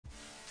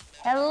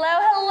Hello,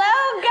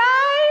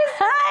 guys.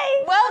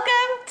 Hi.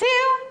 Welcome to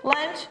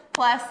Lunch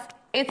Plus.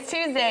 It's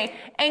Tuesday,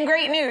 and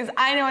great news.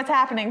 I know what's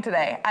happening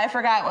today. I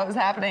forgot what was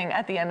happening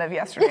at the end of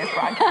yesterday's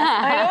broadcast.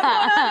 I know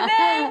what's going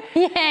on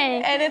today.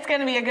 Yay. And it's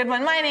going to be a good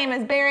one. My name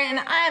is Barrett,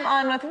 and I'm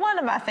on with one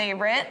of my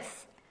favorites.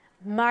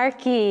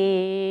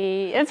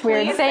 Marky. It's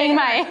weird. Please saying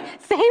my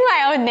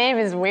own name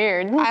is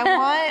weird. I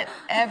want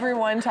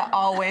everyone to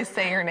always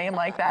say your name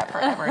like that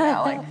forever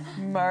now, like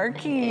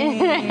Marky.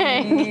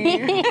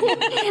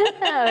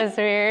 That was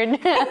weird.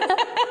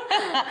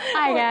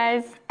 Hi,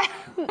 guys.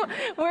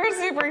 We're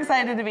super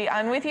excited to be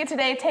on with you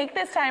today. Take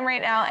this time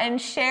right now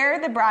and share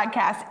the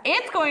broadcast.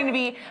 It's going to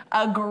be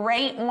a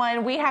great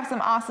one. We have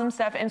some awesome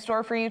stuff in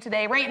store for you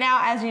today. Right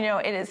now, as you know,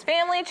 it is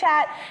family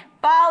chat,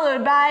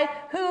 followed by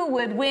who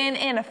would win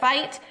in a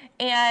fight.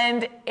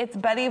 And it's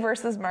Buddy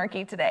versus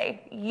Marky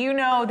today. You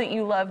know that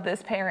you love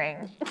this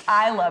pairing.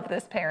 I love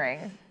this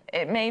pairing.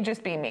 It may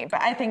just be me,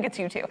 but I think it's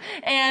you too.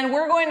 And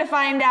we're going to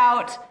find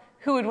out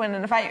who would win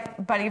in a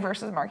fight, Buddy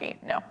versus Marky?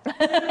 No.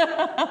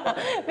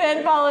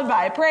 Then followed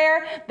by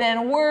prayer,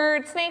 then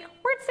word snake,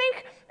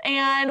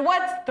 and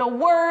what's the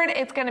word?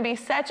 It's going to be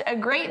such a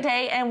great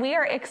day, and we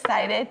are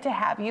excited to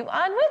have you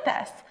on with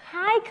us.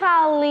 Hi,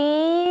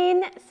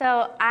 Colleen.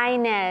 So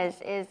Inez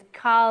is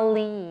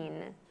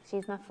Colleen.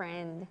 She's my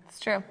friend.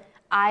 It's true.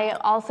 I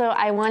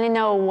want to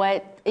know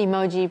what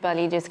emoji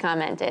Buddy just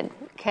commented,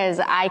 because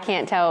I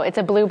can't tell. It's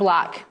a blue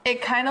block.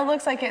 It kind of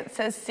looks like it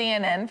says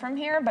CNN from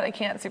here, but I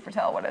can't super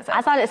tell what it says.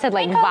 I thought it said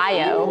like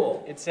bio.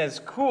 Cool. It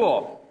says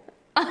cool.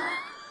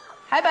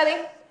 Hi, Buddy.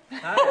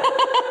 Hi.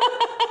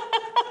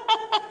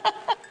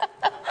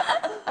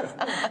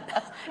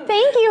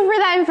 Thank you for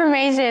that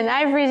information.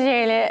 I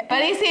appreciate it.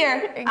 Buddy's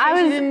here.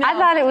 I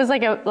thought it was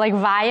like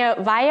Vio.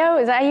 Vio?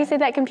 Is that how you say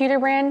that computer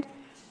brand?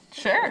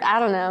 Sure. I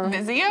don't know.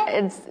 Vizio?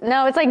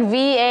 It's like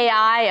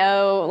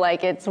VAIO,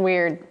 like it's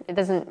weird. It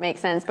doesn't make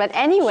sense. But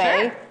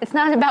anyway, Sure. It's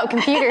not about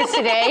computers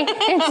today.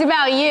 It's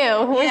about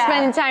you. We're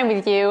spending time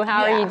with you.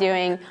 How are you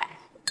doing?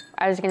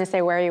 I was going to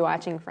say, where are you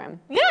watching from?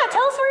 Yeah,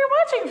 tell us where you're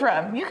watching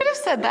from. You could have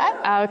said that.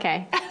 Oh,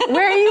 okay.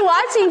 Where are you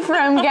watching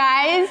from,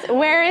 guys?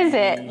 Where is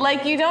it?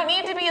 Like, you don't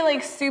need to be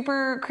like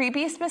super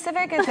creepy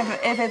specific if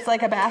it's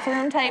like a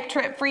bathroom type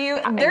trip for you.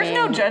 There's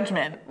no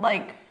judgment.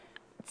 Like,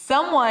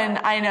 someone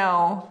I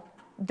know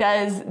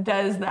does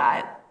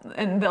that,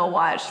 and they'll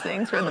watch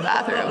things from the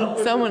bathroom.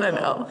 Someone I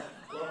know.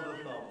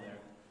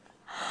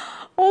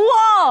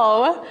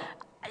 Whoa!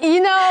 You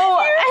know,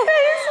 Your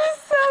face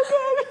is so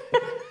good.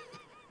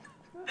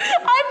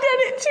 I've done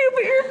it too,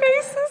 but your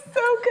face is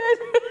so good.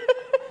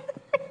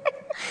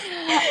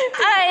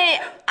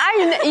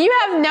 you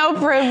have no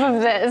proof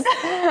of this,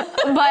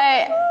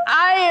 but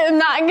I am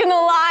not gonna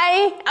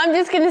lie. I'm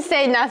just gonna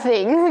say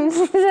nothing.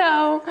 So,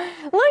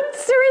 look,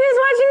 Serena's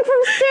watching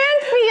from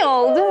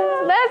Stanfield.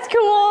 That's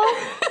cool.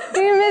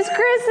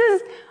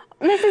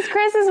 Mrs.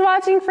 Chris is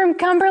watching from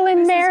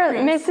Cumberland,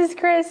 Maryland. Mrs.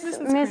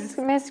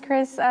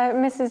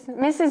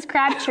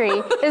 Crabtree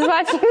is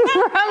watching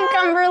from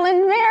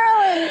Cumberland,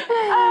 Maryland.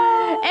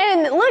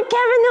 And look,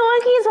 Kevin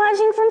Nowacki is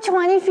watching from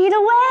 20 feet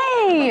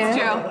away. It's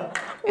true.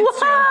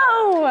 It's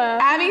Whoa! true.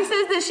 Abby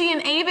says that she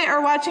and Avit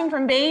are watching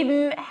from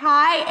Baden.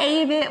 Hi,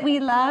 Avit. We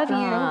love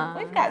you.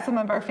 We've got some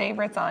of our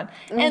favorites on.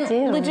 And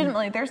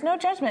legitimately, there's no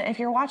judgment if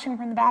you're watching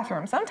from the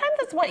bathroom. Sometimes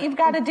it's what you've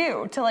got to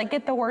do to like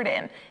get the word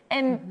in.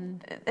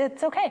 And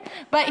it's okay.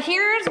 But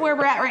here's where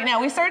we're at right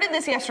now. We started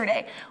this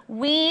yesterday.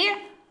 We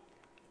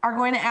are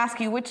going to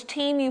ask you which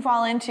team you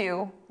fall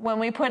into when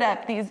we put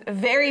up these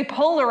very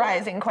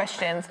polarizing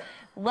questions.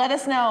 Let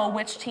us know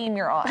which team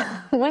you're on.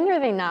 When are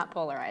they not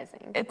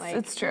polarizing?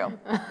 It's true.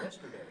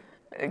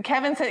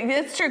 Kevin said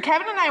it's true.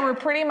 Kevin and I were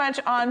pretty much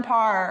on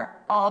par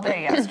all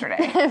day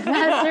yesterday.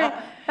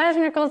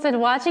 Pastor Nicole said,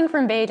 watching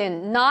from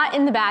Baden, not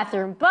in the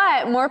bathroom,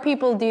 but more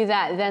people do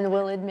that than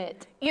will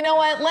admit. You know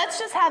what? Let's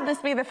just have this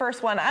be the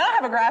first one. I don't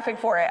have a graphic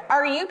for it.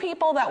 Are you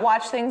people that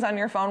watch things on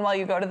your phone while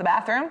you go to the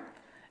bathroom?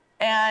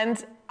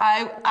 And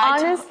I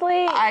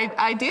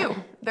do.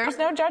 There's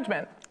no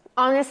judgment.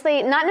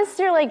 Honestly, not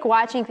necessarily like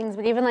watching things,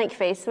 but even like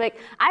Facebook.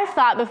 I've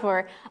thought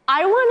before,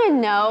 I want to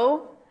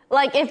know,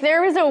 like if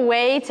there was a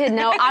way to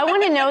know, I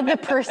want to know the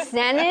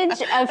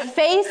percentage of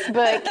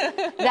Facebook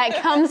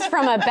that comes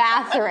from a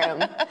bathroom.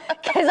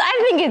 Because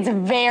I think it's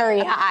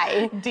very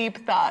high. Deep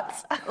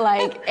thoughts.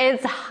 Like,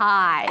 it's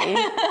high.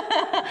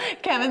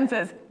 Kevin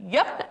says,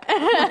 yep.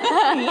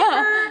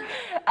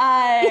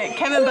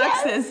 Kevin Buck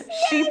says,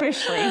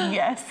 sheepishly,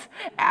 yes.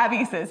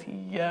 Abby says,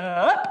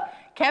 yep.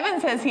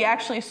 Kevin says he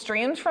actually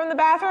streams from the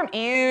bathroom.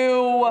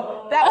 Ew.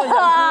 That was a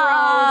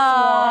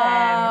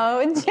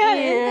gross one.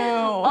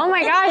 Ew. Oh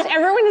my gosh,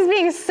 everyone is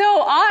being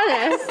so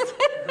honest.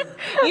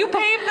 You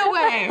paved the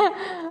way.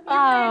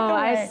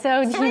 I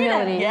sowed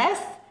humility.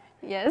 Yes?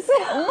 Yes.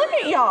 Look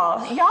at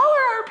y'all. Y'all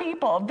are our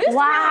people. This really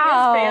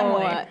is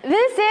family.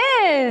 This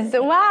is.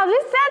 Wow,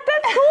 that's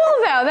cool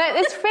though. That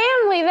it's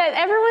family, that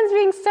everyone's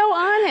being so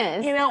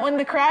honest. You know, when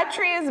the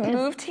Crabtrees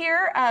moved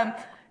here,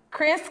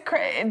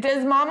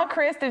 Does Mama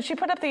Chris, did she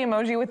put up the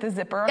emoji with the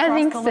zipper across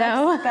think the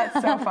so. lips?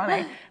 That's so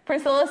funny.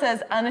 Priscilla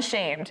says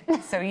unashamed.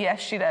 So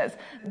yes, she does.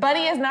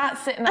 Buddy is not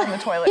sitting on the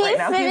toilet right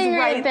now. Sitting He's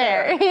right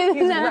there.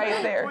 He's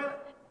right there.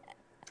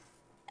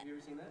 Have you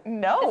ever seen that?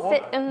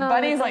 No.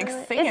 Buddy's like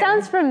singing. It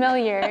sounds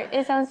familiar. I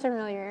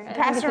think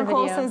Pastor it's a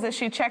Nicole video. says that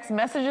she checks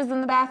messages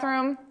in the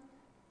bathroom.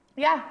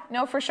 Yeah,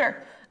 no, for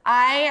sure.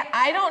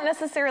 I don't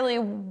necessarily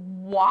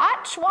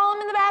watch while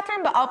I'm in the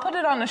bathroom, but I'll put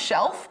it on a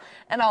shelf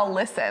and I'll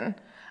listen.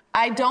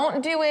 I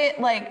don't do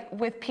it like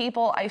with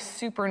people I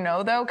super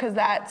know though, because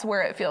that's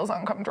where it feels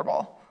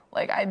uncomfortable.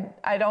 Like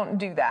I don't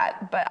do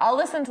that, but I'll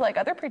listen to like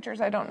other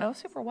preachers I don't know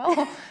super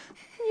well.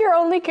 You're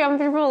only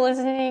comfortable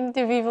listening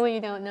to people you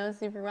don't know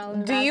super well. In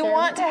the Do you bathroom.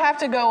 want to have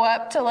to go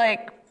up to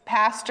like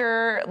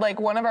pastor,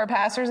 like one of our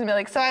pastors, and be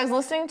like, so I was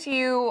listening to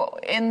you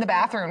in the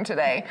bathroom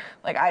today.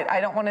 Like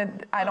I don't want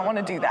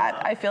to do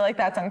that. I feel like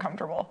that's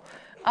uncomfortable.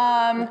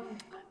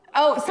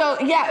 Oh, so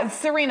yeah,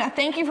 Serena,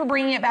 thank you for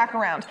bringing it back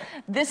around.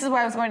 This is what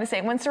I was going to say.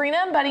 When Serena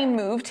and Buddy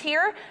moved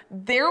here,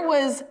 there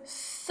was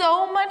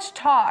so much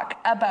talk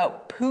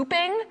about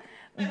pooping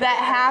that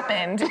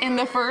happened in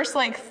the first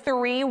like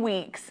 3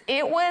 weeks.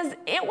 It was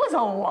a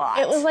lot.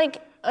 It was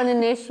like an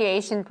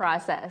initiation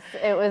process.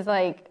 It was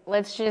like,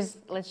 let's just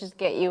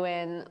get you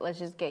in. Let's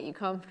just get you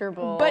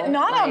comfortable. But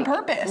not on Like,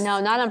 purpose.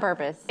 No, not on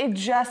purpose. It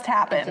just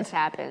happened. It just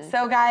happened.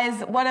 So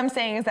guys, what I'm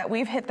saying is that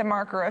we've hit the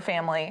marker of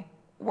family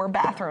where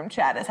bathroom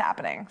chat is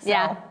happening. So.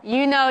 Yeah,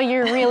 you know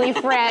you're really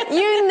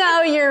You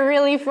know you're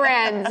really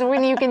friends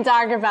when you can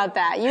talk about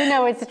that. You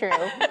know it's true.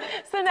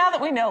 So now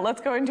that we know, let's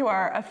go into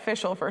our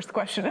official first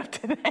question of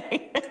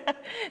today.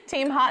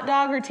 Team hot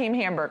dog or team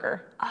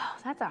hamburger? Oh,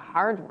 that's a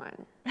hard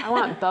one. I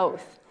want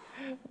both.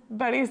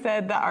 Buddy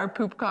said that our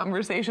poop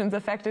conversations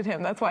affected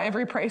him. That's why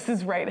every Price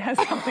is Right has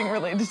something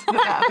related to the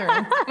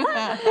bathroom.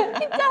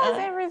 It does,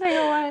 every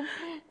single one.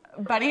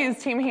 Buddy is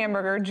team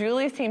hamburger.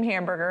 Julie's team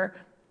hamburger.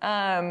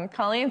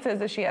 Colleen says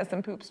that she has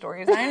some poop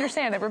stories. I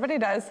understand, everybody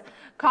does.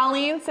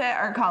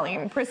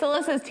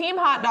 Priscilla says team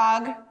hot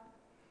dog.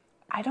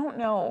 I don't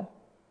know.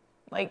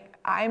 Like,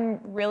 I'm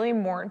really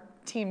more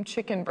team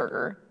chicken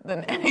burger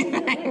than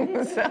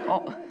anything,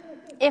 so.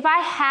 If I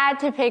had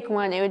to pick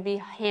one, it would be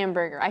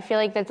hamburger. I feel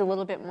like that's a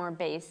little bit more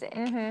basic.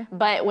 Mm-hmm.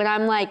 But when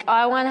I'm like, oh,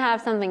 I want to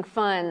have something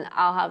fun,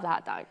 I'll have the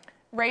hot dog.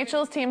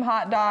 Rachel's team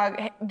hot dog.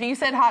 You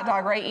said hot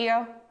dog, right,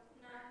 Io?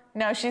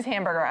 No, she's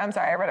hamburger. I'm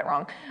sorry, I read it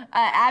wrong.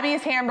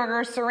 Abby's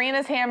hamburger,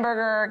 Serena's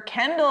hamburger,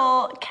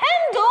 Kendall.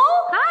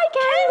 Hi,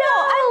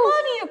 Kendall. I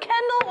love you.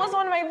 Kendall was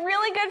one of my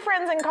really good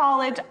friends in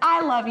college.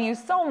 I love you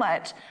so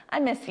much. I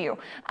miss you.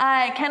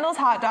 Kendall's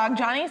hot dog,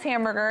 Johnny's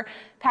hamburger,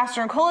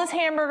 Pastor Nicola's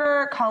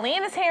hamburger,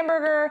 Colleen's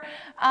hamburger.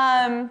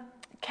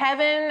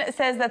 Kevin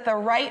says that the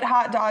right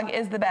hot dog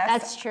is the best.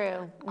 That's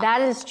true.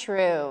 That is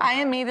true.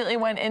 I immediately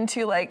went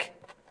into like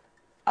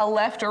a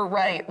left or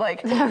right,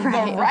 like the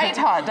right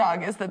hot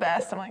dog is the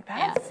best. I'm like,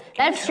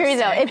 that's true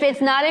though. If it's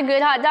not a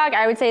good hot dog,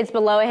 I would say it's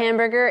below a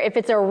hamburger. If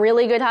it's a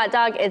really good hot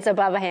dog, it's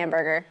above a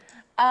hamburger.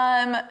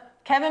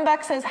 Kevin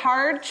Buck says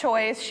hard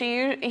choice.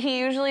 He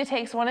usually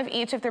takes one of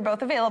each if they're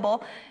both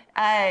available.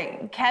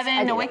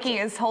 Kevin Nowicki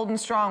is holding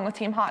strong with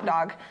team hot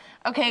dog.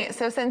 Okay,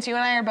 so since you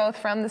and I are both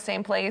from the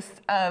same place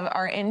of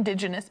our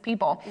indigenous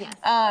people,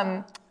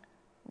 yes.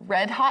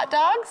 Red hot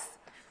dogs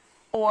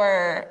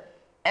or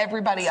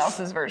everybody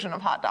else's version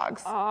of hot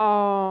dogs?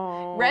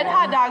 Oh. Red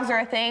hot dogs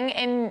are a thing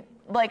in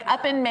like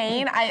up in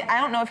Maine.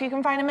 I don't know if you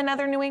can find them in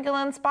other New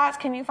England spots.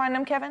 Can you find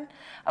them, Kevin?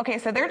 Okay,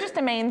 so they're just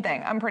a Maine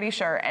thing, I'm pretty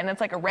sure. And it's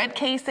like a red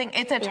casing.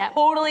 It's a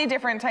totally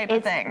different type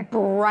of thing.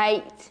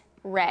 Bright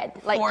red,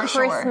 like For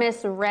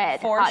Christmas red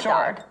hot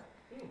dog.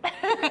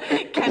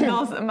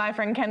 My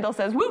friend Kendall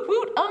says, woot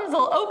woot,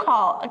 Umzel,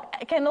 Okal.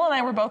 Kendall and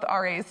I were both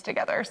RAs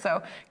together,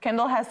 so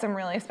Kendall has some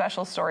really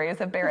special stories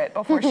of Barrett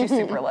before she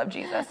super loved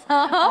Jesus.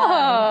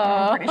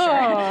 I'm pretty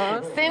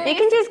sure. Cindy, You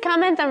can just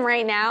comment them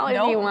right now if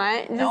you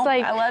want. Just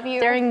like I love you.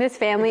 during this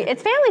family.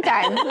 It's family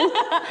time.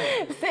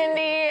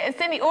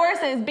 Cindy Orr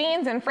says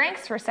beans and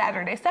Franks for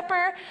Saturday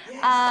supper.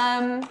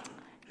 Yes.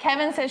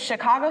 Kevin says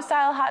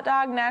Chicago-style hot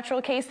dog,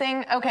 natural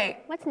casing. Okay.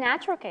 What's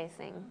natural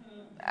casing?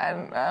 I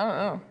don't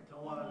know.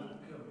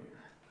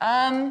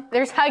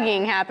 There's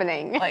hugging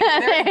happening. Like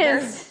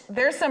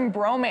there's some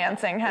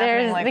bromancing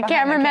happening. Like the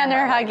cameramen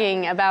are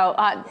hugging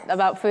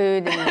about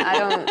food, and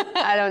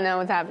I don't know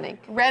what's happening.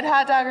 Red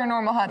hot dog or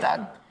normal hot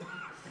dog?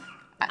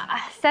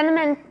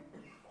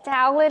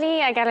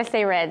 Sentimentality, I gotta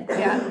say red.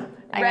 Yeah.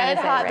 Red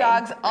hot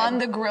dogs on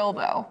the grill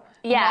though.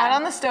 Yeah. Not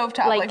on the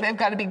stovetop. Like they've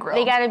got to be grilled.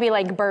 They got to be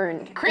like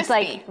burned. Crispy. It's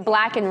like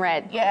black and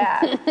red. Yeah.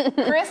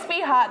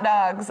 Crispy hot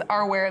dogs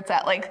are where it's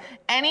at. Like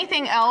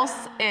anything else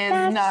is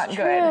not good.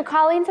 That's true.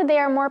 Colleen said they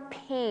are more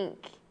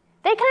pink.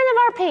 They kind of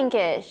are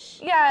pinkish.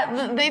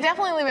 Yeah, they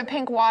definitely leave a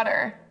pink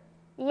water.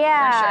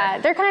 Yeah,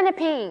 sure. they're kind of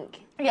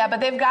pink. Yeah,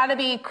 but they've got to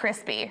be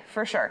crispy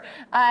for sure.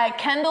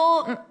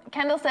 Kendall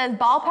says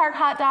ballpark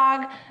hot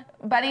dog.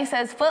 Buddy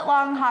says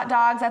foot-long hot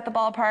dogs at the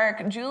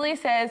ballpark. Julie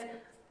says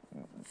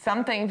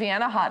something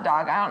Vienna hot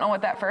dog. I don't know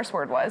what that first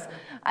word was.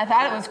 I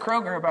thought it was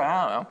Kroger, but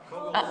I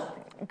don't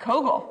know.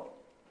 Kogel.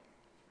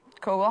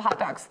 Kogel hot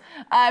dogs.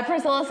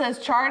 Priscilla says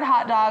charred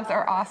hot dogs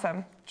are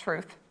awesome.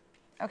 Truth.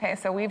 Okay,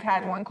 so we've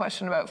had one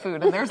question about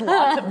food, and there's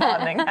lots of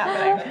bonding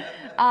happening.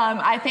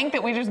 I think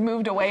that we just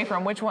moved away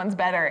from which one's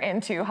better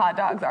into hot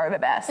dogs are the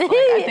best. Like,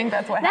 I think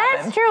that's what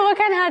happened. That's true. What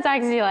kind of hot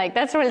dogs do you like?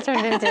 That's what it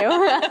turned into.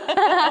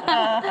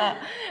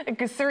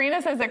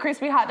 Serena says that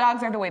crispy hot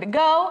dogs are the way to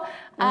go.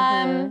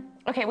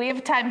 Okay, we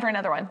have time for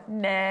another one.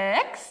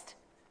 Next,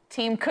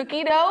 team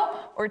cookie dough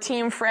or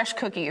team fresh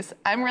cookies?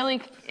 I'm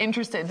really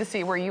interested to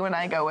see where you and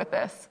I go with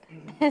this.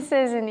 This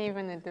isn't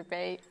even a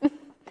debate.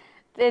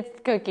 It's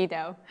cookie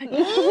dough. Yay! That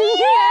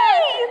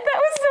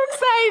was so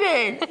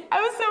exciting.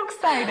 I was so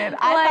excited.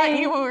 I thought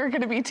you were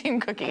going to be team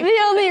cookie. The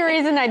only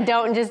reason I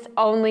don't just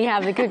only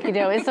have the cookie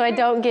dough is so I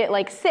don't get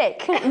like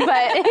sick.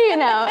 But you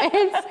know,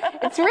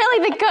 it's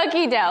really the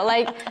cookie dough.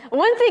 Like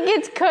once it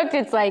gets cooked,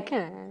 it's like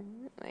you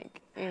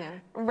know.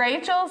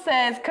 Rachel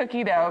says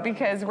cookie dough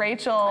because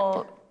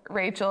Rachel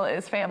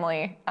is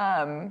family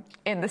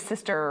in the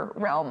sister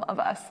realm of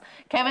us.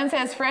 Kevin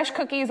says fresh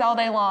cookies all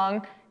day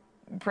long.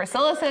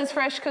 Priscilla says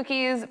fresh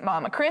cookies.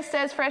 Mama Chris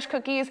says fresh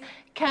cookies.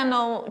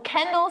 Kendall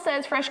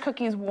says fresh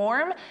cookies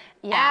warm.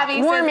 Yeah,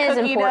 Abby warm says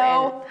is cookie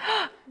important. dough.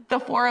 The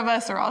four of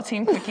us are all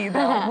team cookie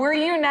dough. We're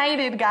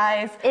united,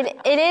 guys. It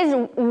is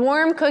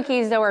warm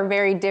cookies though are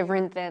very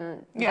different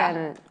than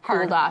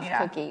cooled off yeah.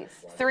 cookies.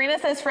 Serena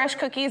says fresh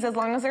cookies as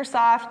long as they're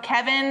soft.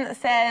 Kevin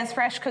says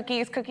fresh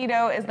cookies. Cookie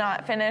dough is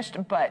not finished,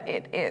 but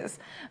it is.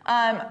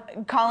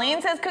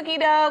 Colleen says cookie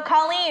dough.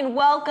 Colleen,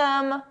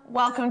 welcome.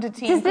 Welcome to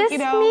team cookie dough. Does this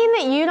mean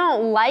that you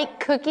don't like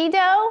cookie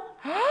dough?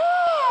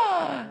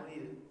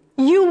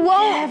 You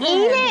won't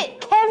eat it?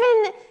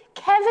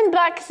 Kevin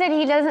Buck said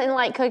he doesn't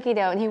like cookie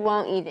dough and he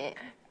won't eat it.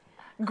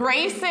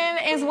 Grayson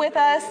is with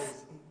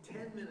us.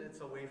 10 minutes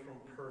away from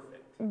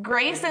perfect.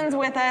 Grayson's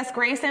with us.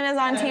 Grayson is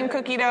on Team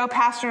Cookie Dough.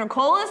 Pastor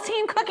Nicole is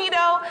Team Cookie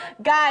Dough.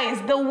 Guys,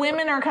 the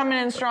women are coming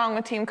in strong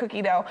with Team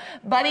Cookie Dough.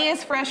 Buddy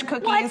is fresh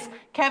cookies. What?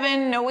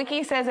 Kevin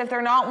Nowicki says if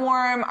they're not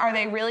warm, are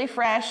they really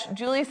fresh?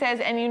 Julie says,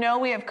 and you know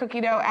we have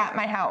cookie dough at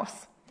my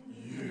house.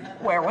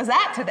 Where was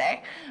that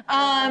today?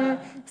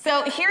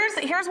 So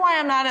here's why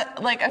I'm not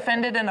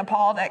offended and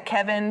appalled at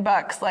Kevin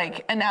Buck's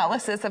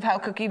analysis of how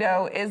cookie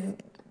dough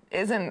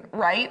isn't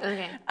right.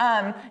 Okay.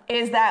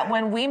 Is that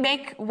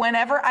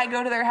whenever I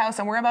go to their house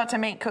and we're about to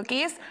make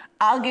cookies,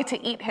 I'll get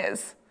to eat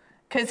his.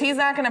 Because he's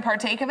not going to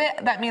partake of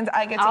it. That means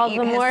I get to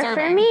eat his serving. All the more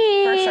for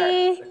me. For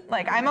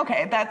sure. I'm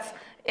okay.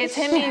 It's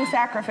him being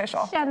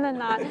sacrificial. Shun the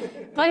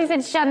Buddy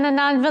said shun the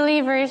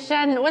non-believer. What is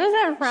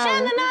that from?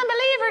 Shun the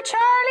non-believer,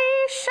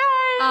 Charlie.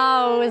 Shun.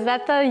 Oh, is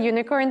that the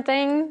unicorn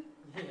thing?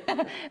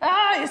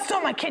 You stole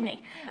my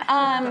kidney.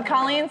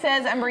 Colleen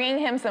says, I'm bringing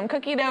him some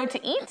cookie dough to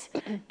eat.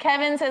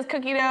 Kevin says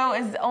cookie dough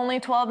is only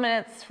 12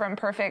 minutes from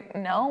perfect.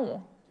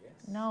 No.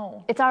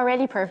 It's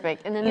already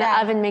perfect, and then the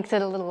oven makes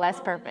it a little less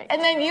perfect. And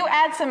then you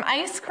add some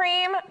ice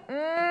cream.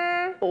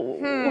 Oh,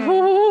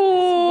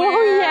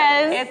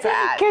 yes. It's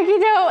at. Cookie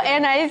dough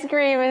and ice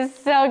cream is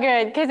so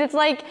good because it's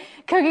like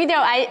cookie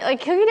dough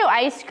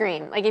ice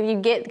cream. Like if you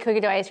get cookie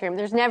dough ice cream,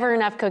 there's never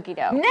enough cookie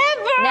dough.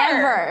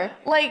 Never.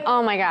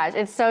 Oh my gosh,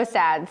 it's so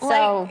sad.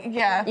 So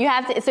you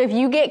have to. So if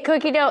you get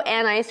cookie dough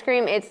and ice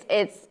cream,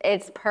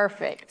 it's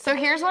perfect. So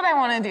here's what I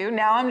want to do.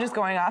 Now I'm just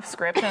going off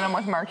script and I'm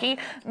with Marky.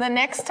 The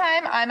next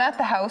time I'm at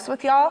the house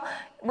with y'all,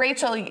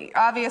 Rachel,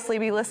 obviously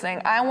be listening.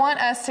 I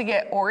want us to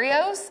get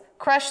Oreos,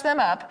 crush them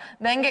up,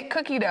 then get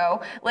cookie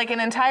dough, an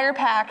entire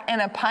pack and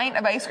a pint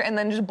of ice cream, and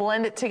then just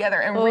blend it together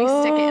and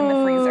re-stick it in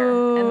the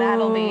freezer. And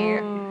that'll be...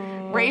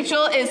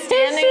 Rachel is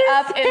standing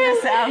up in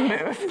the sound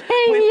booth with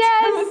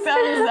 2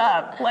 thumbs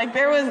up.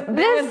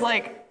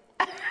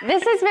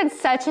 This has been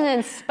such an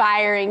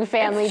inspiring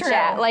family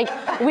chat.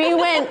 We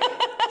went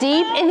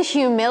deep in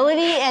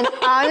humility and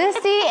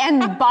honesty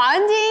and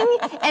bonding,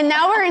 and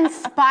now we're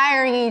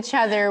inspiring each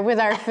other with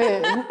our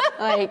food.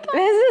 This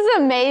is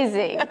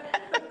amazing.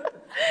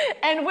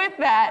 And with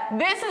that,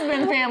 this has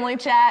been Family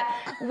Chat.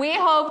 We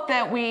hope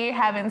that we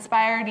have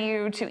inspired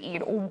you to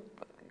eat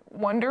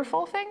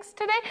wonderful things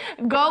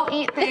today. Go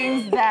eat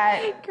things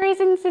that...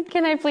 Grayson said,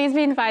 can I please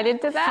be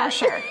invited to that? For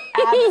sure.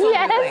 Absolutely.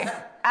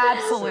 Yes.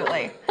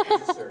 Absolutely.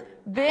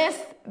 This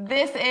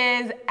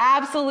is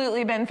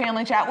absolutely been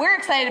Family Chat. We're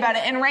excited about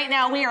it. And right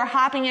now we are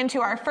hopping into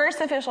our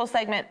first official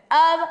segment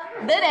of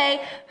the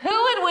day. Who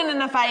would win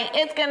in a fight?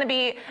 It's going to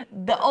be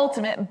the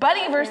ultimate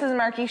Buddy versus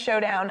Marky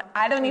showdown.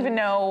 I don't even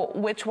know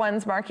which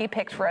ones Marky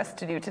picked for us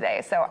to do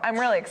today. So I'm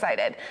really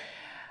excited.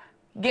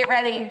 Get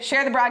ready.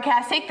 Share the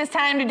broadcast. Take this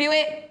time to do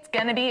it. It's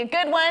going to be a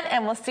good one.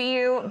 And we'll see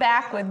you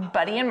back with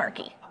Buddy and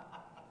Marky.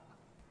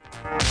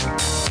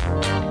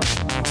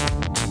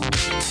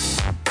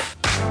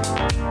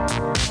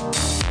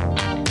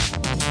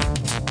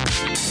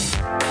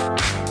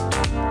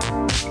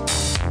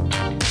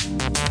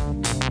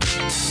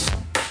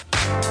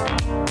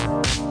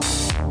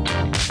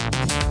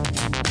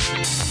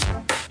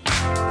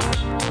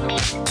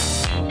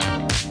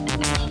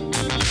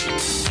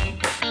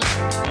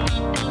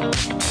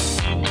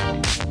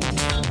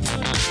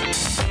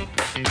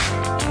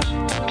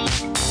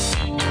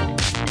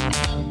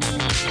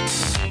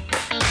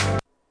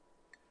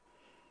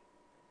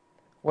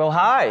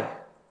 Hi.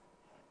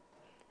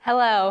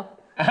 Hello.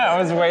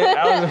 I was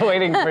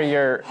waiting for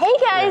your... Hey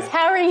guys,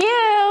 how are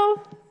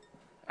you?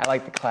 I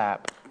like the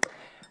clap.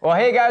 Well,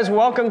 hey guys,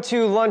 welcome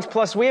to Lunch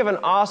Plus. We have an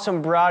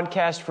awesome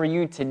broadcast for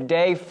you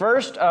today.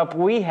 First up,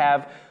 we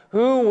have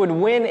who would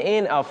win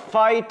in a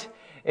fight.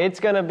 It's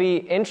going to be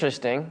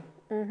interesting,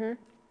 to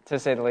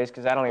say the least,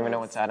 because I don't even know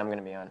what side I'm going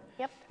to be on.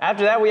 Yep.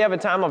 After that, we have a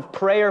time of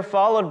prayer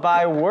followed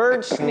by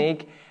Word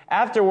Sneak.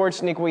 After Word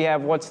Sneak, we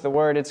have What's the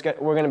Word?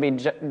 We're going to be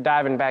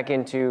diving back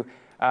into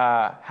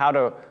how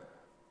to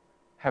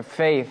have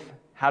faith,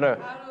 how to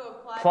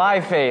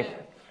apply faith,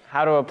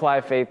 how to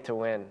apply faith to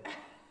win.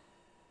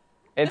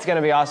 It's going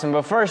to be awesome.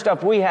 But first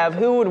up, we have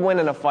who would win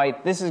in a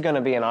fight. This is going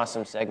to be an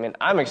awesome segment.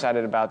 I'm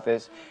excited about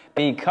this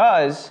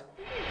because...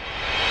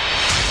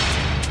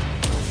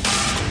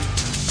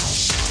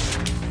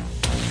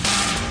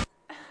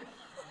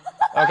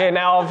 Okay,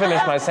 now I'll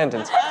finish my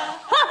sentence.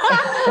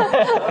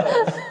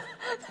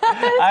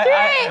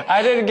 I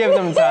didn't give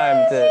them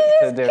time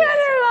to do it.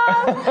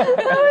 That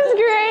was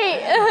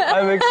great.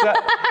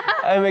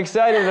 I'm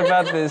excited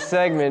about this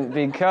segment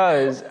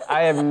because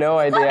I have no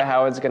idea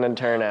how it's going to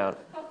turn out.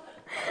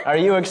 Are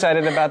you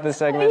excited about this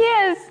segment?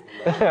 Yes.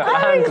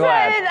 I'm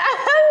glad.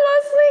 I'm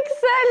mostly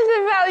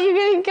excited about you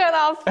getting cut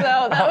off,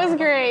 though. That was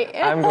great.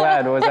 I'm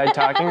glad. Was I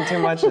talking too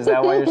much? Is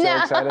that why you're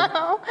so excited?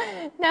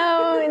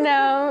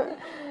 No.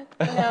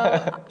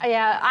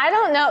 Yeah, I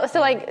don't know. So,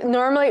 like,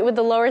 normally with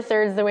the lower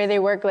thirds, the way they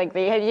work, like,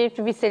 you have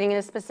to be sitting in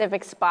a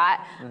specific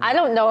spot. I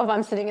don't know if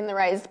I'm sitting in the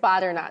right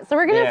spot or not. So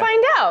we're going to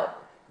find out.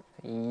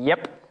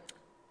 Yep.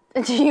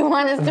 Do you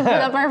want us to put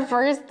up our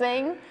first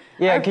thing?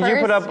 Yeah, could you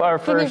put up our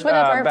first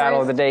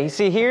battle of the day?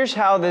 See, here's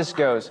how this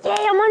goes. Yay,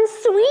 I'm on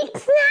Sweet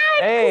Snacks.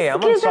 Hey,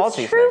 I'm on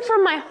Salty That's true Snacks.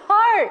 from my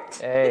heart.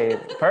 Hey,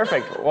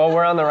 perfect. Well,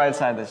 we're on the right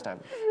side this time.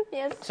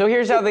 Yes. So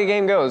here's how the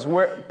game goes.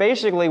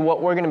 Basically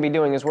what we're going to be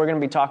doing is we're going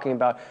to be talking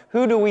about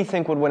who do we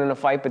think would win in a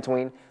fight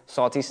between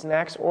salty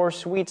snacks or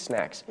sweet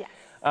snacks. Yes.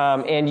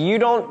 And you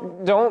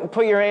don't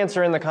put your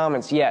answer in the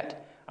comments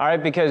yet. All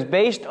right, because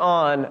based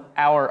on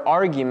our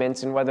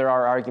arguments and whether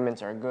our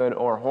arguments are good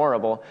or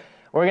horrible,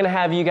 we're going to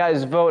have you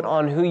guys vote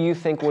on who you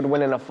think would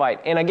win in a fight.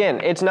 And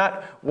again, it's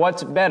not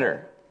what's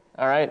better.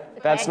 All right? Okay.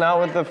 That's not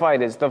what the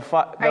fight is.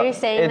 Are you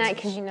saying that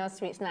because you know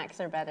sweet snacks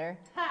are better?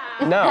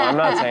 No, I'm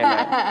not saying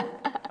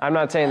that. I'm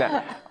not saying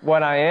that.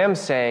 What I am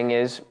saying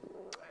is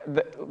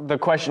the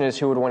question is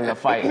who would win in a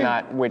fight,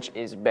 not which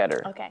is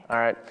better. Okay. All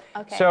right?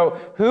 Okay. So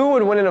who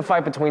would win in a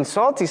fight between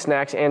salty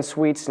snacks and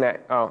sweet snacks?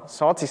 Oh,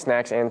 salty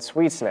snacks and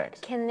sweet snacks.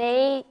 Can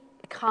they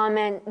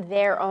comment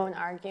their own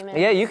arguments?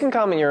 Yeah, you can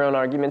comment your own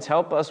arguments.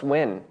 Help us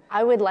win.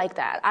 I would like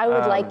that. I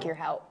would like your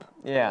help.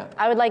 Yeah.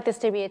 I would like this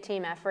to be a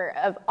team effort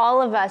of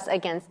all of us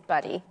against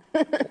Buddy.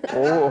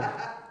 Oh,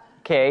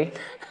 okay.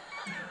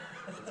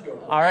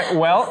 All right,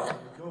 well,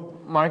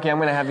 Marky, I'm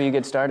going to have you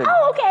get started.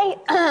 Oh, okay.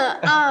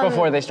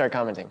 Before they start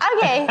commenting.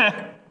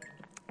 Okay.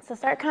 So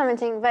start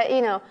commenting, but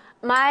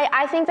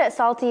I think that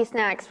salty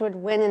snacks would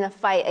win in a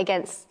fight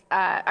against,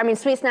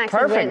 sweet snacks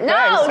would win. Perfect,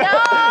 No, thanks.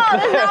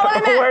 that's not what I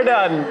meant. We're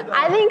done.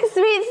 I think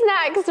sweet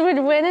snacks would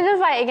win in a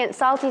fight against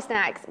salty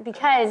snacks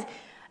because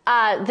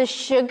the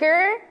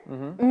sugar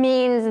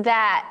means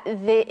that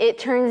it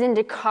turns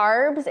into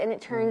carbs and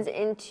it turns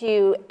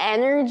into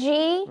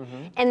energy,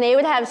 and they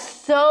would have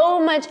so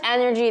much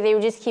energy they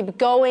would just keep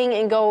going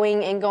and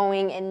going and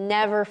going and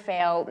never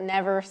fail,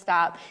 never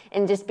stop,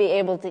 and just be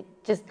able to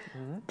just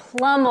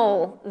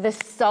pummel the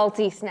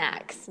salty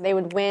snacks. They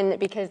would win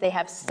because they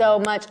have so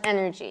much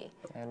energy.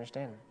 I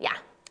understand. Yeah,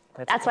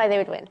 that's why they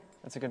would win.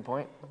 That's a good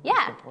point. Yeah.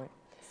 That's a good point.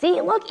 See,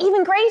 look,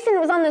 even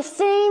Grayson was on the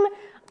same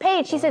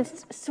page. She said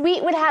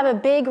sweet would have a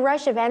big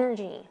rush of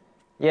energy.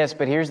 Yes,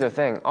 but here's the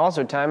thing.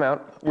 Also,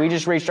 timeout. We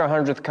just reached our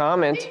 100th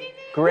comment.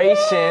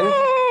 Grayson.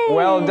 Yay!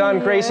 Well done,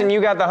 Grayson.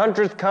 You got the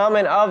 100th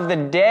comment of the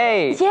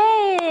day.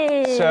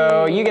 Yay!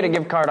 So you get a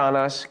gift card on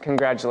us.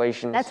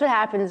 Congratulations. That's what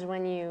happens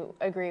when you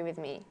agree with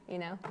me,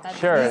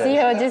 Sure it See is.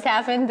 how it just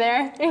happened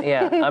there?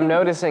 Yeah, I'm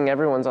noticing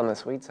everyone's on the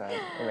sweet side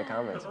in the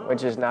comments,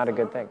 which is not a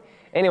good thing.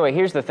 Anyway,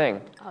 here's the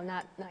thing. Oh,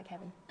 not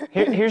Kevin.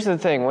 Here's the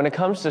thing. When it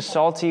comes to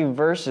salty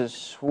versus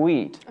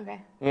sweet, Okay.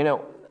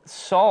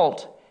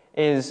 salt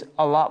is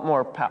a lot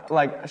more,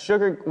 like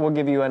sugar will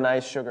give you a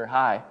nice sugar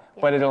high,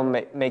 but it'll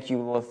make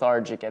you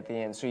lethargic at the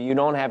end. So you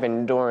don't have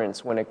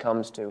endurance when it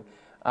comes to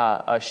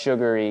a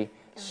sugary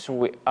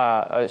sweet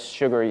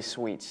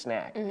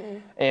snack.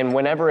 And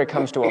whenever it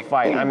comes to a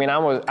fight,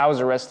 I was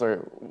a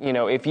wrestler.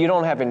 If you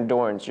don't have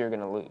endurance, you're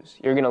gonna lose.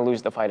 You're gonna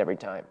lose the fight every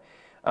time.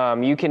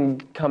 You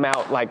can come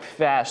out like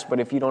fast, but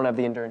if you don't have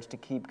the endurance to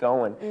keep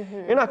going,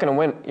 you're not going to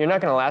win. You're not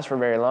going to last for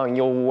very long.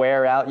 You'll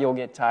wear out. You'll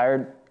get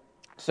tired.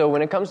 So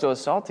when it comes to a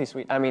salty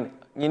sweet, what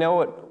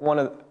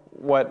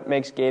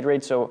makes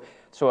Gatorade so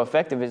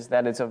effective is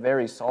that it's a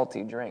very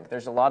salty drink.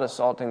 There's a lot of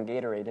salt in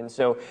Gatorade, and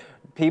so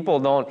people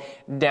don't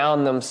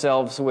down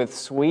themselves with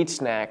sweet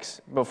snacks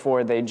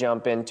before they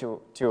jump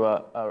into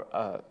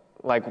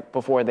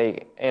before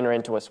they enter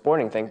into a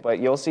sporting thing. But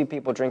you'll see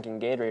people drinking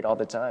Gatorade all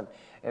the time.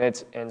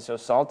 And so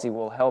salty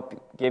will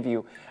help give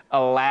you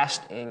a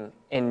lasting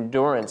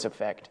endurance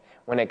effect,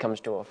 when it comes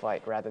to a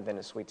fight rather than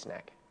a sweet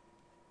snack.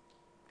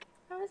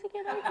 That was a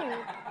good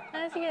argument.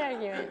 That was a good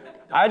argument.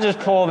 I just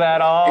pulled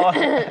that all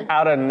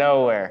out of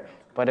nowhere,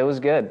 but it was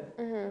good.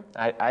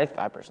 I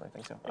personally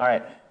think so. All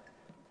right.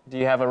 Do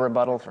you have a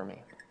rebuttal for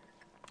me?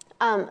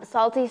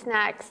 Salty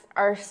snacks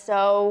are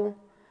so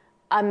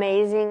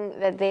amazing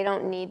that they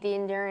don't need the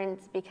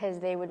endurance because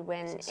they would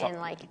win in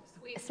like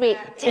sweet.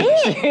 Dang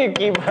it! You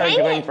keep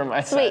arguing it. for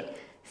my side.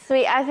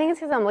 Sweet. I think it's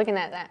because I'm looking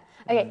at that.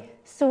 Okay,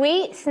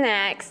 sweet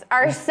snacks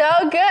are so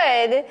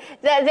good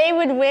that they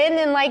would win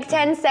in like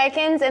 10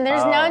 seconds, and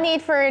there's no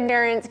need for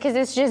endurance because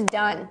it's just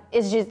done.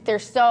 It's just,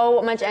 there's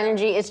so much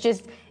energy, it's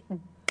just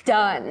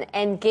done,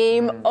 and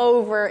game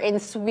over,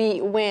 and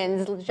sweet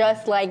wins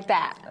just like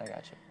that. I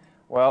got you.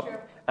 Well,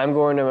 I'm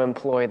going to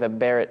employ the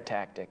Barrett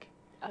tactic.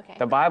 Okay.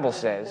 The Bible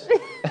says,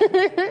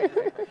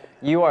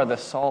 you are the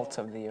salt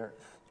of the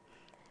earth,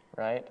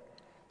 right?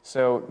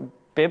 So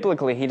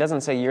biblically, he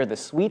doesn't say you're the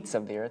sweets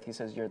of the earth. He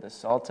says you're the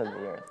salt of the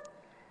earth.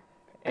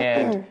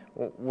 And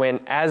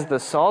as the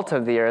salt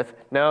of the earth,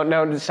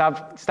 no,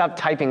 stop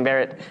typing,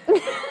 Barrett. You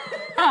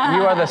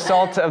are the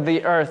salt of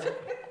the earth.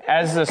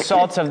 As the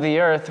salt of the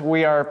earth,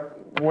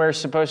 we're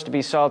supposed to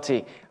be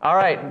salty. All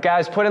right,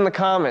 guys, put in the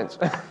comments.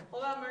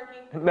 Hold on, Marky.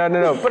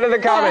 No. Put in the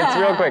comments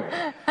real quick.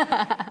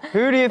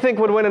 Who do you think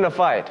would win in a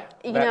fight?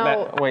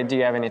 Wait, do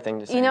you have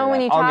anything to say? You know, to when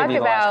that? you I'll talk give you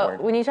the last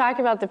word. when you talk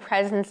about the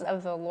presence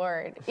of the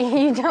Lord,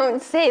 you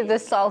don't say the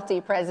salty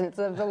presence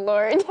of the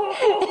Lord. It's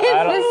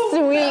the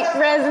sweet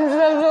presence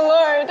of the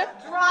Lord.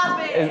 Drop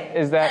it.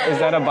 Is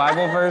that a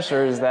Bible verse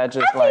or is that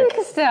just I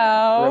think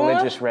so.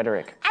 religious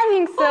rhetoric? I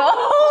think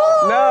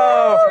so.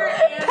 No.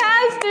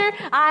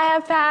 Pastor, I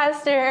have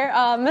Pastor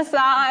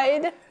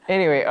aside.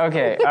 Anyway,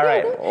 okay, all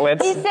right.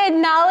 He said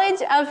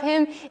knowledge of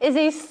him is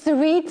a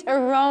sweet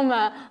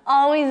aroma,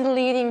 always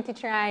leading to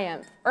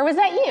triumph. Or was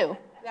that you?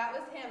 That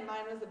was him. Mine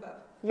was above.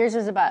 Yours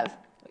was above.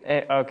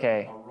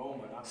 Okay.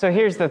 So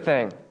here's the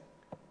thing.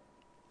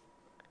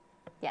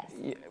 Yes.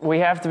 We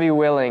have to be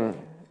willing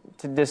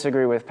to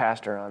disagree with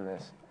Pastor on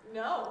this.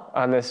 No.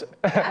 On this,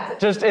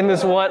 just in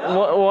this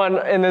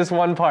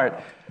one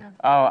part.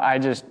 Oh, I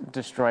just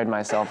destroyed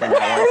myself in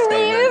that one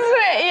statement.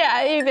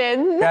 Yeah, you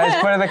did.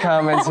 Guys, put in the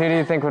comments, who do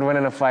you think would win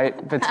in a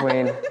fight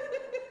between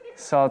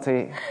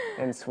salty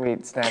and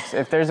sweet snacks?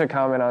 If there's a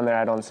comment on there,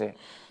 I don't see it.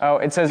 Oh,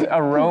 it says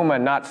aroma,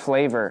 not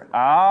flavor.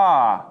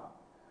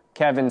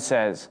 Kevin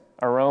says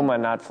aroma,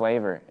 not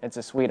flavor. It's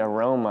a sweet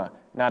aroma,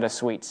 not a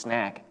sweet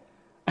snack.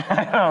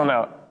 I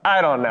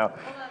don't know.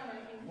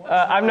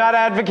 I'm not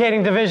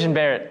advocating division,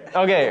 Barrett.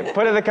 Okay,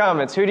 put in the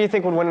comments. Who do you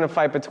think would win in a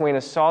fight between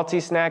a salty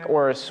snack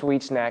or a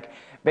sweet snack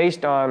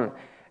based on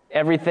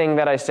everything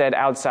that I said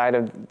outside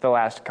of the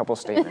last couple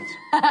statements?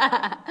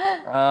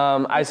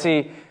 I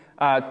see,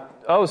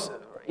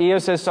 Eo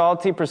says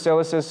salty,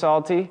 Priscilla says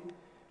salty.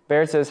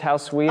 Barrett says, how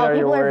sweet are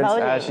your people are words?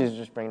 voting. She's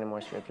just bringing in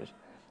more scriptures.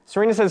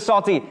 Serena says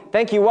salty.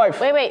 Thank you,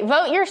 wife. Wait.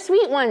 Vote your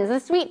sweet ones. The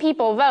sweet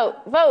people. Vote.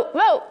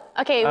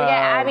 Okay, we got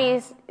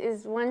Abby's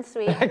is one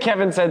sweet.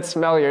 Kevin said,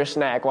 smell your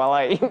snack while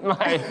I eat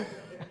mine.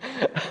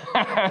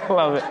 I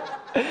love it.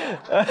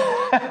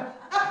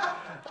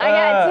 I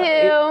got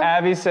two.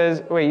 Abby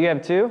says, wait, you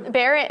have two?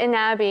 Barrett and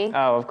Abby.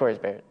 Oh, of course,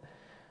 Barrett.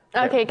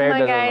 Okay, come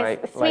Barrett on,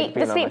 doesn't guys. like The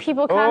being sweet on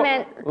people my-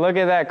 comment. Oh, look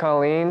at that.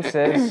 Colleen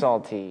says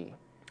salty.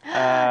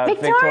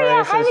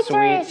 Victoria, hi, says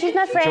Victoria. sweet. She's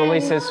my friend.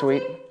 Julie says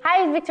sweet.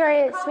 Hi,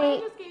 Victoria.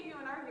 Colleen Sweet. just gave you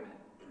an argument.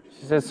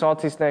 She says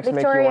salty snacks make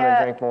you Victoria, want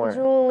to drink more.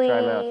 Julie. Try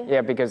 'em out.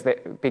 Yeah,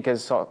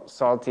 because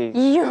salty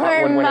Your would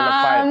win in a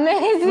mom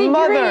fight. is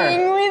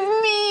agreeing with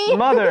me.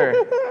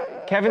 Mother.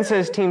 Kevin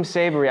says Team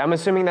Savory. I'm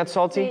assuming that's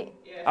salty?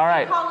 All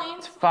right.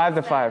 Colleen's It's 5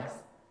 to sweet 5. snacks.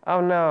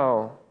 Oh,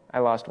 no. I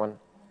lost one.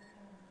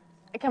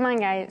 Come on,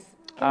 guys.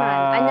 Come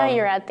on. I know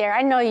you're out there.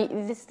 I know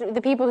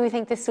the people who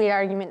think the sweet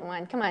argument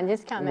won. Come on,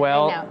 just comment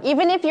Well, right now.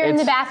 Even if you're in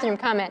the it's- bathroom,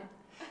 comment.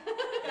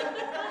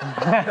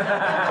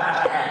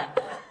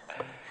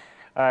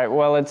 All right.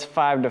 Well, it's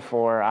 5 to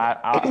 4.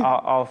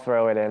 I'll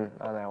throw it in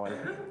on that one.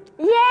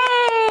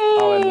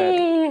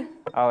 Yay!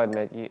 I'll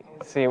admit. You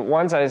see,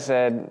 once I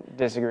said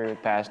disagree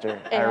with Pastor,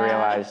 I Yeah.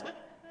 realized.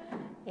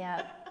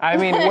 Yeah. I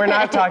mean, we're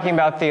not talking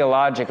about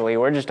theologically.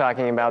 We're just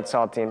talking about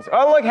saltines.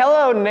 Oh, look,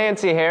 hello,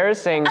 Nancy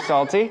Harris saying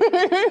salty.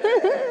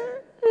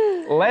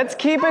 Let's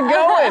keep it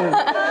going.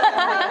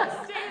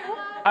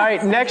 All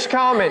right, next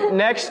comment.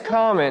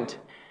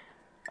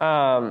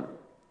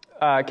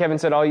 Kevin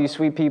said, all you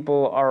sweet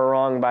people are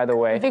wrong, by the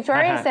way.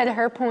 Victoria said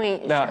her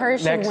point, No,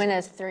 hers should next- win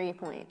us 3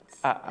 points.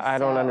 I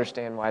don't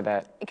understand why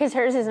that. Because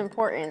hers is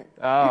important.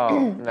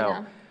 Oh, no.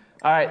 Yeah.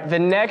 All right, the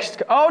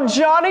next. Oh,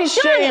 Johnny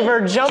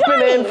Shaver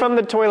jumping in from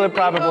the toilet,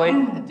 probably.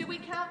 Did we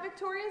count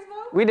Victoria's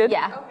vote? We did.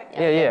 Yeah.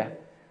 Okay. Yeah.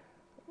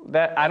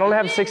 That I don't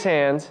have 6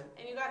 hands.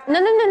 And you got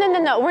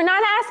No. We're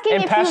not asking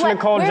And if Pastor you like.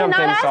 Nicole We're jumped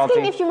not in, asking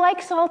salty. if you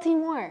like salty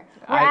more.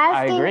 We're I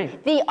asking agree.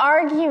 the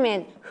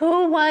argument.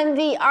 Who won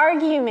the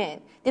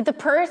argument? Did the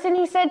person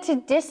who said to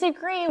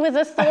disagree with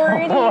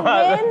authority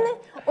win,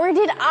 or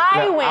did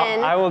I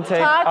win? I will take.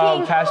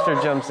 Talking. Pastor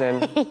jumps in.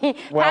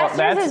 Well, Pastor's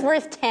that's is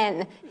worth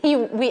 10.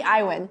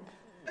 I win.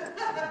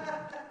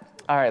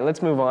 All right,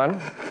 let's move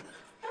on.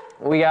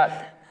 We got.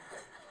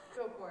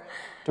 Go for it.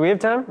 Do we have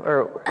time?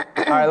 Or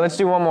all right, let's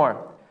do one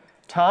more.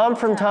 Tom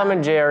from Tom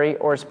and Jerry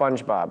or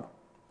SpongeBob? Do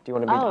you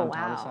want to be on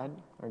Tom's side?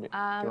 Or do you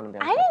want to be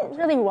on I didn't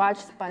really watch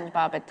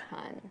SpongeBob a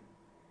ton.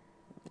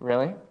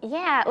 Really?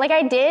 Yeah, like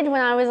I did when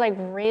I was like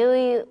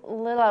really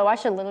little. I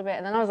watched a little bit,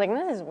 and then I was like,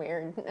 "This is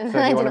weird," and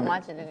then I didn't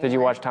watch it anymore. Did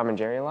you watch Tom and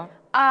Jerry a lot?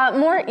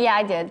 More? Yeah,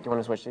 I did. Do you want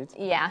to switch seats?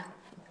 Yeah.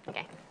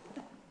 Okay.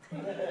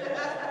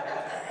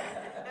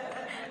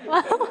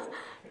 Well,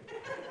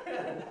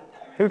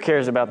 Who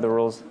cares about the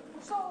rules?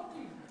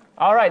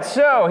 All right,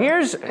 so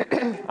here's. All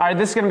right,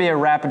 this is going to be a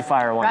rapid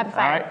fire one. Rapid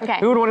fire, All right? okay.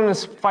 Who would win in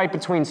this fight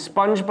between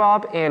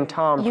SpongeBob and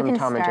Tom you from can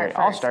Tom and Jerry?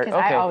 start I'll first, start. 'cause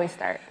Okay. I always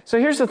start. So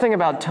here's the thing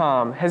about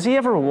Tom. Has he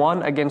ever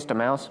won against a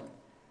mouse?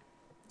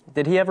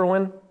 Did he ever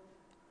win?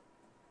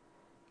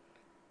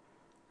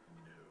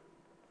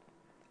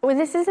 Well,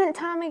 this isn't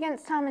Tom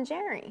against Tom and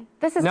Jerry.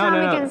 This is No, Tom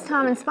no, no. against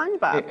Tom and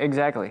SpongeBob.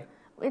 Exactly.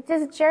 It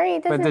does Jerry.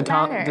 It doesn't But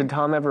matter. did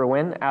Tom ever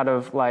win out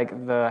of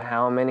like the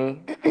how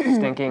many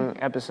stinking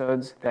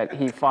episodes that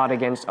he fought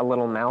against a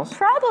little mouse?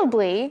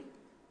 Probably.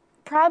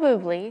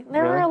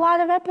 There were Really? a lot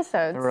of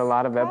episodes. There were a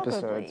lot of Probably.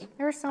 episodes.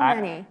 There were so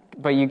many.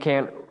 But you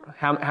can't.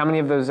 How many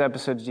of those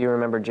episodes do you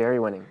remember Jerry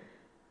winning?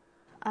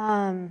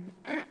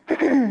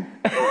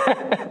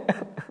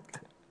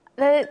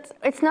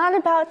 It's not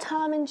about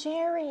Tom and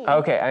Jerry.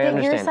 Okay, I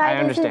understand. Your side I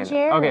understand. isn't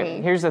Jerry.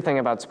 Okay, here's the thing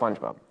about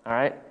SpongeBob. All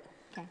right.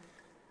 Okay.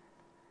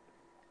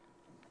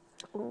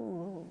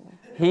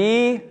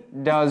 He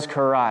does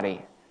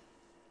karate.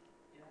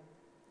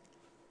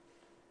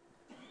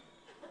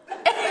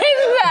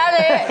 Is that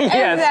it?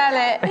 Yes. Is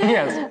that it?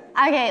 Yes.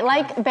 Okay,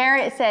 like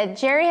Barrett said,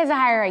 Jerry has a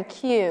higher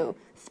IQ.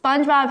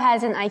 SpongeBob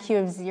has an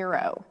IQ of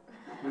 0.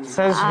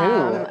 Says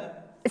who?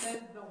 Says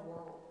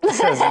the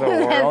Says the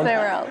world.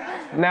 world.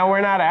 Now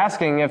we're not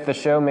asking if the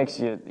show makes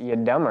you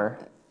dumber,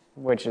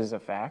 which is a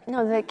fact.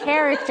 No, the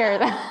character.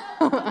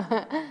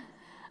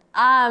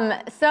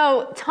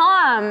 So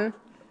Tom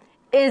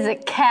is a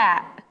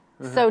cat.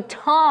 So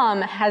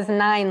Tom has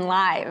 9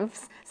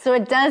 lives. So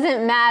it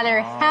doesn't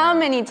matter how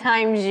many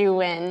times you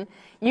win.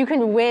 You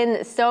can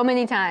win so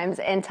many times,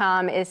 and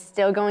Tom is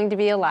still going to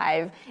be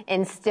alive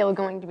and still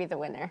going to be the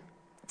winner.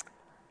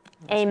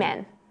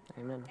 Amen.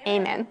 Amen.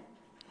 Amen.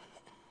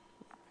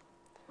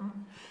 All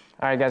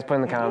right, guys, put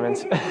in the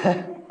comments.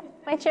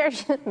 My chair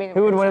just made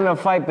Who would win in a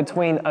fight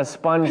between a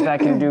sponge that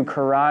can do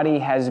karate,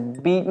 has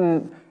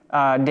beaten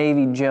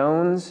Davy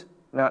Jones,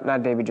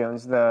 not Davy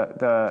Jones,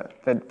 the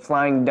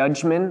Flying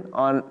Dutchman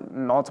on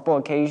multiple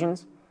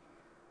occasions?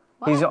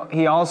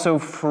 He also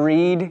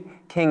freed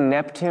King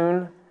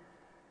Neptune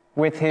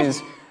with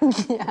his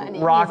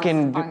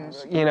rockin'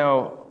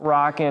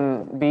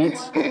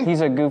 beats.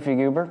 He's a goofy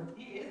goober.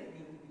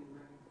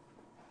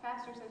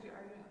 Pastor says your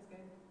argument was good.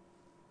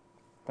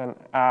 Then,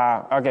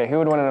 okay, who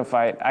would win in a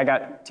fight? I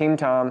got Team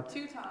Tom.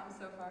 2 Toms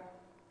so far.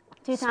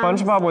 2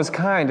 times. SpongeBob was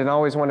kind and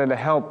always wanted to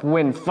help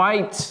win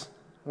fights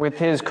with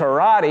his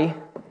karate.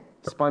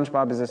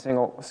 SpongeBob is a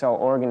single-cell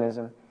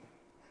organism.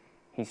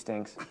 He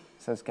stinks,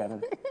 says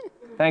Kevin.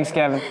 Thanks,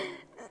 Kevin.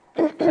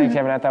 Thanks,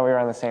 Kevin. I thought we were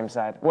on the same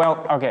side.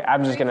 Well, okay,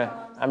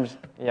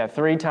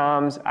 3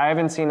 Toms. I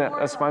haven't seen a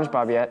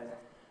SpongeBob yet.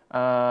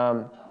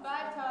 5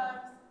 Toms.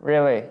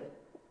 Really?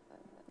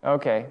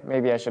 Okay,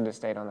 maybe I should have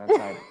stayed on that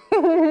side.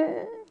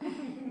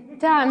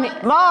 Tom,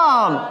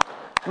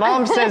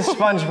 Mom says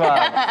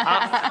SpongeBob.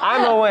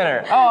 I'm a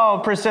winner.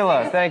 Oh,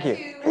 Priscilla, thank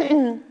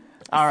you.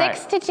 All right.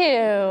 6 to 2.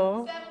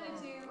 7 to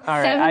 2. All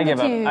right, I give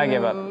up. I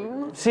give up.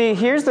 See,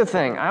 here's the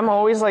thing. I'm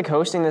always like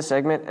hosting this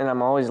segment, and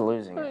I'm always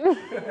losing.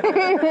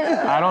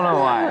 I don't know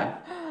why.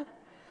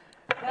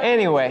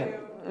 Anyway,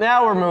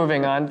 now we're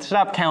moving on.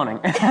 Stop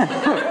counting.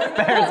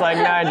 There's like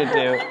 9 to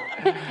 2.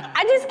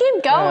 I just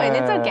keep going.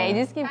 It's okay.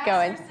 Just keep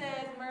going. Pastor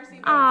says mercy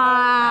vote.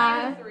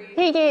 Aww. 9 to 3.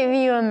 He gave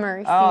you a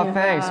mercy. Oh,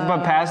 thanks. vote.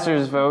 But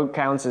pastor's vote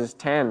counts as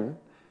 10,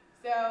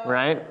 So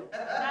right?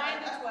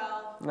 9 to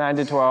 12. 9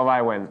 to 12,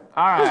 I win.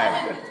 All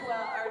right.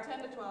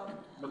 10 to 12.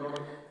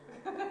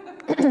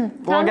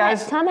 Well,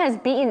 guys. Tom has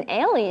beaten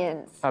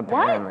aliens.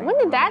 Apparently. What?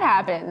 When did that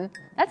happen?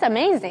 That's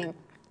amazing.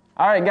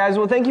 All right, guys.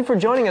 Well, thank you for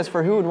joining us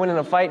for Who Would Win in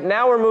a Fight.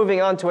 Now we're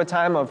moving on to a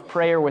time of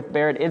prayer with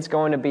Barrett. It's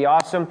going to be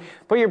awesome.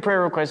 Put your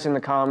prayer requests in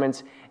the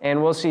comments,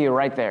 and we'll see you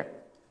right there.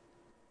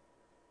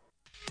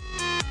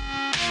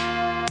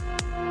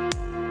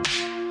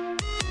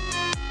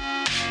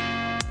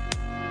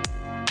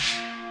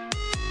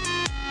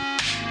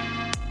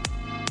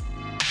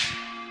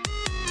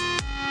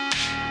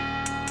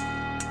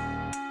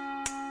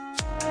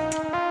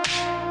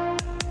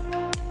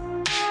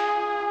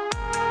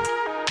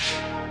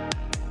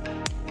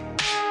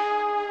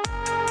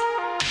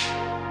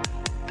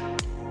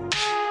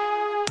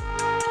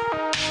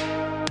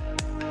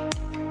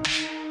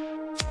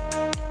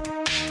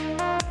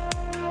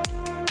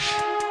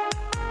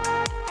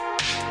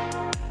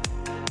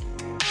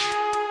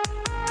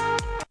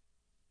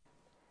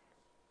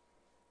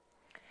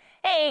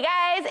 Hey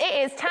guys,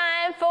 it is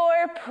time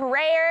for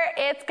prayer.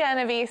 It's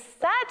gonna be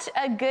such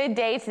a good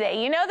day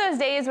today. You know those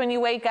days when you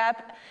wake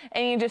up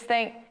and you just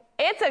think,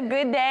 It's a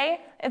good day.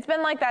 It's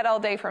been like that all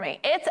day for me.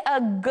 It's a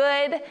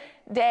good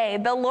day.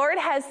 The Lord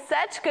has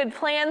such good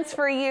plans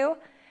for you.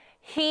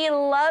 He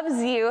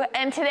loves you.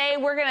 And today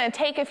we're going to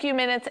take a few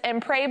minutes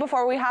and pray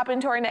before we hop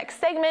into our next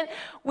segment.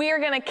 We are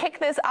going to kick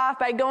this off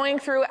by going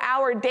through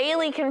our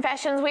daily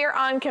confessions. We are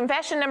on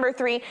confession number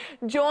 3.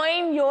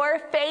 Join your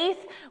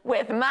faith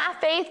with my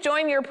faith.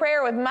 Join your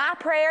prayer with my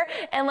prayer.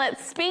 And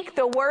let's speak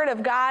the word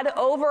of God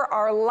over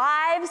our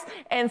lives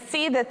and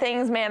see the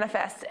things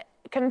manifest.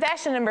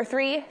 Confession number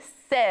 3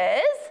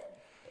 says,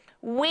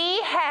 we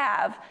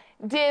have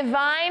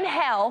divine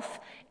health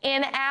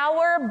in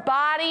our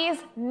bodies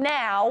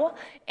now,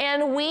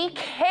 and we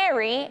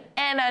carry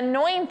an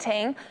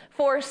anointing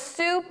for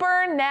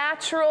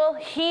supernatural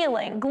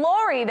healing.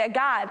 Glory to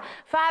God.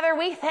 Father,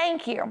 we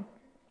thank you.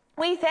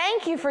 We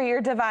thank you for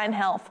your divine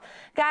health.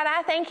 God,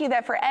 I thank you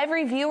that for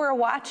every viewer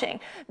watching,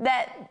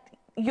 that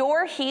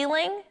your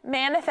healing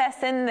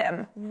manifests in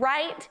them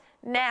right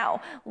now.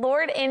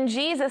 Lord, in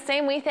Jesus'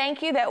 name, we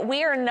thank you that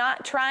we are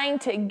not trying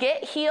to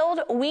get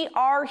healed. We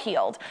are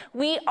healed.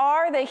 We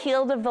are the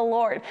healed of the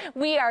Lord.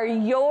 We are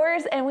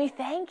yours, and we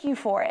thank you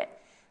for it.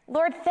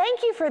 Lord,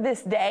 thank you for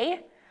this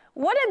day.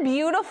 What a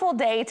beautiful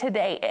day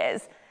today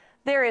is.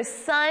 There is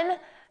sun.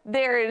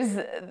 There's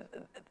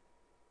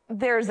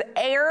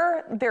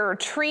air. There are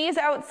trees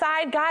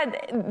outside. God,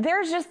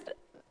 there's just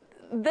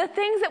the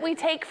things that we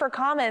take for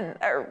common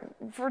or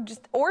for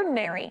just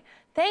ordinary.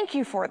 Thank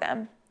you for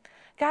them.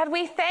 God,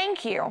 we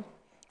thank you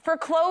for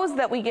clothes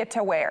that we get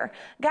to wear.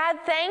 God,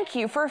 thank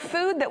you for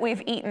food that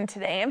we've eaten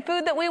today and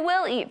food that we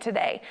will eat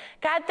today.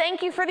 God,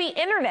 thank you for the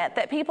internet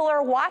that people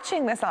are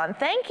watching this on.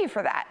 Thank you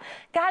for that.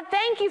 God,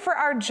 thank you for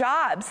our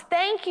jobs.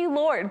 Thank you,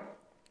 Lord.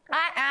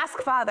 I ask,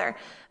 Father,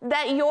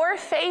 that your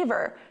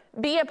favor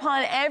be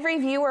upon every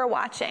viewer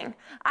watching.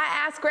 I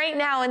ask right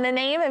now in the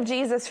name of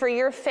Jesus for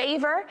your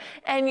favor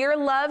and your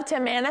love to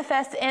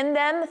manifest in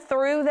them,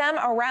 through them,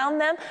 around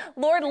them.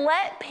 Lord,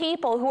 let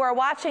people who are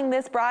watching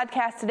this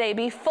broadcast today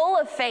be full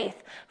of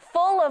faith,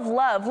 full of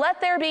love.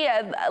 Let them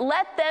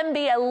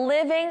be a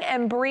living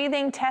and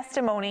breathing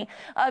testimony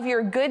of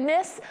your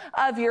goodness,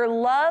 of your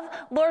love.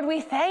 Lord, we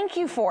thank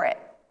you for it.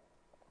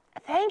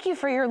 Thank you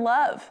for your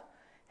love.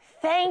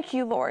 Thank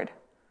you, Lord.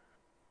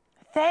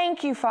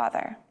 Thank you,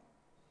 Father.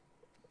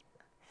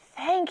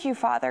 Thank you,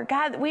 Father.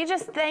 God, we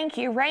just thank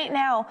you right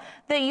now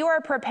that you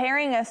are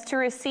preparing us to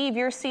receive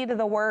your seed of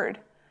the word.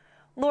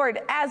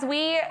 Lord, as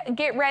we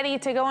get ready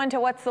to go into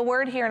what's the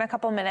word here in a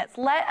couple minutes,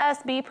 let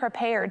us be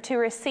prepared to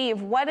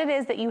receive what it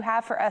is that you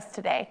have for us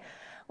today.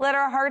 Let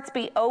our hearts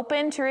be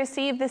open to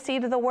receive the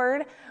seed of the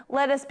word.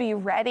 Let us be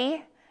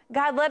ready.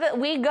 God,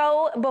 we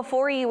go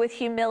before you with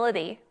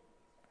humility,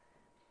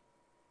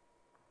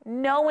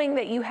 knowing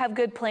that you have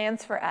good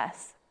plans for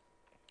us.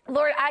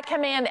 Lord, I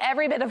command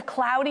every bit of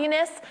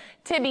cloudiness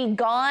to be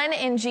gone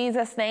in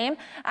Jesus' name.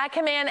 I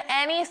command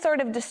any sort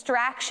of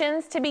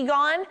distractions to be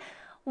gone.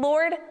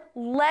 Lord,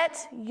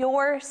 let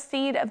your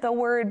seed of the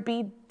word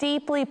be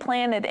deeply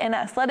planted in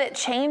us. Let it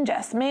change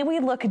us. May we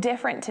look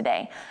different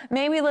today.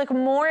 May we look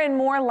more and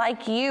more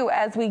like you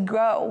as we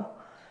grow.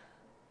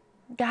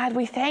 God,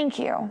 we thank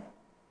you.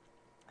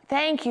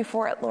 Thank you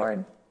for it,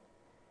 Lord.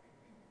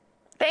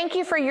 Thank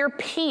you for your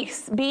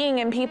peace being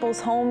in people's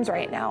homes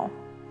right now.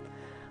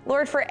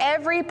 Lord, for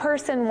every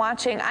person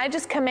watching, I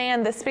just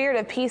command the spirit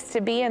of peace to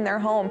be in their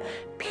home.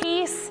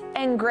 Peace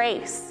and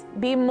grace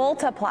be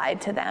multiplied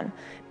to them.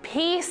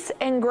 Peace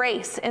and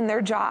grace in their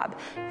job.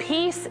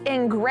 Peace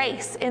and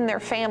grace in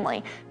their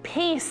family.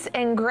 Peace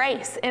and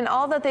grace in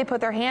all that they put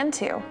their hand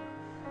to.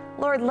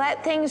 Lord,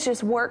 let things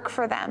just work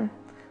for them.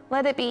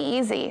 Let it be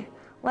easy.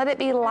 Let it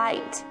be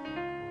light.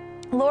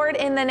 Lord,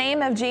 in the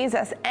name of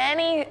Jesus,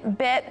 any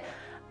bit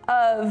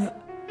of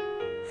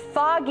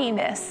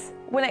fogginess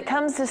when it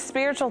comes to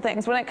spiritual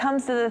things, when it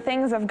comes to the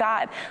things of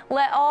God,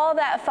 let all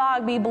that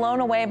fog be blown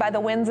away by the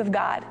winds of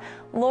God.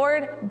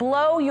 Lord,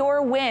 blow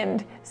your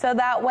wind so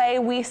that way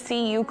we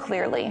see you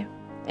clearly.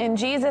 In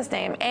Jesus'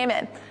 name,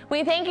 amen.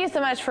 We thank you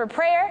so much for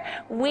prayer.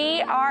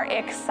 We are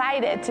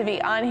excited to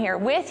be on here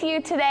with you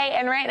today.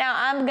 And right now,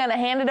 I'm going to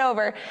hand it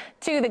over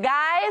to the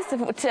guys,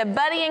 to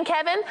Buddy and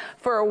Kevin,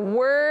 for a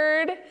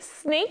word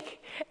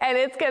sneak. And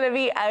it's going to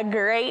be a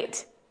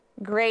great,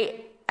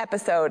 great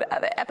episode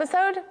of it.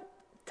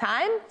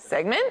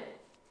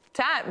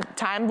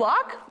 Time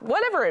block,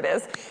 whatever it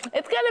is.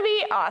 It's going to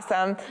be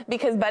awesome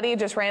because Buddy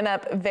just ran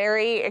up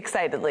very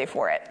excitedly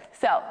for it.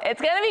 So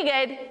it's going to be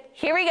good.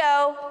 Here we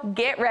go.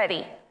 Get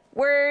ready.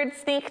 Word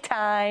sneak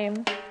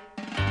time.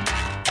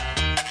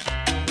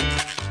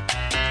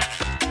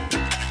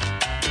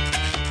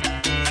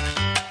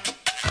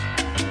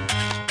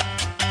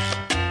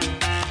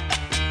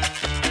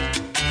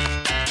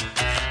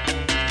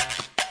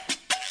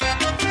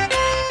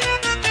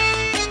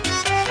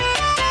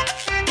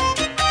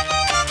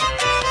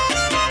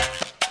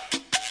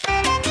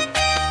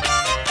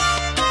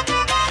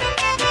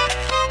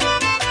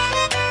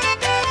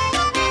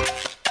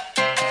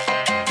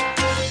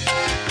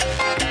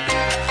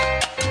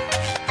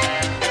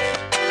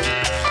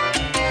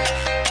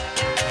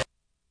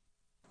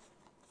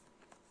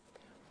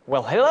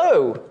 Well,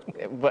 hello.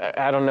 But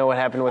I don't know what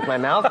happened with my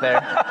mouth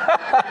there.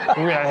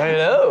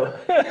 Hello.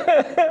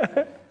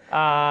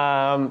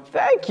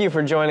 Thank you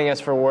for joining us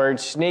for Word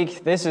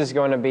Sneak. This is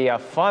going to be a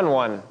fun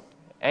one,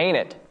 ain't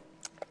it?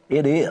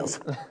 It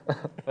is.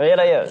 It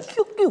is.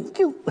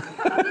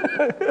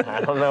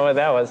 I don't know what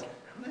that was.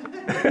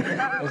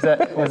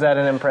 Was that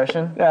an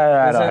impression?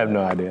 I have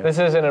no idea. This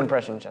is an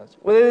impression challenge.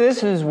 Well,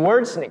 this is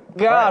Word Sneak.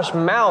 Gosh,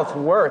 mouth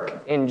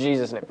work in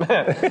Jesus' name.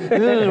 This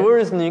is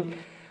Word Sneak.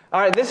 All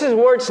right, this is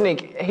Word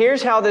Sneak.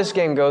 Here's how this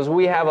game goes.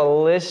 We have a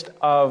list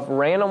of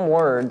random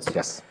words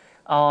Yes.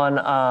 on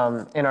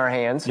in our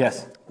hands.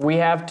 Yes. We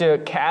have to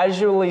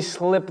casually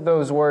slip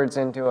those words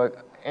into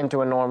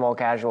a normal,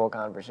 casual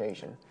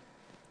conversation.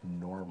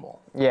 Normal.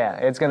 Yeah,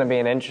 it's going to be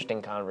an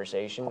interesting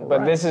conversation. But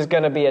right. this is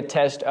going to be a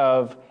test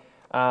of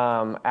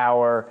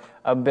our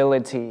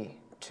ability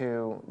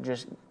to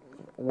just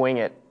wing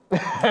it,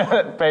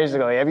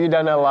 basically. Have you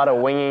done a lot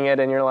of winging it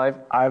in your life?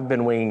 I've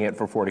been winging it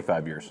for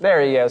 45 years.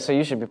 There you go. So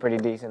you should be pretty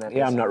decent at this.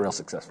 Yeah, I'm not real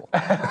successful.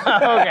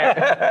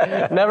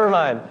 Okay. Never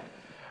mind.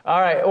 All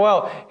right.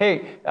 Well,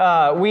 hey,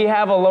 we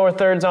have a lower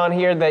thirds on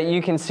here that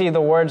you can see the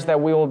words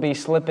that we will be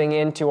slipping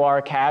into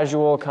our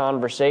casual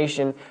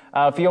conversation.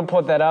 If you'll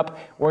put that up,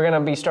 we're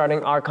going to be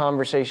starting our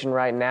conversation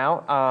right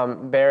now.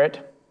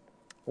 Barrett,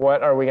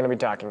 what are we going to be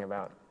talking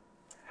about?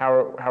 How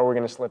are we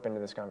going to slip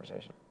into this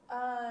conversation?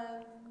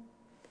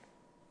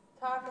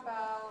 Talk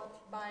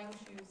about buying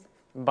shoes.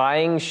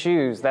 Buying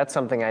shoes. That's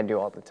something I do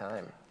all the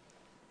time.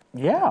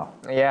 Yeah.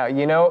 Yeah,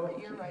 You're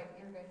right.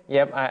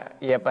 You're good.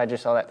 Yep, I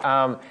just saw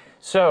that.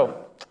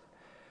 So,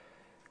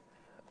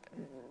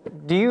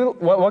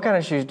 what kind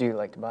of shoes do you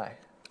like to buy?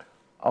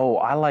 Oh,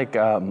 I like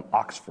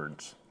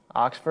Oxfords.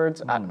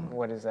 Oxfords?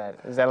 What is that?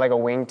 Is that like a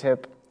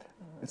wingtip?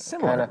 It's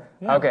similar. Kinda.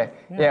 Yeah. Okay.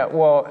 Yeah.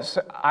 Well,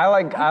 so I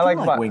like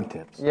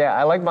wingtips. Yeah,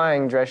 I like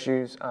buying dress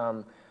shoes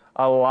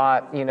a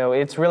lot. You know,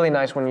 it's really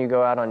nice when you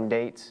go out on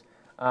dates.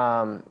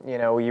 You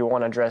know, you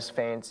want to dress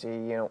fancy.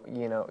 You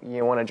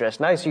want to dress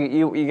nice.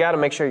 You got to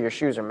make sure your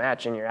shoes are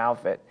matching your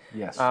outfit.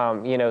 Yes.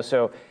 You know,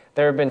 so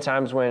there have been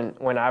times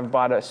when I've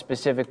bought a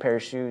specific pair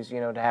of shoes, you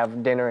know, to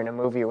have dinner and a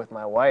movie with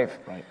my wife.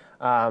 Right.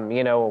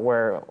 You know,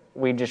 where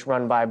we just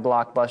run by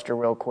Blockbuster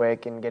real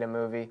quick and get a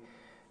movie,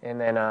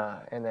 and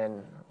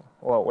then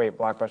well, wait,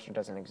 Blockbuster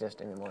doesn't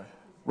exist anymore.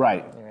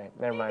 Right. All right,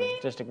 never mind.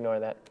 Just ignore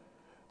that.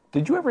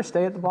 Did you ever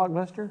stay at the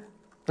Blockbuster?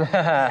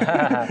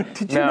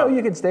 Did you No. know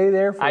you could stay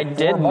there for I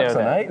did $4 know a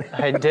that. night?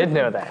 I did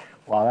know that.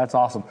 Wow, that's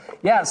awesome.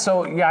 Yeah,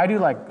 so I do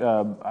like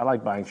I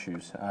like buying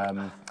shoes,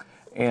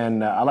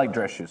 and I like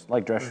dress shoes. I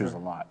like dress shoes a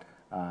lot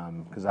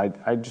because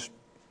I just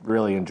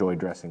really enjoy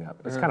dressing up.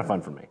 It's kind of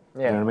fun for me.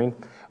 Yeah. You know what I mean?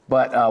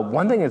 But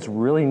one thing that's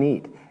really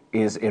neat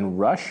is in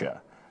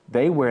Russia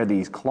they wear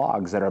these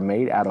clogs that are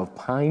made out of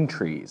pine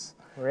trees.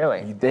 Really?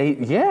 And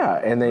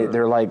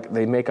they're like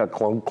they make a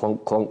clunk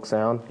clunk clunk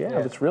sound. Yeah,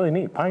 it's really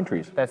neat. Pine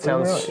trees. That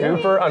sounds Yeah.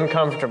 super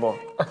uncomfortable.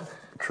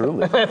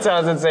 Truly. That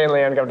sounds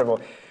insanely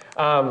uncomfortable.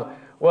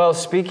 Well,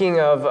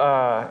 speaking of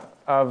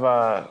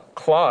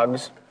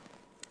clogs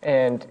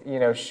and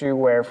shoe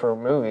wear for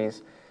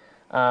movies,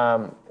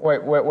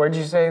 where'd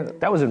you say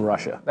That was in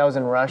Russia. that was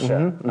in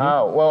Russia?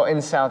 Oh, well,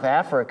 in South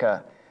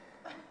Africa.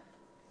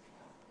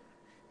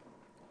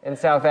 In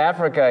South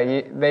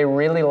Africa, they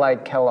really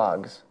like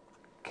Kellogg's.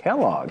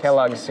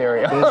 Kellogg's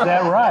cereal. Is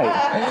that right?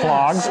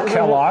 Kellogg's.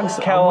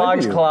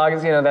 Kellogg's,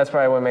 clogs, that's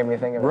probably what made me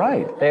think of it.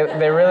 Right.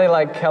 They really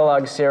like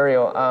Kellogg's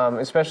cereal,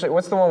 especially,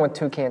 what's the one with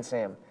Toucan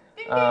Sam?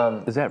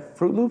 Is that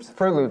Fruit Loops?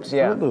 Fruit Loops,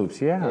 yeah. Fruit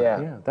Loops, Yeah.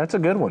 yeah. That's a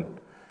good one.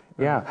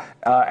 Yeah.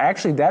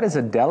 Actually, that is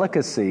a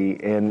delicacy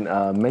in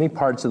many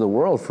parts of the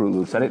world, Fruit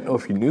Loops. I didn't know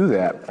if you knew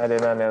that. I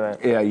did not know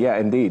that. Yeah,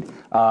 indeed.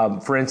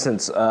 For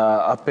instance,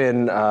 up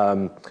in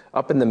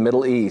the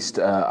Middle East,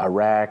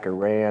 Iraq,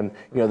 Iran,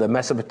 the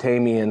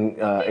Mesopotamian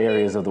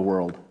areas of the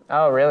world.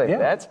 Oh, really?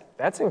 Yeah.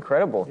 That's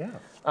incredible.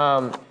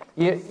 Yeah.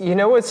 You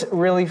know what's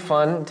really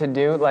fun to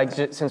do,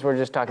 since we're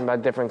just talking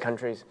about different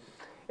countries?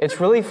 It's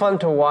really fun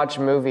to watch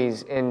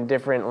movies in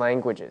different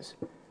languages.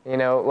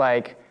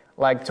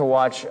 Like to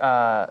watch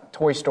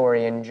Toy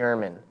Story in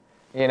German.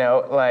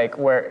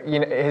 Where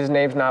his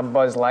name's not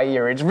Buzz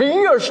Lightyear, it's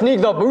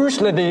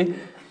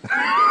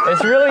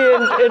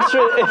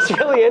it's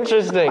really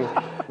interesting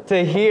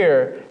to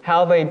hear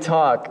how they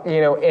talk,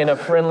 in a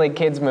friendly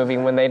kids movie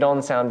when they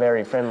don't sound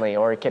very friendly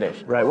or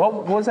kiddish. Right.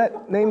 What was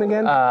that name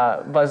again?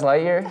 Buzz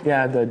Lightyear?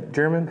 Yeah, the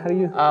German. How do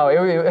you? Oh,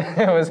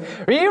 it was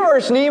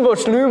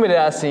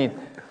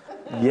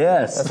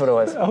Yes. That's what it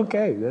was.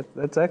 Okay,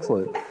 that's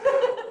excellent.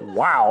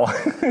 Wow.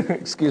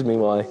 Excuse me,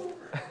 Molly.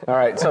 All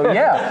right, so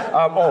yeah.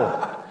 I'm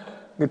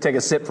gonna take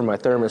a sip from my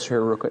thermos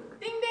here real quick.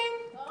 Ding ding.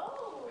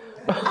 Oh.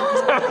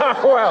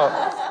 Well,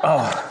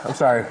 I'm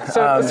sorry.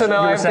 so now you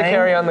I were have to saying?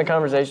 carry on the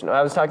conversation.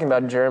 I was talking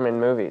about German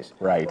movies.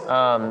 Right.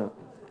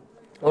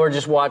 Or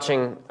just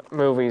watching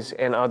movies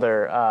in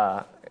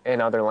other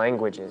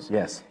languages.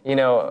 Yes.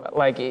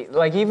 Like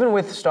even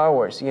with Star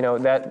Wars,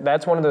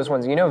 that's one of those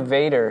ones.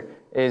 Vader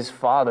is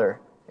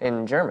father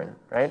in German,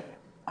 right?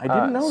 I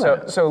didn't know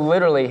that. So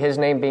literally, his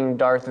name being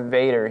Darth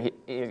Vader,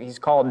 he's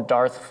called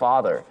Darth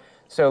Father.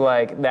 So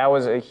like that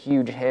was a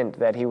huge hint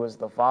that he was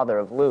the father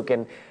of Luke.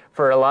 And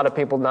for a lot of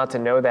people not to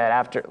know that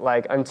after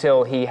like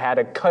until he had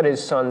to cut his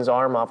son's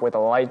arm off with a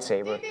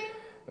lightsaber,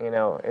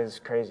 is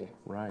crazy.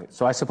 Right.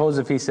 So I suppose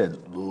if he said,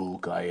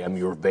 "Luke, I am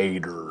your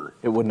Vader,"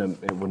 it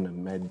wouldn't have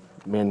meant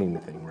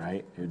anything,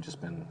 right? It would just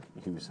been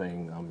he was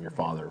saying, "I'm your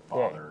father."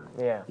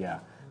 Yeah. Yeah.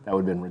 That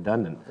would have been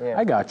redundant. Yeah.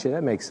 I got you.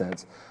 That makes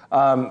sense.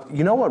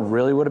 You know what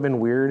really would have been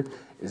weird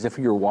is if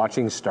you're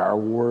watching Star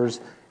Wars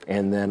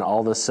and then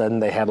all of a sudden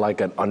they had like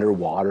an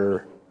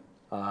underwater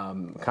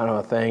kind of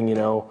a thing,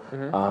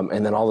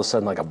 and then all of a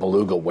sudden like a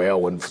beluga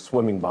whale went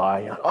swimming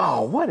by.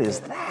 Oh, what is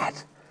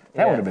that?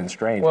 That would have been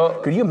strange.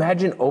 Well, could you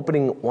imagine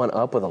opening one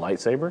up with a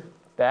lightsaber?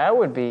 That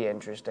would be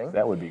interesting.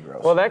 That would be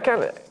gross. Well, that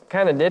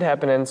kind of did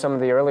happen in some of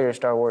the earlier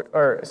Star Wars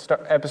or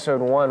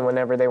Episode 1.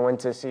 Whenever they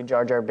went to see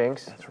Jar Jar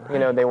Binks, that's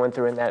right. They went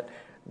through in that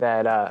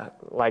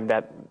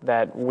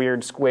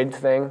weird squid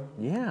thing.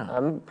 Yeah.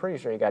 I'm pretty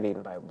sure he got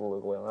eaten by a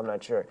beluga whale. I'm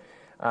not sure.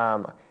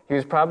 He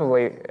was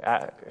probably.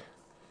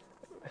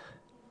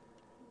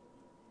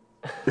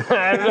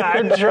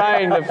 I'm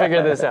trying to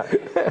figure this out.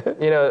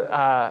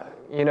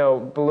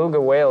 Beluga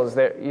whales.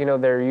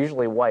 They're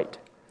usually white.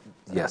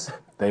 Yes,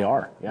 they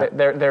are. Yeah.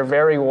 They're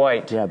very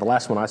white. Yeah, the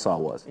last one I saw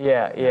was.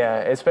 Yeah.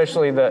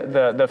 Especially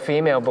the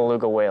female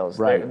beluga whales.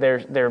 Right.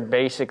 They're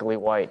basically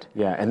white.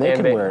 Yeah, and they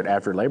can wear it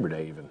after Labor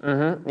Day even.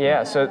 Mm-hmm.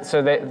 Yeah.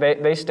 So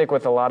they stick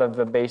with a lot of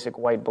the basic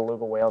white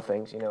beluga whale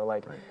things.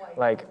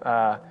 Like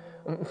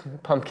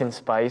pumpkin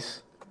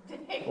spice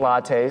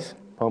lattes.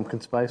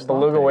 Pumpkin spice.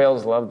 Beluga latte.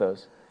 whales love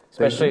those.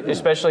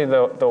 Especially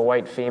the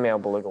white female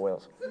beluga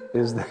whales.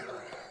 Is that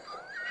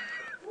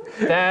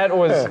That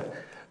was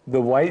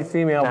the white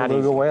female not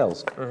beluga easy.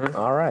 whales? Mm-hmm.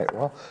 All right.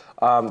 Well,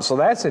 so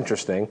that's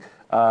interesting.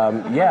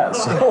 Yeah.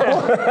 So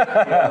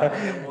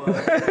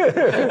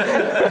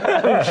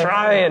I'm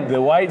trying.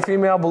 the white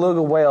female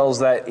beluga whales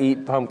that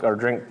eat or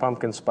drink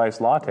pumpkin spice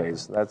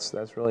lattes.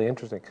 That's really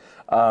interesting.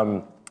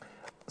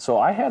 So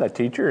I had a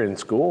teacher in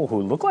school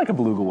who looked like a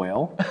beluga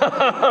whale,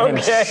 and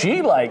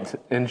she liked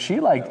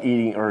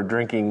eating or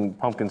drinking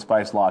pumpkin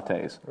spice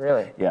lattes.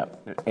 Really? Yeah.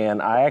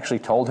 And I actually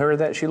told her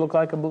that she looked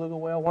like a beluga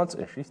whale once,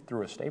 and she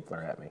threw a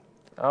stapler at me.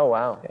 Oh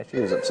wow. Yeah,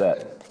 she was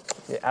upset.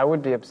 Yeah, I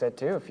would be upset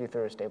too if you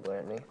threw a stapler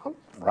at me.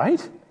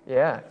 Right?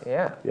 Yeah.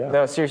 Yeah.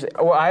 No, seriously.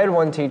 Well, I had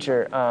one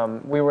teacher.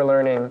 We were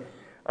learning.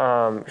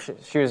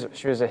 She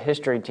was a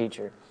history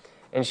teacher,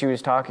 and she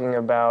was talking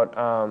about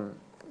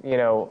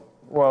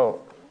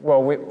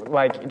Well, we,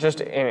 like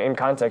just in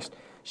context,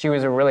 she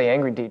was a really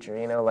angry teacher.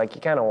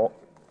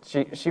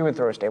 She would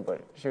throw a stapler.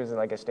 She was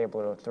like a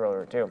stapler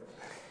thrower too,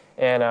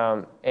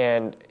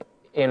 and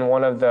in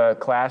one of the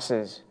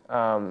classes,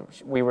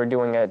 we were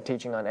doing a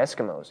teaching on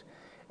Eskimos,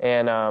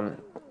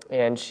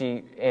 and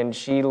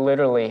she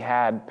literally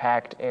had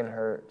packed in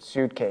her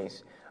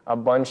suitcase a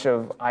bunch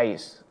of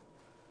ice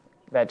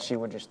that she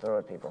would just throw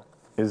at people.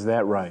 Is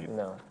that right?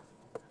 No.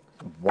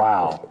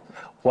 Wow.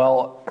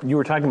 Well, you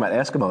were talking about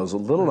Eskimos. A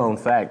little known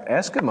fact,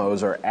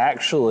 Eskimos are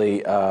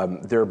actually,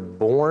 they're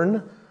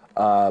born,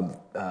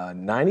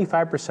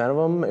 95% of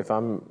them, if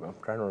I'm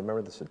trying to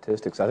remember the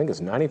statistics, I think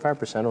it's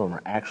 95% of them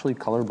are actually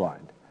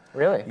colorblind.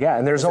 Really? Yeah,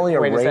 and there's only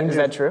a range. Is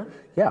that true?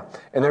 Yeah,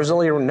 and there's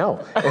only and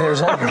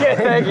there's only Okay,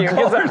 thank you.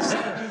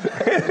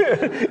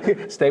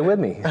 Stay with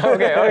me.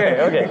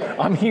 Okay.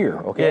 I'm here.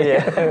 Okay.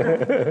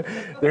 Yeah.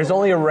 There's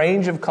only a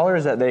range of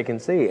colors that they can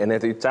see, and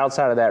if it's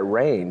outside of that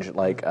range,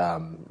 like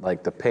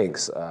the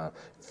pinks,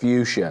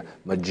 fuchsia,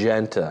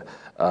 magenta,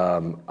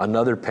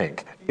 another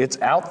pink,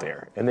 it's out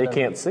there, and they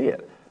can't see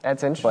it.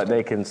 That's interesting. But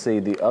they can see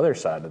the other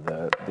side of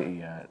the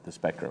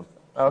spectrum.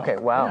 Okay.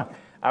 Wow.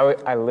 Yeah.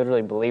 I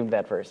literally believed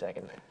that for a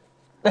second.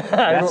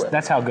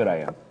 That's how good I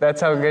am. That's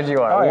how good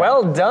you are. Oh, yeah.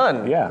 Well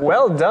done. Yeah.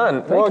 Well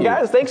done. Thank you.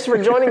 Guys, thanks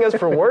for joining us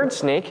for Word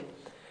Sneak.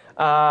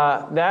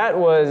 That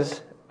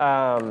was.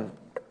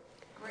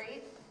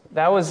 Great.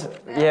 That was,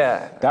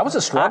 yeah. That was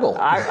a struggle.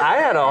 I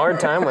had a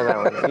hard time with that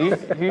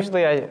one.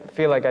 Usually I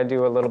feel like I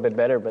do a little bit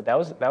better, but that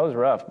was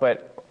rough.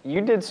 But you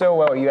did so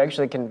well. You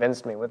actually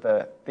convinced me with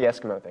the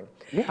Eskimo thing.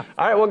 Yeah.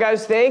 All right, well,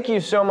 guys, thank you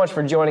so much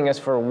for joining us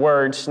for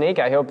Word Sneak.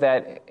 I hope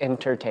that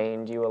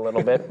entertained you a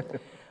little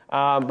bit.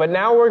 But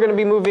now we're going to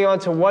be moving on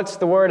to What's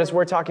the Word as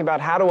we're talking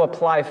about how to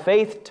apply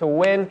faith to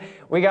win.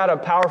 We got a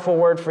powerful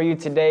word for you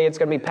today. It's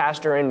going to be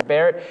Pastor and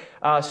Barrett.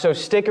 So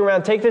stick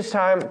around. Take this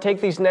time. Take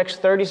these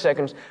next 30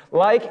 seconds.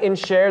 Like and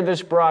share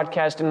this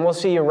broadcast, and we'll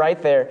see you right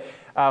there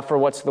for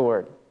What's the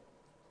Word.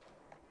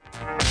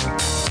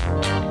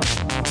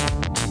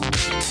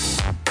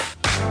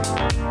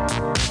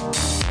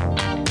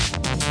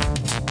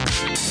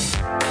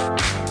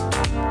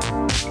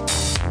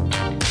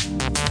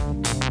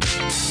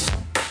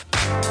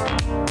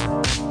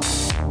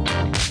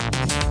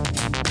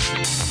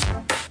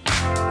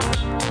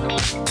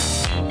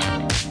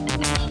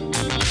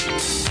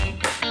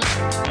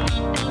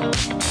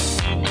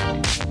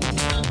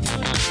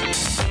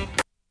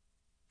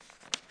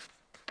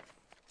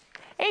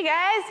 Hey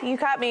guys, you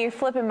caught me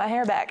flipping my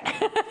hair back.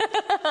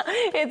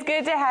 It's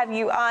good to have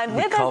you on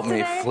with us Caught me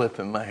today.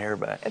 flipping my hair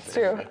back. It's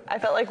true. I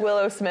felt like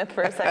Willow Smith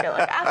for a second,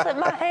 like I flip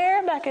my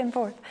hair back and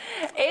forth.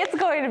 It's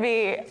going to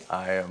be.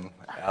 I am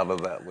out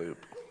of that loop.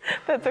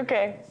 That's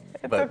okay.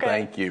 It's But okay.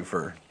 thank you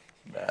for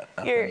that.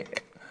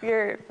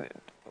 You're.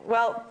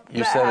 Well.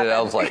 You that said happened. it,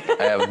 I was like,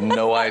 I have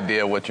no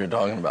idea what you're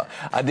talking about.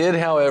 I did,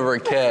 however,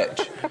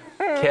 catch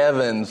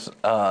Kevin's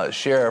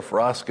Sheriff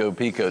Roscoe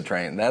Pico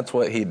train. That's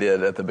what he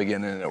did at the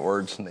beginning of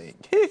Word Sneak.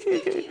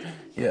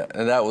 Yeah,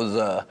 and that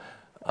was,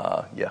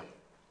 yeah.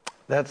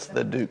 That's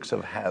the Dukes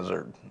of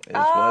Hazzard is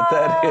what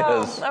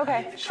that is.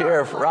 Okay.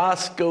 Sheriff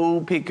Roscoe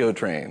Pico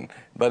train.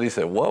 Buddy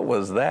said, what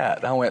was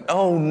that? I went,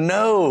 oh,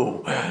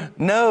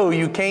 no,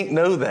 you can't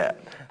know that.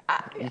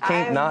 You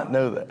can't not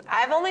know that.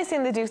 I've only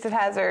seen the Dukes of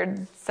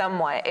Hazzard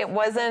somewhat. It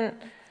wasn't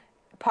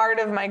part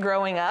of my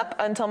growing up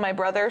until my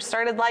brother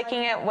started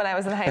liking it when I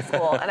was in high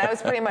school, and I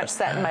was pretty much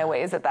set in my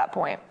ways at that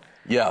point.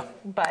 Yeah.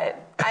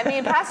 But, I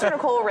mean, Pastor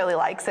Nicole really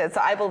likes it,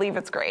 so I believe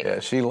it's great. Yeah,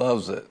 she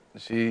loves it.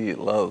 She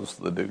loves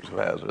the Dukes of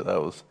Hazzard. That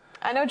was...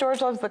 I know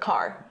George loves the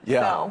car.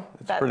 Yeah, so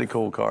it's a pretty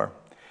cool car.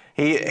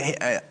 He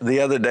the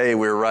other day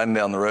we were riding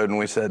down the road and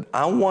we said,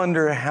 I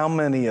wonder how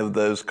many of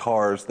those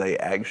cars they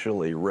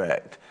actually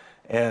wrecked.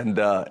 And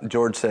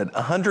George said,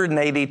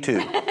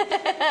 182.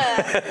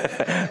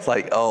 It's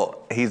like,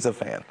 oh, he's a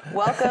fan.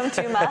 Welcome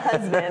to my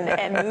husband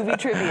and movie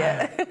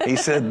trivia. He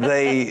said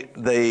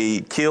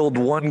they killed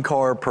one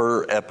car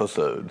per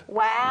episode.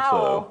 Wow.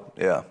 So,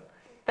 yeah.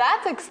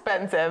 That's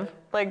expensive.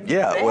 Like,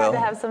 Yeah, they well, had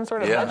to have some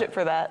sort of yeah. budget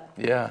for that.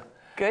 Yeah.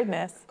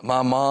 Goodness.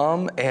 My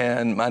mom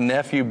and my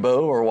nephew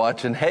Bo are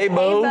watching. Hey,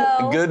 Bo.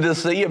 Bo. Good to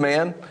see you,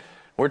 man.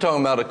 We're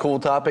talking about a cool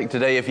topic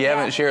today. If you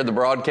haven't shared the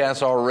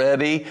broadcast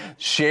already,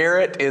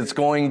 share it. It's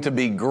going to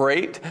be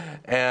great.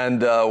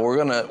 And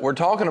we're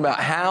talking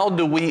about how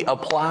do we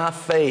apply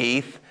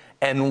faith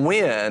and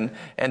win.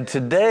 And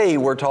today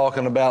we're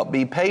talking about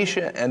be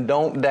patient and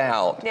don't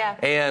doubt. Yeah.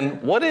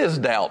 And what is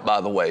doubt, by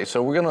the way?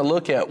 So we're going to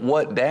look at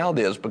what doubt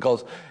is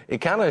because it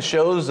kind of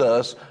shows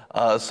us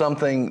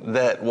something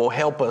that will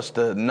help us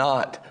to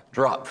not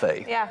drop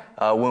faith. Yeah.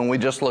 When we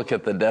just look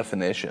at the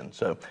definition.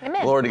 So,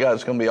 Amen. glory to God,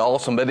 it's going to be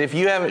awesome. But if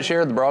you haven't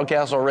shared the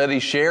broadcast already,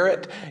 share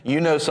it.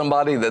 You know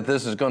somebody that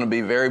this is going to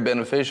be very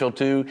beneficial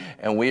to,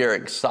 and we are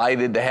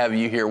excited to have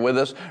you here with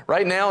us.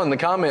 Right now in the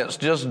comments,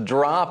 just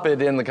drop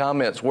it in the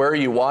comments. Where are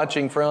you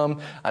watching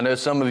from? I know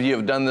some of you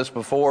have done this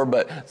before,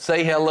 but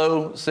say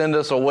hello, send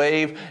us a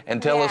wave,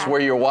 and tell us where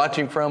you're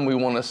watching from. We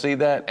want to see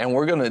that, and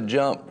we're going to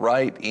jump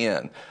right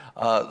in.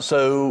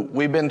 So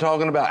we've been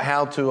talking about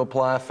how to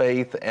apply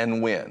faith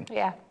and win.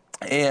 Yeah.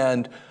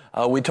 And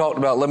we talked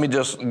about, let me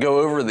just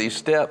go over these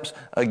steps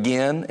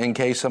again in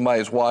case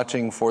somebody's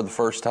watching for the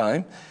first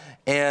time.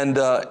 And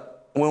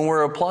when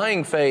we're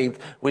applying faith,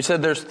 we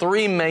said there's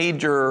three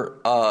major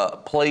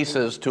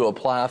places to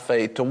apply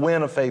faith, to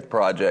win a faith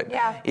project.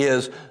 Yeah.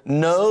 Is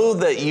know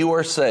that you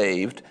are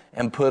saved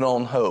and put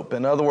on hope.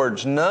 In other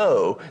words,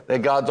 know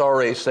that God's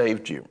already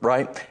saved you,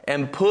 right?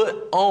 And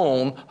put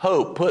on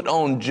hope, put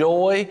on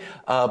joy,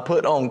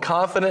 put on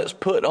confidence,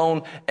 put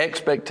on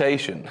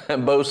expectation.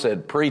 And Bo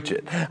said, preach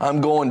it.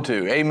 I'm going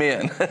to.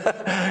 Amen.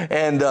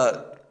 And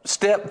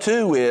step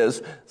 2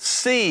 is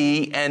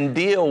see and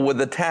deal with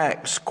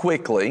attacks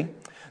quickly.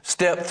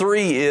 Step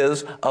 3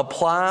 is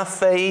apply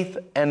faith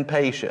and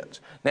patience.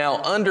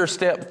 Now, under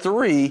step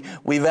 3,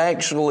 we've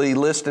actually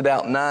listed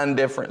out 9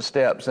 different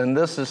steps, and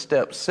this is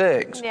step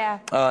 6. Yeah.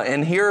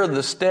 And here are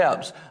the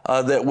steps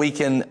that we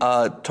can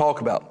talk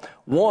about.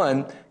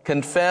 1,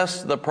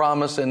 confess the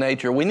promise in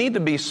nature. We need to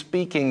be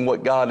speaking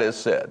what God has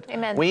said.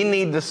 Amen. We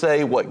need to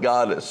say what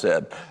God has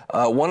said.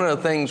 One of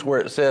the things where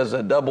it says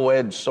a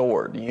double-edged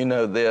sword, you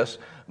know this,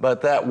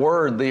 but that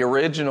word, the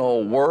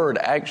original word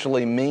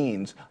actually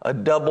means a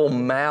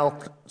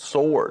double-mouthed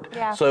sword.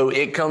 Yeah. So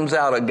it comes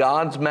out of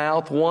God's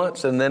mouth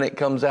once, and then it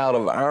comes out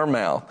of our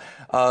mouth.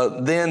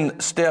 Then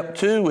step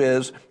 2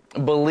 is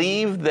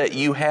believe that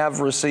you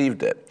have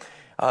received it.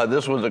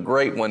 This was a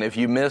great one. If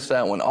you missed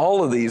that one,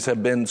 all of these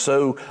have been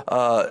so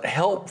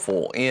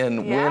helpful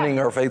in winning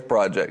our faith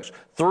projects.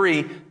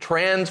 3,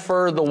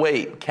 transfer the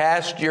weight,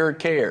 cast your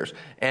cares.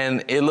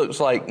 And it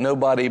looks like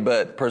nobody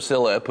but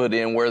Priscilla put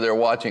in where they're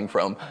watching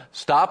from.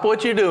 Stop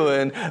what you're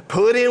doing,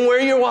 put in where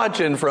you're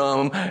watching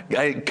from,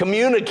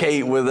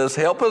 communicate with us,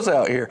 help us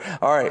out here.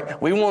 All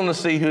right, we want to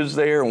see who's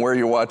there and where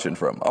you're watching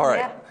from. All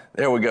right,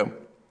 there we go.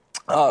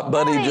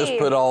 Buddy just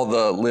put all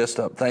the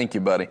list up. Thank you,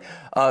 buddy.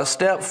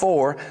 Step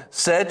 4,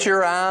 set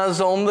your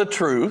eyes on the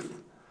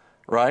truth,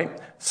 right?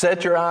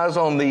 Set your eyes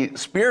on the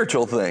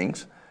spiritual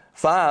things.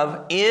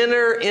 5,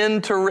 enter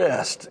into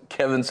rest.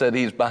 Kevin said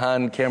he's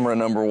behind camera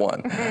number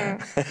 1.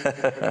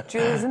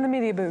 Julie's in the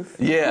media booth.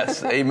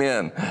 Yes,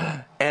 amen.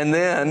 And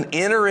then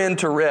enter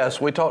into rest.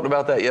 We talked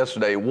about that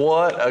yesterday.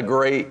 What a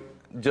great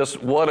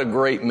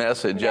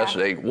message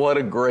yesterday. What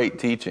a great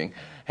teaching.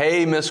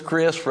 Hey, Miss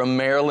Chris from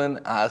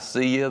Maryland, I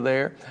see you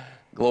there.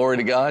 Glory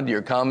to God,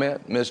 your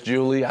comment. Miss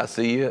Julie, I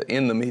see you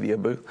in the media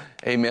booth.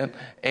 Amen.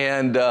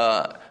 And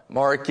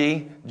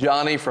Marky,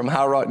 Johnny from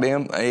High Rock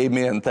Dam.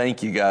 Amen.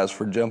 Thank you guys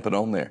for jumping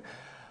on there.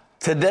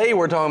 Today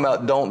we're talking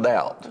about don't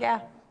doubt.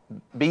 Yeah.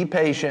 Be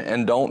patient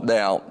and don't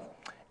doubt.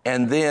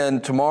 And then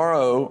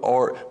tomorrow,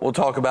 we'll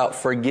talk about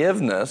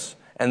forgiveness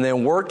and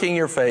then working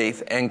your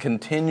faith and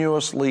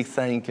continuously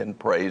thank and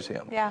praise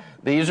Him. Yeah.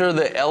 These are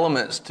the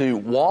elements to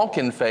walk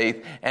in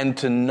faith and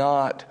to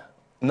not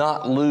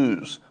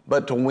lose,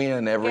 but to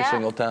win every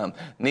single time.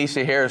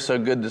 Nisi Harris, so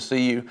good to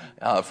see you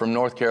from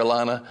North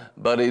Carolina.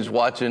 Buddy's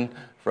watching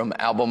from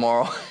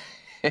Albemarle.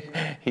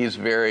 He's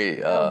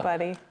very...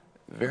 buddy.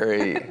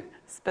 Very...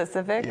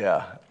 Specific?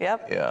 Yeah.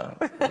 Yep. Yeah.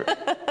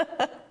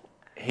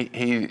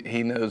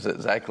 He knows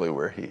exactly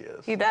where he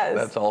is. He does.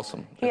 That's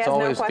awesome. He has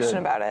no question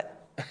about it.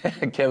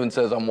 Kevin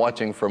says, I'm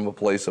watching from a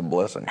place of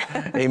blessing.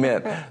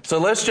 Amen. So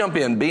let's jump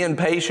in. Being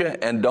patient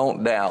and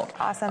don't doubt.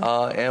 Awesome.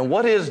 And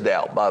what is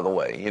doubt, by the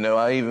way? You know,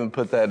 I even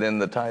put that in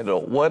the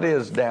title. What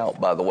is doubt,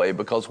 by the way?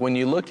 Because when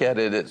you look at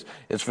it,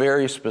 it's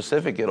very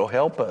specific. It'll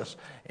help us.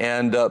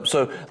 And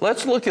so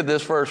let's look at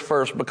this verse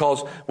first,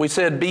 because we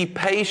said be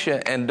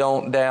patient and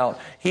don't doubt.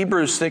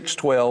 Hebrews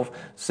 6:12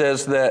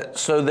 says that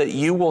so that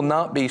you will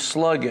not be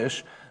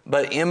sluggish,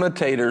 but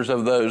imitators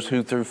of those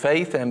who through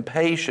faith and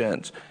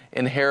patience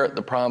inherit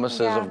the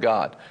promises of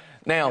God.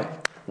 Now,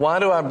 why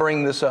do I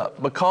bring this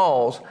up?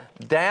 Because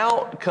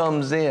doubt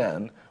comes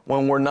in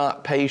when we're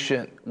not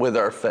patient with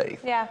our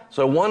faith. Yeah.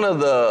 So one of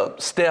the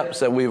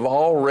steps that we've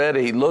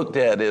already looked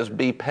at is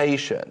be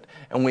patient.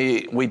 And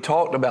we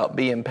talked about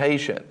being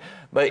patient.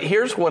 But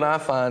here's what I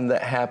find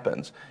that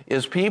happens,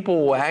 is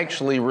people will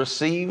actually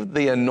receive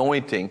the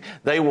anointing.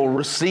 They will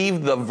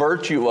receive the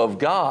virtue of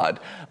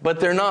God, but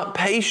they're not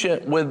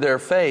patient with their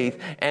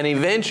faith, and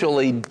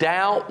eventually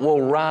doubt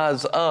will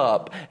rise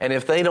up. And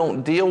if they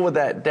don't deal with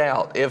that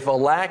doubt, if a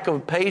lack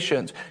of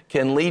patience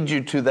can lead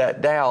you to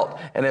that doubt,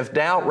 and if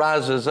doubt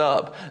rises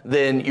up,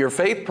 then your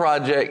faith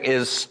project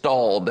is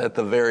stalled at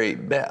the very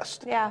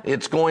best. Yeah.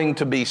 It's going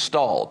to be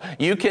stalled.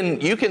 You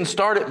can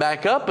start it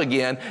back up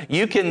again.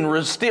 You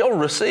can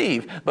still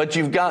receive, but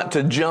you've got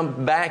to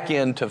jump back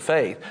into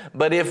faith.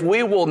 But if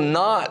we will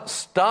not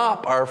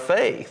stop our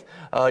faith,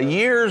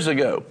 years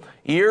ago,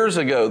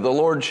 the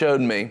Lord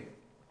showed me,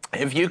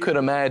 if you could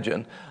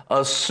imagine,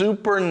 a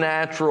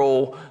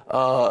supernatural,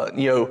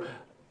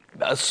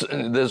 this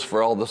is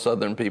for all the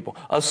Southern people,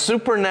 a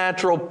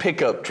supernatural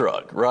pickup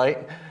truck, right?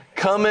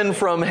 Coming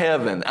from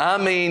heaven. I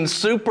mean,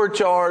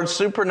 supercharged,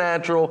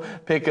 supernatural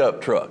pickup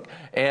truck.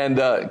 And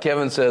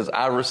Kevin says,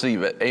 I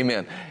receive it.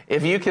 Amen.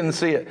 If you can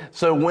see it.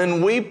 So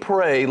when we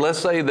pray, let's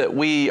say that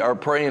we are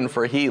praying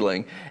for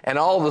healing, and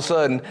all of a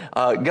sudden,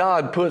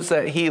 God puts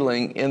that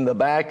healing in the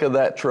back of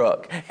that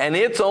truck, and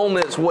it's on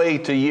its way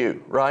to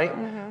you, right?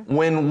 Mm-hmm.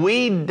 When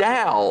we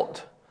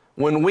doubt,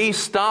 when we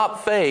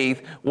stop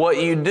faith,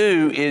 what you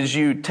do is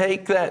you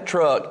take that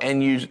truck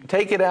and you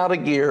take it out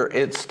of gear.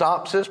 It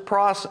stops its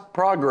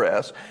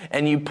progress,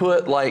 and you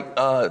put like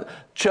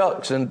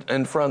chucks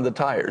in front of the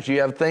tires.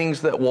 You have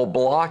things that will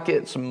block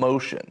its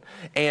motion.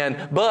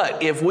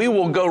 But if we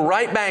will go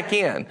right back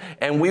in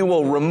and we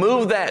will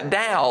remove that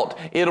doubt,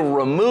 it'll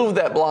remove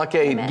that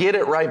blockade, Amen. Get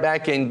it right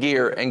back in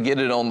gear and get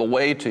it on the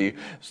way to you.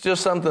 It's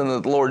just something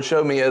that the Lord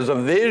showed me as a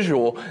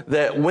visual,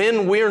 that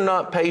when we're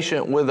not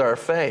patient with our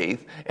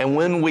faith and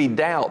when we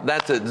doubt,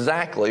 that's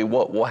exactly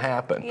what will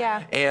happen.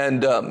 Yeah.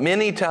 And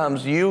many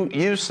times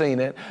you've seen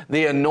it.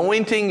 The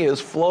anointing is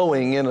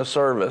flowing in a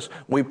service.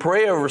 We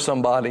pray over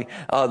somebody.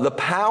 The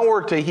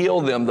power to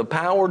heal them, the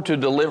power to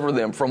deliver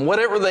them from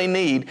whatever they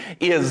need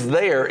is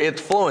there. It's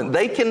flowing.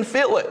 They can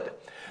feel it.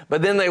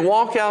 But then they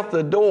walk out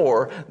the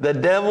door, the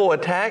devil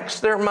attacks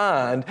their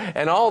mind,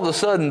 and all of a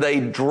sudden they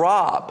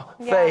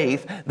drop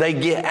faith. They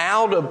get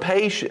out of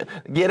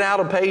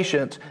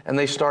patience, and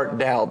they start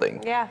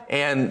doubting. Yeah.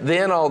 And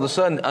then all of a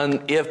sudden,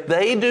 if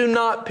they do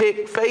not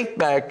pick faith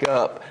back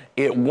up,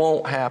 it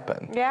won't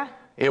happen. Yeah.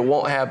 It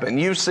won't happen.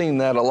 You've seen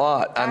that a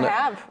lot. I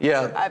have.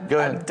 Yeah, go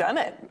ahead. I've done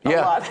it a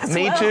lot as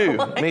me well.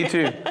 too. Me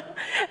too.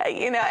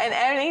 And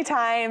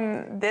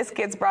anytime this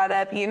gets brought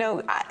up,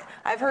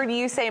 I've heard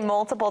you say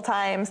multiple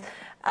times,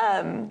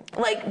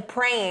 like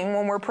praying,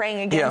 when we're praying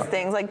against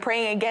things, like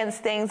praying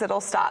against things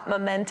that'll stop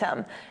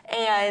momentum.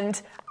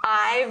 And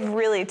I've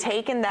really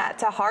taken that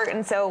to heart.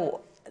 And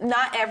so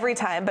not every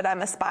time, but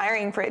I'm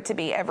aspiring for it to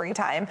be every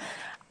time.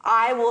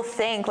 I will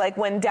think, like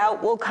when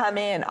doubt will come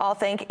in, I'll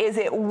think, is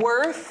it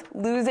worth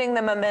losing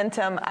the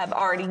momentum I've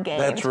already gained?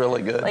 That's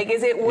really good. Like,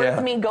 is it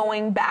worth me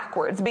going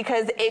backwards?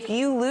 Because if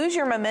you lose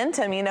your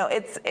momentum,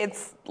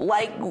 it's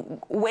like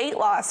weight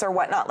loss or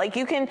whatnot. Like,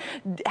 you can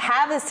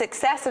have a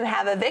success and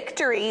have a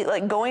victory,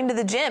 like going to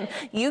the gym.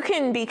 You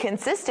can be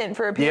consistent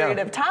for a period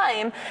of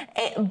time,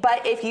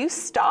 but if you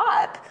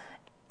stop,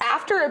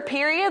 after a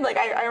period, like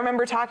I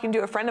remember talking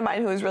to a friend of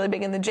mine who was really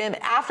big in the gym,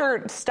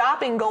 after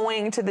stopping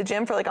going to the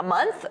gym for like a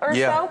month or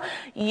so,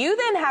 you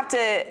then have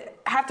to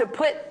have to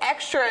put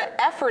extra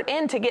effort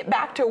in to get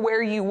back to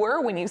where you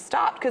were when you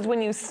stopped. Because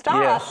when you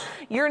stop, Yes.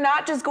 you're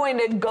not just going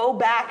to go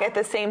back at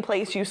the same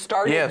place you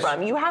started Yes.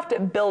 from. You have to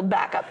build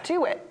back up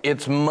to it.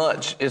 It's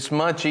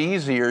much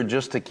easier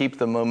just to keep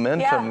the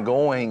momentum Yeah.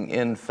 going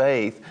in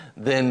faith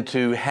than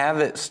to have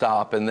it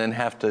stop and then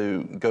have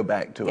to go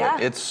back to Yeah.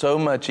 it. It's so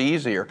much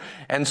easier.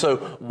 And so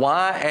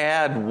why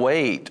add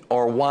weight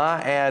or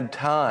why add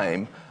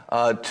time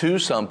to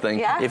something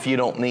Yeah. if you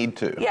don't need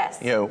to? Yes.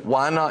 You know,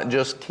 why not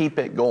just keep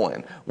it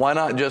going? Why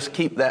not just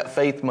keep that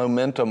faith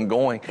momentum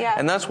going? Yeah.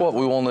 And that's what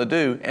we want to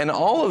do. And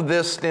all of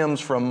this stems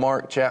from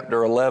Mark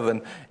chapter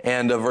 11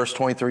 and verse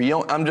 23.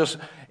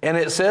 And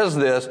it says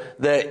this,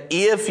 that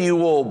if you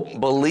will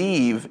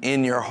believe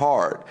in your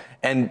heart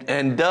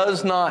and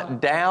does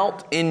not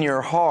doubt in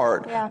your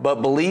heart, Yeah.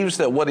 but believes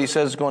that what he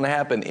says is going to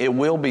happen, it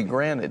will be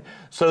granted.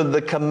 So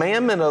the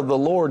commandment of the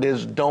Lord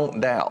is don't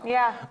doubt.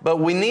 Yeah. But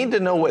we need to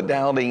know what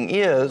doubting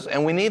is,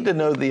 and we need to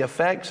know the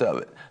effects of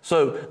it.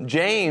 So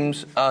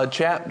James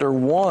chapter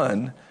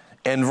 1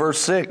 and verse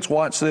 6,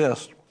 watch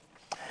this.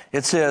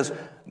 It says,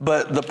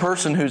 but the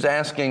person who's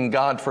asking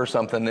God for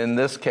something, in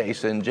this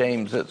case, in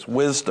James, it's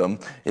wisdom.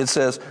 It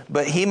says,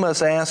 but he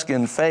must ask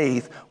in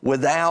faith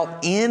without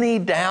any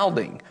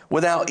doubting.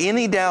 Without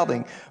any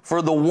doubting.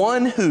 For the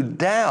one who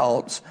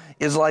doubts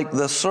is like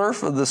the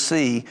surf of the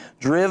sea,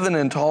 driven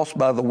and tossed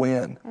by the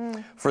wind.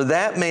 For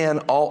that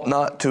man ought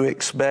not to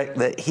expect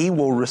that he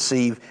will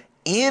receive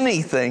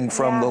anything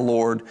from the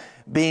Lord,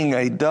 being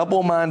a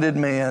double-minded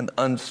man,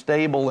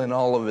 unstable in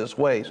all of his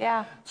ways.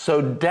 Yeah.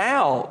 So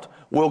doubt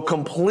will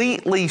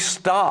completely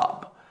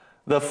stop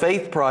the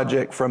faith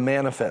project from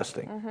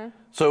manifesting.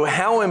 So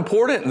how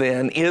important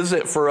then is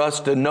it for us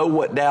to know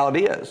what doubt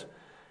is?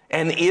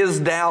 And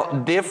is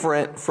doubt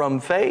different from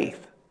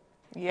faith?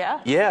 Yeah.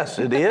 Yes,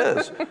 it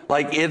is.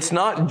 Like, it's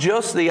not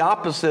just the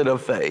opposite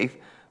of faith.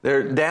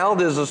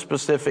 Doubt is a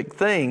specific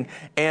thing.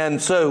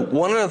 And so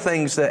one of the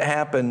things that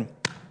happened,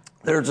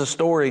 there's a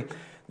story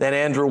that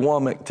Andrew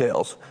Womack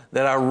tells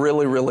that I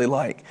really, really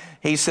like.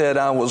 He said,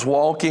 I was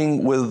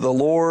walking with the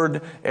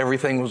Lord.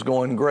 Everything was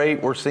going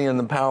great. We're seeing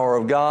the power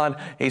of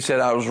God. He said,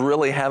 I was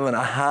really having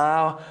a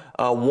high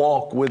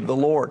walk with the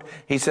Lord.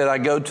 He said, I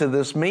go to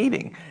this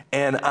meeting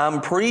and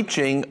I'm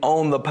preaching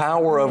on the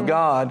power of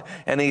God.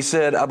 And he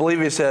said, I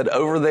believe he said,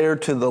 over there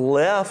to the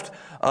left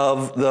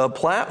of the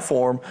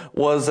platform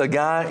was a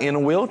guy in a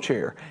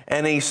wheelchair.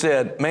 And he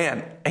said,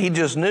 man, he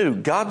just knew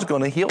God's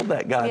going to heal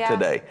that guy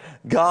today.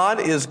 God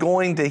is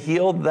going to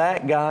heal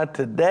that guy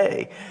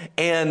today.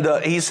 And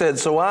he said,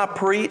 so I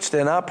preached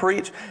and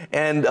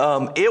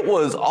it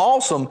was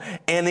awesome.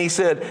 And he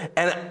said,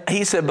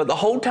 but the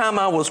whole time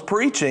I was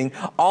preaching,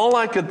 all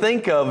I could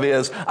think of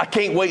is, I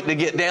can't wait to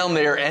get down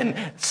there and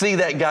see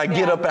that guy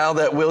get up out of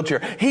that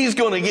wheelchair. He's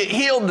going to get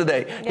healed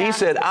today. Yeah. He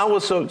said, I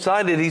was so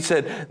excited. He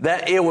said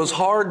that it was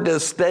hard to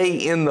stay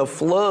in the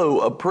flow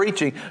of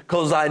preaching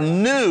because I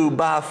knew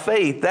by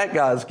faith that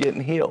guy's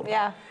getting healed.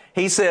 Yeah.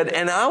 He said,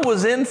 and I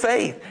was in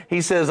faith.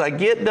 He says, I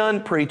get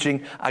done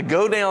preaching, I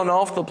go down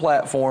off the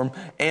platform,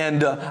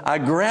 and I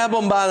grab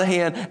him by the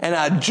hand, and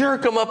I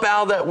jerk him up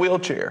out of that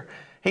wheelchair.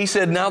 He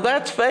said, now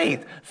that's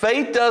faith.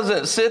 Faith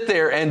doesn't sit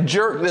there and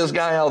jerk this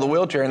guy out of the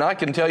wheelchair. And I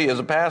can tell you as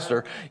a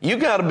pastor, you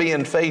got to be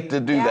in faith to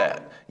do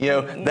that. You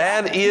know,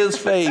 that is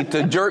faith,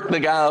 to jerk the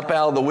guy up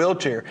out of the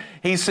wheelchair.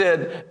 He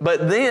said,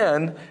 but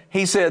then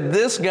he said,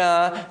 this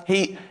guy,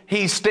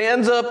 he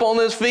stands up on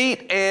his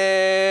feet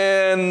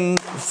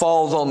and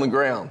falls on the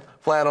ground,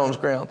 flat on his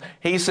ground.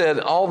 He said,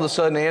 all of a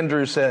sudden,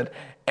 Andrew said,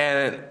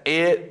 and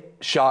it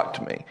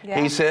shocked me. Yeah.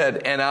 He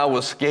said, and I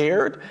was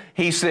scared.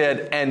 He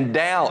said, and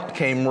doubt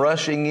came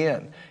rushing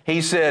in.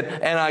 He said,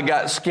 and I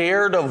got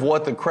scared of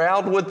what the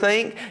crowd would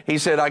think. He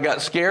said, I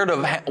got scared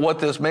of what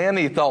this man,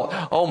 he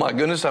thought, oh my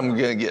goodness, I'm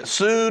going to get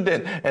sued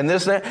and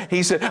this and that.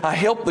 He said, I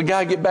helped the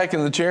guy get back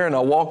in the chair and I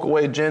walk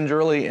away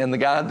gingerly and the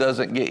guy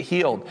doesn't get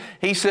healed.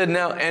 He said,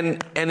 now,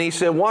 and he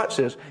said, watch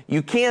this.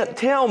 You can't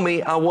tell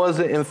me I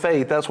wasn't in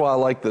faith. That's why I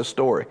like this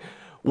story.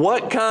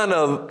 What kind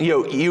of,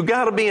 you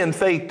got to be in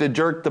faith to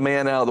jerk the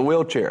man out of the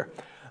wheelchair.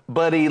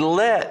 But he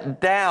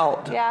let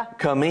doubt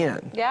come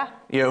in. Yeah.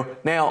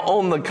 Now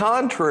on the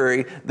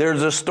contrary,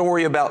 there's a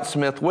story about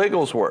Smith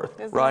Wigglesworth,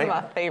 This is right? one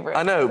of my favorites.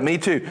 I know, me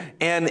too.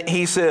 And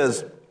he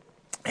said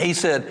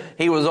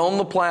he was on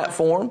the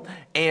platform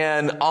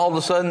and all of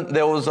a sudden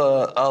there was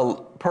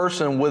a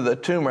person with a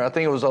tumor. I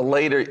think it was a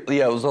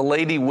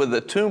lady with a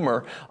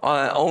tumor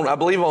I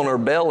believe on her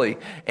belly.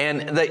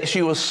 And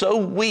she was so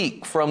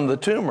weak from the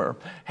tumor,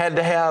 had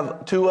to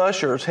have two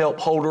ushers help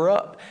hold her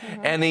up.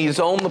 Mm-hmm. And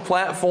he's on the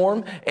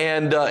platform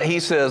and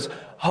he says,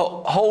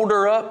 hold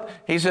her up.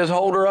 He says,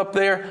 hold her up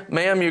there.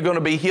 Ma'am, you're going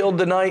to be healed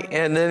tonight.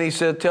 And then he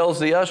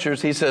tells the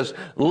ushers, he says,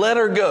 let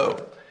her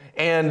go.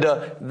 And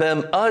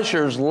them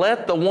ushers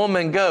let the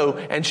woman go,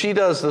 and she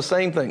does the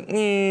same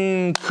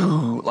thing,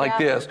 like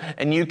this.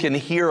 And you can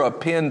hear a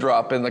pin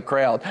drop in the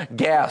crowd,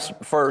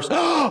 gasp first,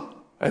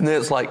 and then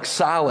it's like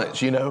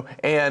silence,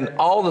 And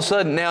all of a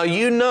sudden, now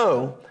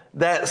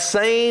that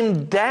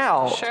same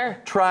doubt Sure.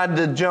 tried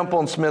to jump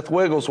on Smith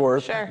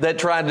Wigglesworth Sure. that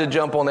tried to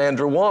jump on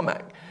Andrew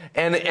Womack.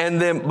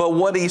 But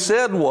what he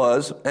said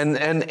was, and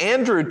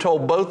Andrew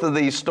told both of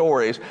these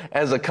stories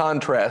as a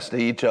contrast to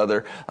each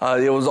other.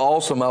 It was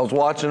awesome. I was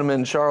watching him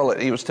in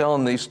Charlotte. He was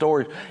telling these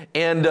stories.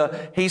 And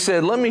he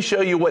said, let me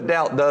show you what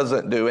doubt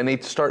doesn't do. And he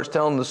starts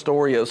telling the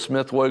story of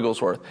Smith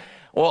Wigglesworth.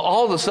 Well,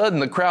 all of a sudden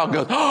the crowd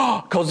goes,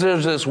 oh, because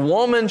there's this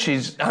woman.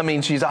 She's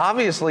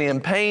obviously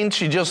in pain.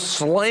 She just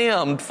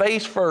slammed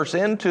face first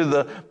into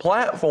the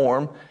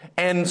platform.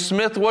 And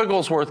Smith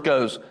Wigglesworth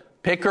goes,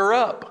 pick her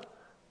up.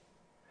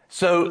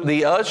 So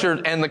the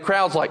usher and the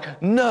crowd's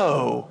like,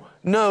 no.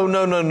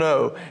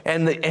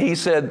 And he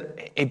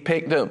said he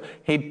picked him.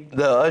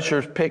 The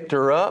ushers picked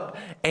her up,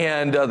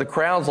 and the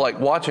crowd's like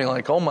watching,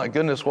 like, oh my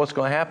goodness, what's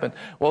going to happen?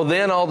 Well,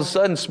 then all of a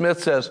sudden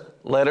Smith says,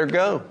 let her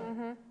go.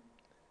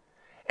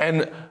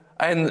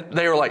 And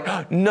they were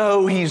like,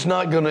 no, he's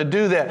not going to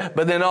do that.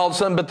 But then all of a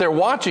sudden, but they're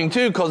watching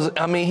too, because,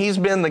 he's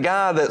been the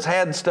guy that's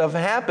had stuff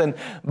happen,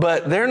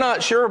 but they're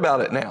not sure about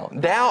it now.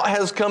 Doubt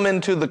has come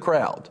into the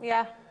crowd.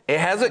 Yeah. It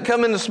hasn't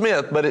come into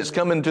Smith, but it's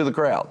come into the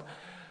crowd.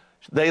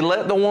 They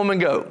let the woman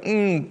go.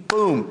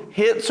 Boom.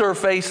 Hits her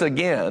face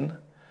again.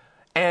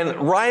 And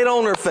right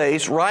on her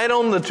face, right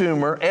on the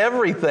tumor,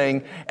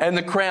 everything. And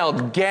the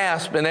crowd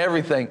gasp and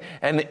everything.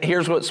 And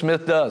here's what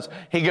Smith does.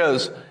 He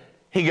goes,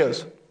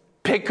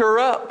 pick her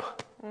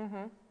up.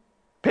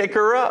 Pick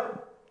her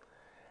up.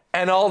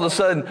 And all of a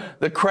sudden,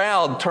 the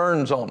crowd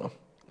turns on him.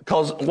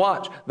 Because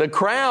watch, the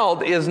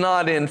crowd is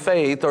not in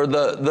faith, or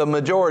the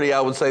majority, I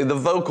would say, the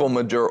vocal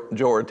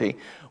majority,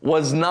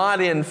 was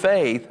not in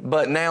faith,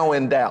 but now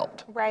in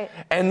doubt. Right.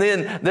 And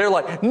then they're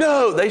like,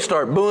 no, they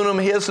start booing them,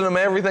 hissing them,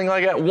 everything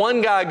like that.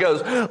 One guy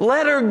goes,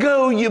 let her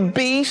go, you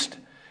beast.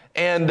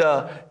 And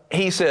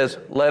he says,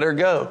 let her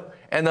go.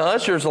 And the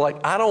ushers are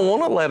like, I don't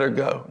want to let her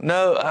go.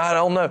 No, I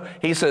don't know.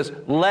 He says,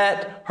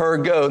 let her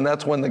go. And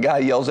that's when the guy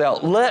yells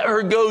out, let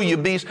her go, you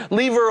beast.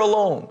 Leave her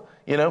alone,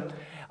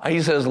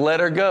 He says, let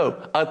her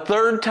go. A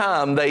third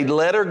time, they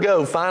let her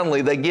go.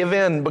 Finally, they give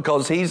in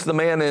because he's the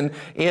man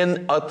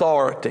in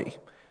authority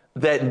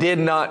that did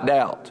not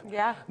doubt.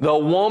 Yeah. The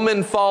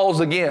woman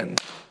falls again.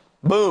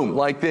 Boom,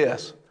 like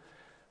this.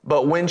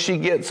 But when she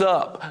gets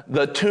up,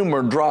 the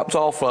tumor drops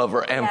off of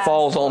her and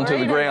falls onto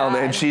Glory the to ground,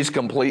 God. and she's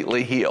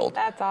completely healed.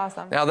 That's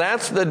awesome. Now,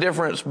 that's the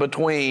difference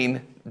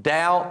between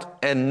doubt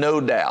and no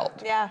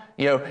doubt. Yeah.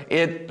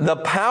 The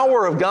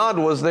power of God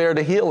was there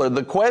to heal her.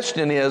 The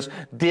question is,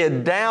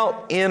 did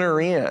doubt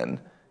enter in?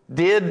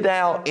 Did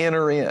doubt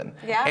enter in?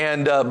 Yeah.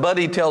 And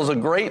Buddy tells a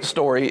great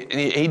story.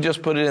 He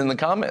just put it in the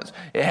comments.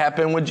 It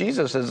happened with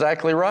Jesus.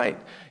 Exactly right.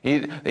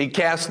 He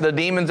cast the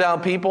demons out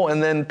of people,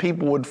 and then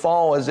people would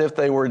fall as if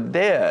they were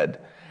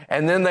dead.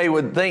 And then they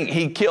would think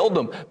he killed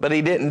them, but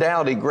he didn't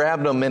doubt. He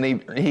grabbed them,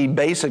 and he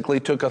basically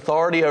took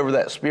authority over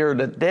that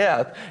spirit of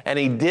death, and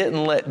he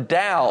didn't let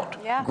doubt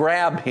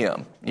grab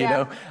him.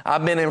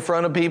 I've been in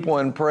front of people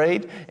and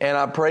prayed, and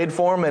I prayed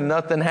for them, and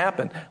nothing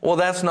happened. Well,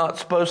 that's not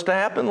supposed to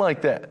happen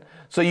like that.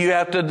 So you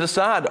have to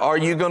decide, are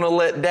you going to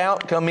let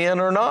doubt come in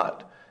or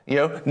not?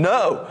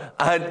 No.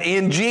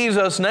 In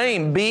Jesus'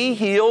 name, be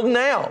healed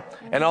now.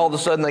 And all of a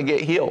sudden they get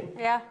healed.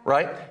 Yeah.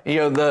 Right?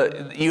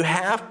 You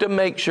have to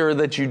make sure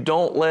that you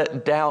don't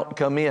let doubt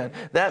come in.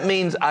 That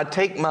means I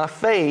take my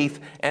faith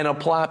and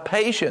apply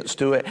patience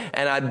to it.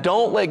 And I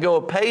don't let go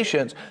of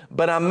patience,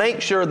 but I make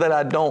sure that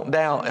I don't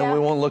doubt. And we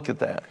want to look at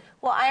that.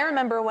 Well, I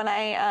remember when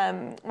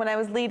I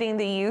was leading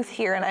the youth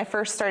here and I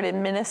first started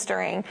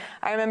ministering,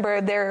 I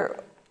remember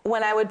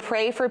when I would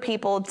pray for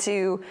people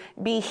to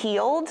be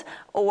healed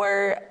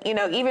or,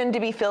 even to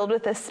be filled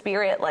with the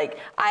Spirit, like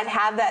I'd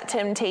have that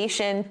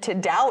temptation to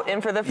doubt.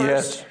 And for the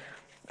first,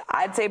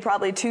 I'd say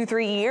probably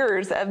 2-3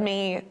 years of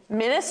me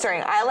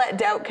ministering, I let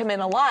doubt come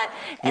in a lot.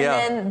 And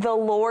then the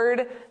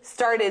Lord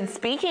started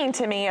speaking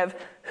to me of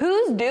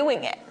who's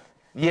doing it.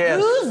 Yes.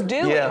 Who's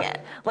doing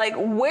it? Like,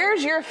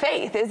 where's your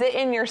faith? Is it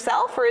in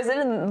yourself or is it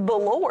in the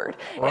Lord?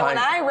 Right. And when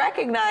I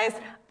recognized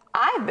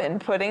I've been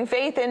putting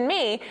faith in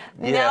me.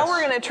 Yes. Now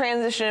we're going to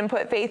transition and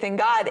put faith in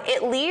God.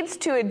 It leads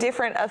to a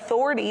different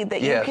authority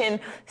that you can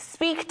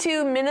speak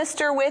to,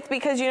 minister with,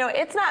 because,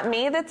 it's not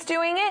me that's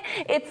doing it.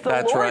 It's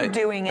the Lord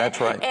doing it. That's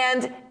right.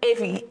 And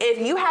if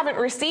you haven't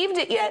received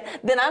it yet,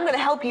 then I'm going to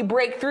help you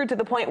break through to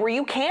the point where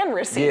you can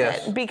receive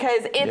it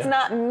because it's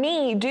not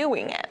me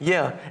doing it.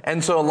 Yeah.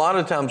 And so a lot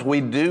of times we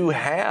do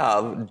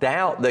have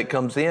doubt that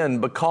comes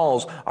in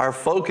because our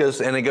focus,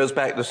 and it goes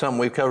back to something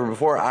we've covered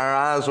before, our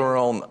eyes are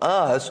on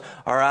us.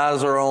 Our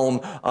eyes are on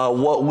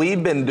what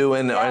we've been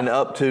doing and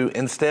up to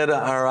instead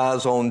of our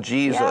eyes on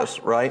Jesus,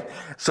 right?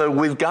 So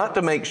we've got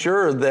to make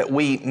sure that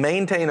we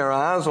maintain our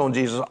eyes on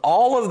Jesus.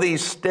 All of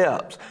these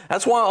steps,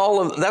 that's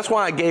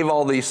why I gave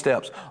all these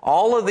steps.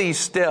 All of these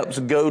steps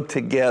go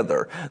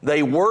together.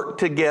 They work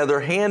together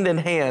hand in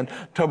hand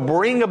to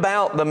bring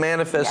about the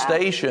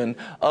manifestation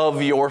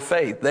of your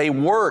faith. They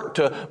work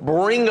to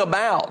bring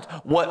about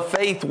what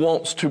faith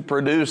wants to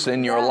produce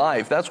in your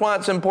life. That's why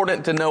it's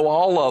important to know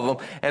all of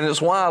them, and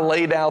it's why why I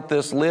laid out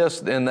this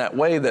list in that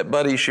way that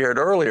Buddy shared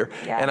earlier.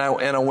 Yeah. And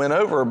I went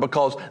over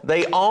because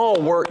they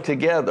all work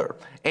together.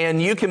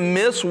 And you can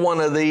miss one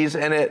of these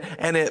and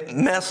it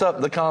mess up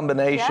the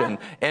combination. Yeah.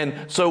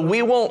 And so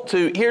we want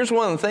to, here's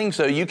one of the things,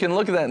 so you can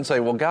look at that and say,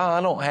 well, God,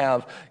 I don't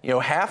have,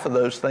 half of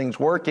those things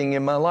working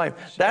in my life.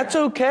 Sure. That's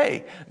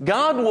okay.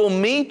 God will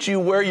meet you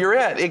where you're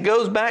at. It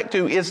goes back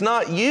to, it's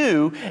not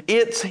you,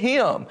 it's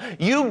Him.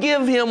 You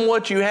give Him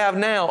what you have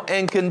now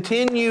and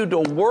continue to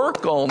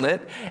work on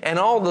it, and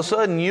all of a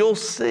sudden you'll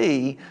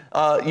see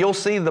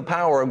the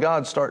power of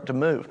God start to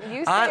move.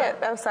 You see it.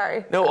 Oh,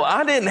 sorry. No,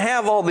 I didn't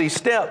have all these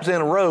steps in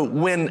a row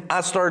when I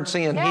started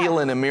seeing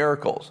healing and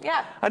miracles.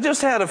 Yeah. I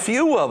just had a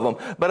few of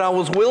them, but I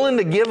was willing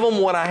to give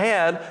them what I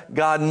had.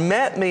 God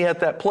met me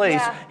at that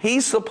place. Yeah. He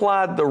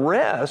supplied the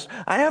rest.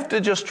 I have to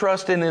just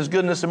trust in His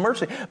goodness and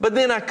mercy. But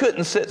then I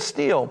couldn't sit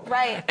still.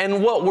 Right.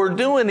 And what we're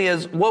doing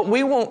is, what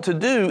we want to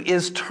do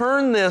is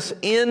turn this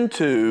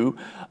into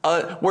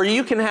where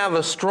you can have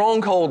a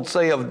stronghold,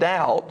 say, of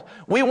doubt.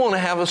 We want to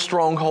have a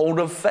stronghold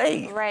of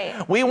faith.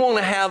 Right. We want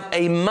to have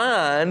a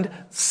mind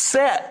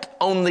set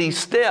on these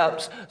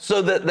steps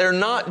so that they're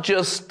not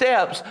just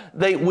steps.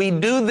 We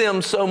do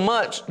them so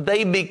much,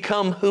 they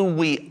become who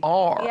we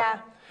are. Yeah.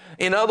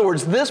 In other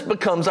words, this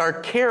becomes our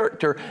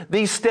character.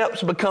 These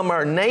steps become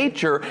our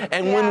nature.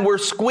 And when we're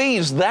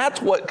squeezed,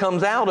 that's what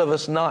comes out of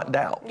us, not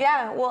doubt.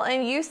 Yeah, well,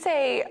 and you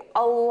say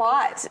a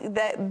lot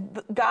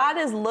that God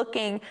is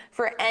looking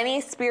for any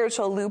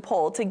spiritual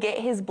loophole to get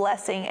His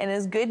blessing and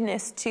His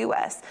goodness to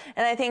us.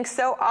 And I think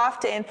so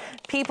often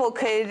people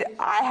could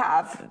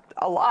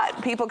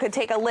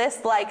take a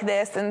list like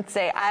this and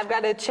say, I've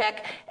got to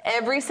check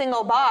every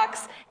single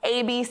box,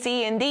 A, B,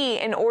 C, and D,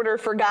 in order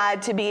for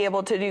God to be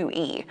able to do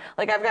E.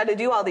 Like, I've got to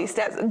do all these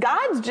steps.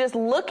 God's just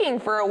looking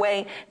for a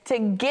way to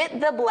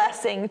get the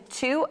blessing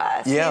to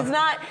us. Yeah.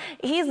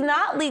 He's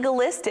not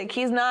legalistic.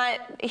 He's not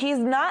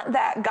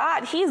that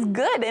God. He's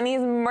good and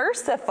He's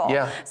merciful.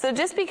 Yeah. So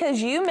just because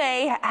you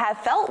may have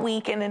felt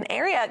weak in an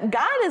area,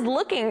 God is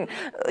looking.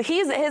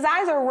 His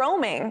eyes are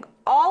roaming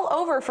all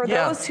over for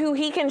those who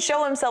He can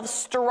show Himself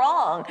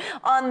strong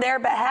on their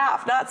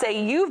behalf. Not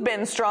say, you've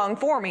been strong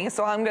for me,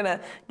 so I'm going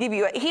to give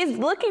you it. He's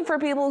looking for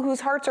people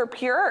whose hearts are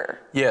pure.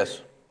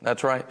 Yes,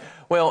 that's right.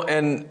 Well,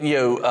 and,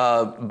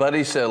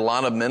 Buddy said a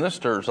lot of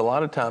ministers, a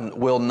lot of times,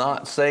 will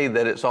not say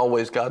that it's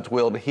always God's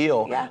will to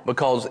heal. Yeah.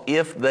 Because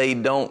if they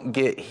don't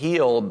get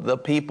healed,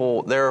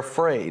 they're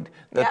afraid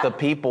that the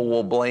people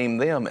will blame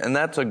them. And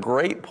that's a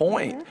great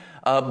point. Mm-hmm.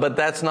 But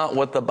that's not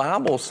what the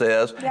Bible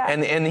says. Yeah.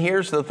 And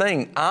here's the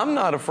thing. I'm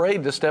not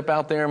afraid to step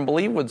out there and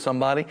believe with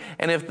somebody.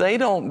 And if they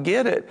don't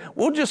get it,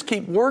 we'll just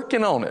keep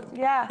working on it.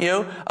 Yeah.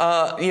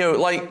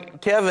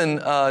 Like Kevin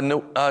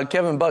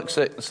Buck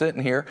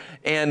sitting here,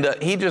 and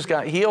he just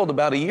got healed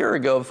about a year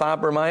ago of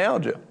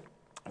fibromyalgia.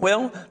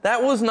 Well,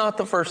 that was not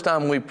the first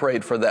time we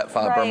prayed for that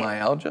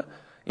fibromyalgia.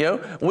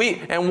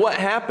 Right. And what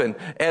happened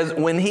as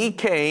when he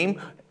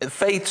came,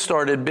 faith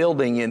started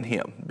building in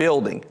him,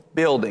 building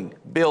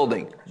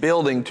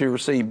to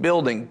receive,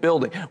 building.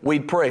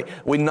 We'd pray.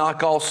 We'd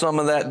knock off some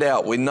of that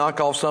doubt. We'd knock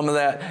off some of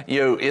that,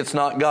 it's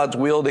not God's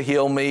will to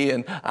heal me,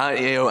 and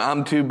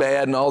I'm too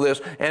bad, and all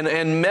this,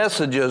 and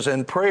messages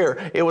and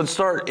prayer. It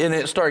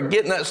started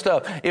getting that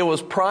stuff. It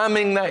was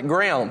priming that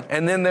ground,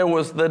 and then there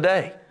was the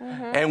day.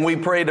 Mm-hmm. And we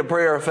prayed a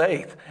prayer of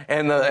faith,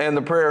 and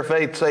the prayer of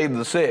faith saved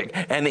the sick.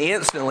 And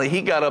instantly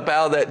he got up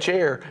out of that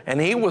chair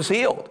and he was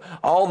healed.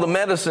 All the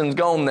medicine's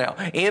gone now,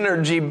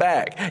 energy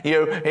back.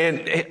 And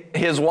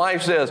his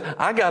wife says,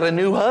 I got a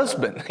new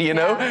husband.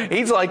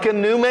 He's like a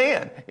new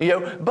man.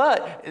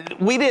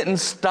 But we didn't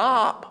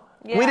stop.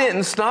 Yeah. We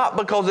didn't stop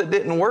because it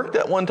didn't work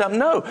that one time.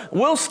 No,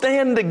 we'll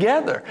stand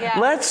together. Yeah.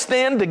 Let's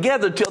stand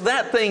together till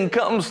that thing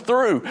comes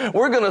through.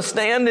 We're going to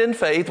stand in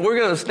faith. We're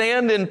going to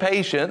stand in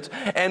patience,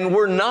 and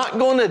we're not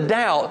going to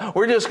doubt.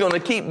 We're just going to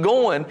keep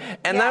going.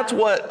 And that's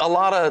what a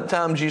lot of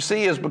times you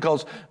see is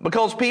because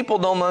people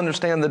don't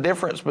understand the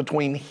difference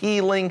between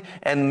healing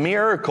and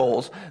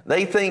miracles.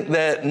 They think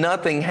that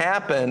nothing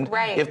happened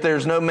if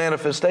there's no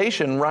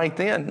manifestation right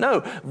then. No,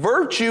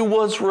 virtue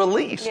was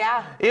released.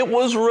 Yeah. It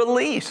was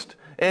released.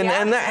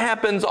 And that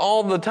happens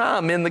all the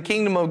time in the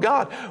kingdom of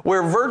God,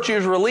 where virtue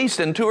is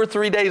released, and 2 or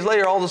 3 days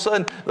later, all of a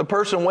sudden, the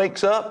person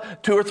wakes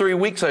up. 2 or 3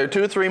 weeks later,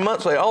 2 or 3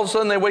 months later, all of a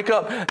sudden they wake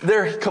up.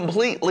 They're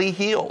completely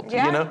healed.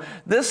 Yeah.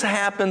 This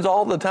happens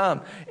all the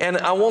time. And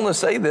I want to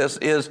say this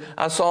is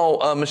I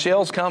saw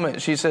Michelle's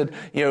comment. She said,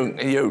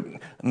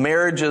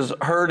 marriage is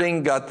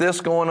hurting, got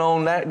this going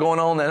on, that going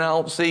on, and I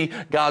don't see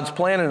God's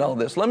plan in all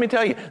this. Let me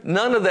tell you,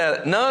 none of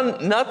that,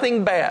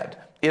 nothing bad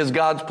is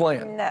God's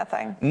plan.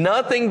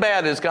 Nothing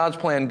bad is God's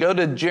plan. Go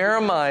to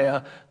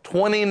Jeremiah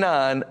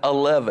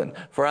 29:11.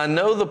 For I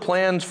know the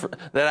plans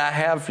that I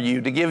have for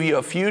you, to give you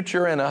a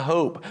future and a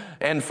hope,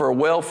 and for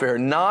welfare,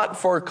 not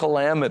for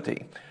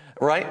calamity.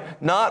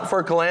 right? Not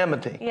for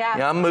calamity.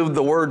 Yeah. I moved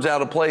the words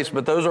out of place,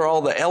 but those are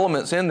all the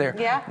elements in there.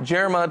 Yeah.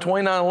 Jeremiah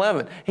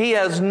 29:11. He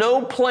has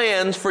no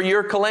plans for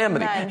your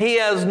calamity. None.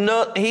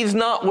 He's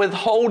not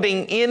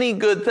withholding any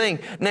good thing.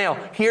 Now,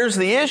 here's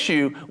the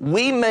issue.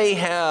 We may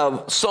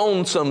have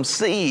sown some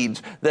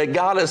seeds that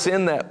got us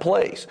in that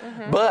place.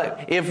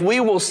 But if we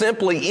will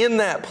simply in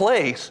that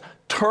place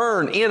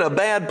turn in a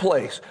bad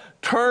place,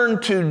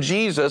 turn to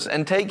Jesus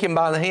and take him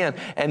by the hand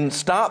and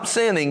stop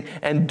sinning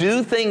and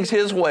do things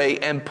his way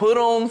and put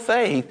on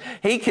faith,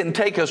 he can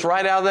take us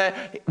right out of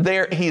that.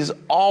 There, he's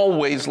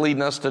always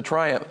leading us to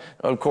triumph.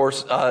 Of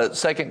course,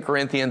 2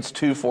 Corinthians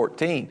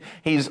 2:14.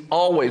 He's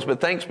always,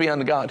 but thanks be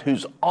unto God,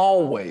 who's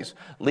always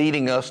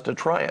leading us to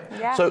triumph.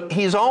 Yeah. So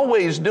he's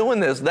always doing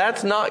this.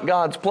 That's not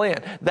God's plan.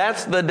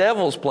 That's the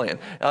devil's plan.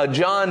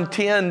 John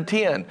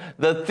 10:10.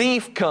 The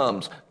thief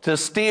comes to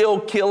steal,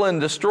 kill,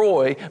 and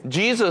destroy.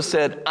 Jesus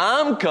said,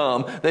 I'm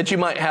come that you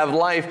might have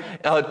life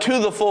to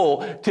the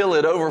full till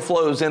it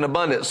overflows in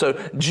abundance. So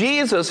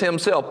Jesus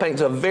himself paints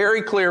a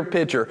very clear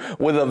picture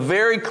with a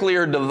very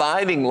clear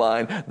dividing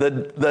line.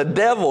 The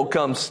devil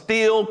comes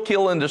steal,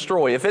 kill, and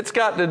destroy. If it's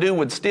got to do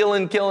with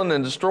stealing, killing,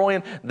 and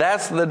destroying,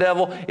 that's the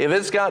devil. If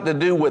it's got to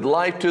do with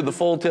life to the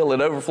full till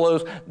it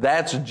overflows,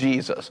 that's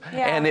Jesus.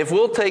 Yeah. And if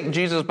we'll take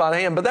Jesus by the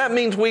hand, but that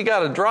means we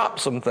got to drop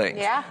some things.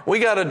 Yeah. We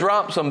got to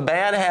drop some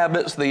bad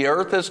habits the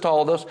earth has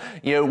taught us.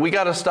 We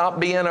got to stop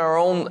being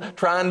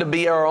trying to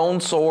be our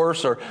own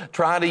source or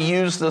try to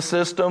use the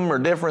system or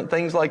different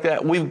things like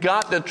that. We've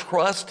got to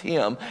trust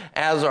him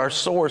as our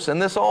source.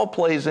 And this all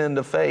plays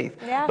into faith.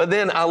 Yeah. But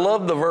then I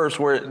love the verse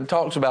where it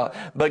talks about,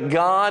 but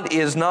God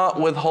is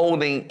not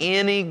withholding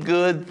any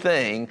good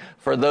thing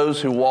for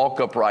those who walk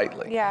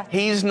uprightly. Yeah.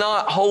 He's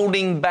not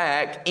holding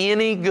back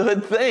any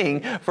good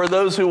thing for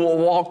those who will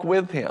walk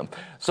with him.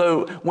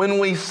 So when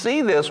we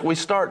see this, we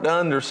start to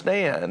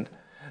understand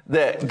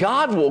that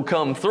God will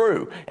come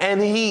through, and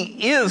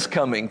he is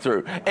coming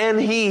through, and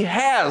he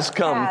has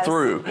come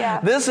through. Yeah.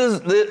 This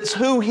is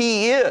who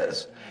he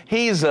is.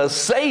 He's a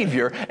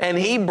Savior, and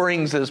he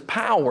brings his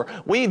power.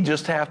 We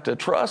just have to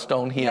trust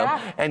on him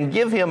and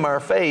give him our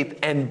faith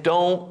and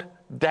don't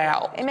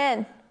doubt.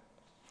 Amen.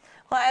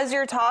 Well, as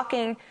you're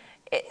talking,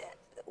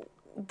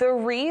 the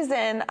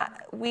reason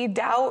we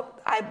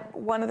doubt,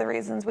 one of the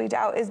reasons we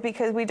doubt is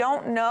because we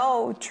don't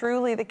know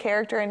truly the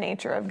character and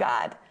nature of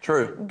God.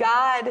 True.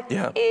 God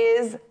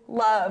is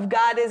love.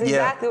 God is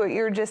exactly what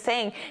you were just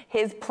saying.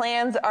 His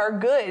plans are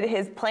good.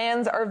 His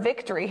plans are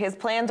victory. His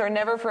plans are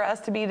never for us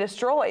to be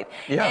destroyed.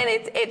 Yeah. And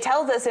it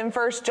tells us in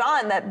 1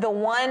 John that the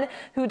one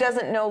who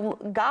doesn't know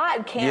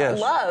God can't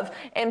love.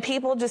 And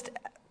people just...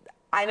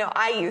 I know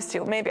I used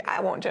to, maybe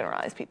I won't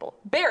generalize people.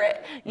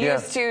 Barrett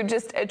used to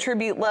just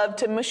attribute love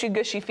to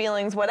mushy-gushy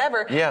feelings,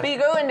 whatever. Yeah. But you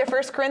go into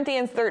 1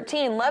 Corinthians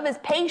 13, love is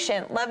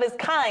patient, love is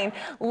kind,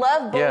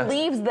 love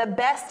believes the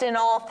best in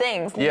all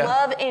things,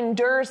 love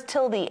endures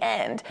till the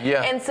end.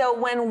 Yeah. And so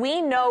when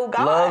we know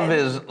God... Love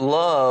is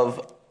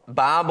love,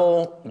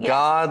 Bible,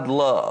 God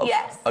love.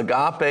 Yes.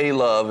 Agape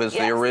love is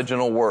the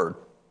original word.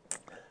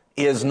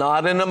 Is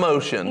not an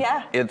emotion,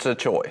 it's a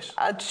choice.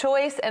 A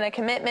choice and a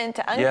commitment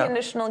to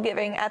unconditional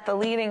giving at the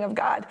leading of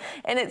God.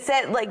 And it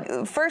said, like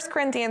 1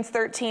 Corinthians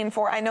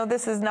 13:4, I know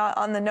this is not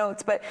on the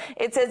notes, but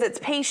it says it's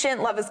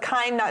patient, love is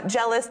kind, not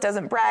jealous,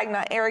 doesn't brag,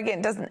 not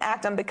arrogant, doesn't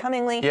act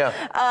unbecomingly.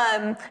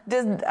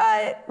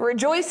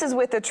 Rejoices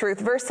with the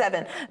truth. Verse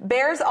 7,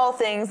 bears all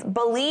things,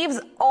 believes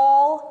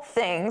all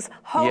things,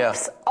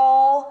 hopes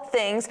all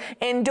things,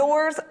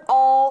 endures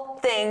all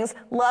things,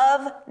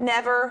 love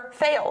never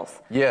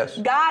fails. Yes.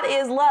 God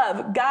is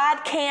love.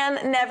 God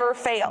can never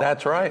fail.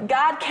 That's right.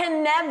 God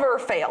can never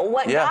fail.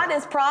 What God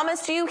has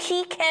promised you,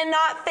 he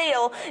cannot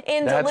fail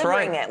in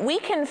delivering it. We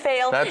can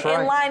fail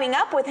in lining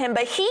up with him,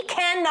 but he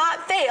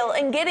cannot fail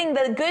in getting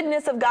the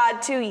goodness of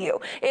God to you.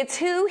 It's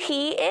who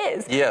he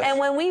is. Yes. And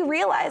when we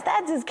realize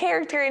that's his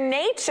character and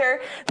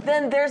nature,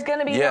 then there's going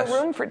to be no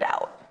room for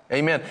doubt.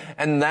 Amen.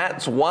 And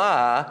that's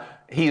why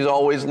he's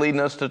always leading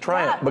us to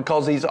triumph,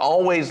 because he's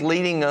always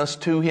leading us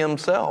to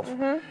himself.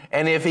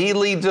 And if he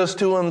leads us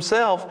to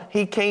himself,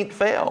 he can't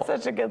fail.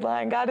 That's such a good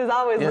line. God is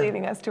always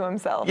leading us to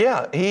himself.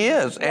 Yeah, he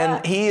is.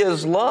 And he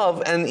is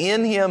love. And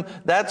in him,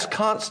 that's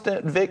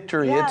constant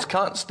victory. It's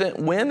constant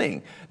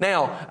winning.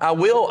 Now, I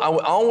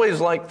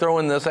always like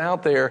throwing this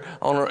out there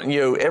on,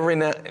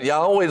 I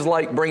always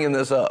like bringing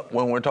this up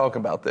when we're talking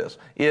about this,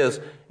 is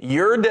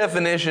your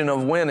definition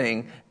of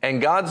winning and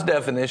God's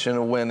definition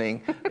of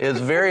winning is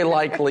very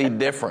likely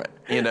different.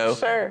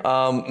 Sure.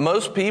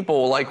 Most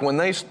people, like when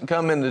they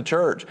come into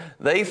church,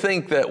 they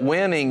think that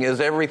winning is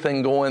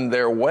everything going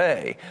their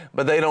way,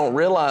 but they don't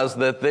realize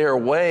that their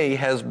way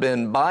has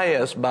been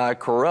biased by a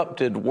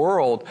corrupted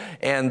world,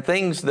 and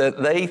things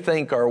that they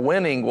think are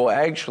winning will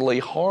actually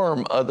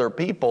harm other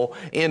people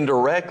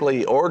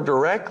indirectly or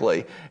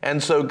directly.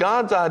 And so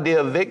God's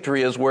idea of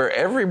victory is where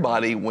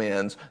everybody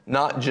wins,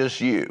 not just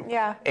you.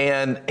 Yeah.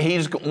 And he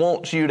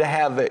wants you to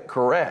have it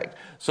correct.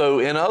 So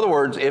in other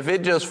words, if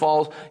it just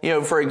falls,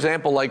 for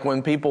example, like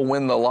when people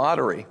win the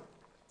lottery,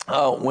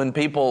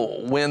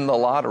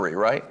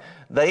 right?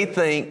 They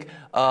think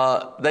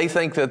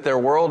that their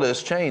world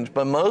has changed,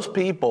 but most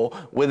people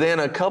within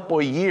a couple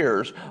of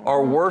years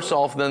are worse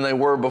off than they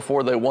were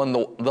before they won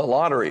the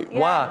lottery. Yeah.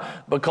 Why?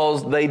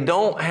 Because they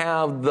don't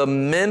have the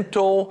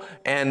mental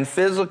and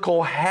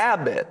physical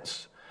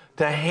habits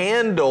to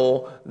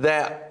handle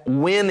that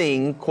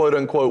winning, quote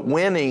unquote,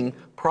 winning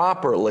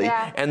properly,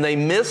 and they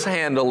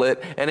mishandle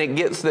it, and it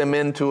gets them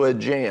into a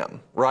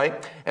jam,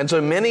 right? And so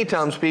many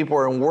times people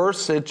are in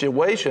worse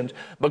situations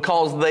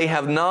because they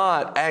have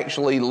not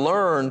actually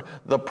learned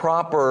the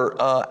proper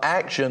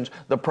actions,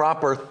 the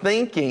proper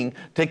thinking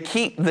to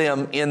keep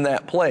them in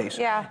that place.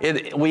 Yeah.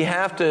 We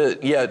have to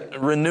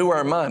renew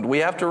our mind. We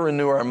have to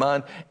renew our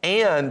mind,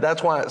 and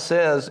that's why it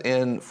says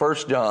in 1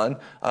 John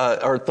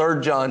or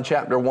 3 John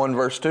chapter 1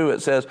 verse 2,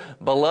 it says,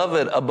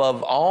 "Beloved,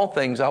 above all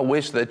things I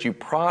wish that you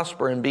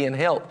prosper and be in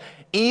health,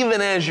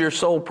 even as your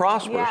soul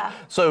prospers." Yeah.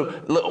 So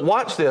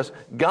watch this.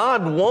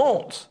 God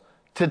wants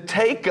to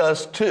take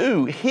us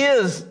to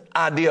His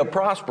idea of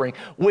prospering,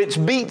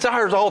 which beats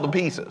ours all to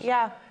pieces.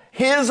 Yeah.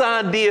 His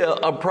idea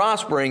of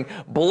prospering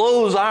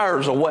blows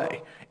ours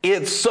away.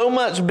 It's so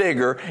much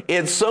bigger.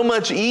 It's so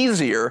much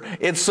easier.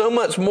 It's so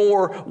much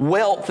more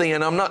wealthy.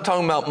 And I'm not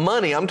talking about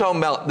money. I'm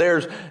talking about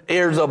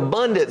there's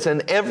abundance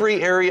in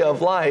every area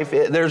of life.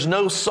 There's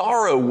no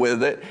sorrow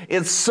with it.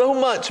 It's so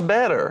much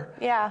better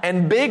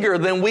and bigger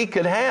than we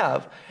could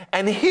have.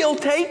 And He'll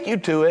take you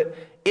to it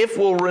if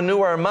we'll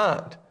renew our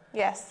mind.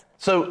 Yes.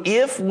 So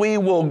if we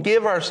will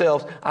give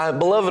ourselves,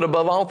 beloved,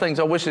 above all things,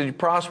 I wish that you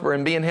prosper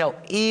and be in health,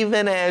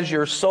 even as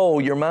your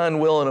soul, your mind,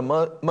 will,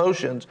 and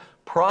emotions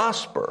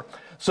prosper.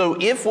 So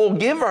if we'll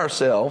give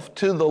ourselves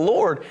to the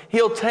Lord,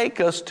 He'll take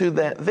us to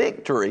that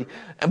victory.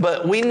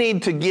 But we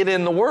need to get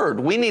in the Word.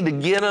 We need to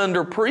get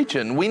under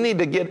preaching. We need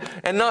to get,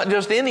 and not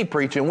just any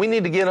preaching, we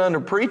need to get under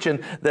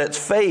preaching that's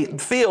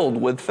faith,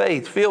 filled with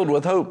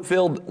hope,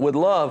 filled with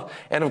love.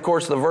 And of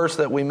course, the verse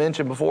that we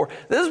mentioned before,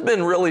 this has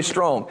been really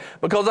strong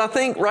because I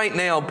think right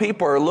now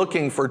people are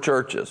looking for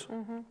churches.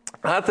 Mm-hmm.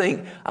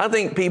 I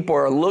think people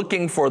are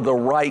looking for the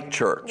right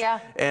church. Yeah.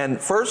 And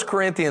 1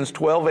 Corinthians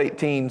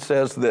 12:18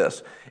 says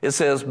this. It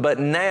says, "But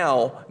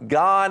now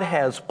God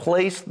has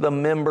placed the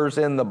members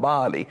in the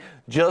body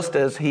just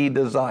as He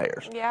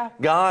desires." Yeah.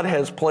 God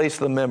has placed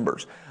the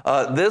members.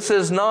 This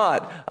is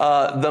not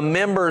the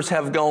members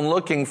have gone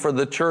looking for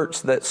the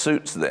church that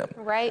suits them.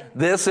 Right.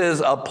 This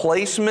is a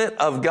placement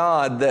of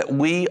God that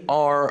we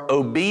are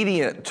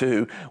obedient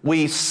to.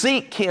 We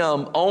seek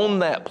Him on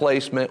that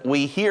placement.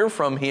 We hear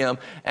from Him,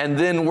 and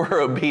then we're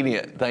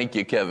obedient. Thank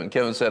you, Kevin.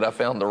 Kevin said, "I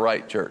found the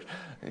right church."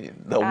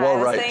 The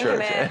right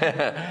church.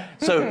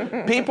 So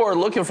people are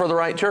looking for the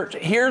right church.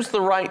 Here's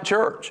the right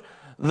church.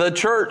 The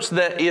church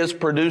that is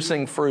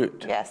producing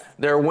fruit. Yes.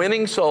 They're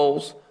winning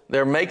souls.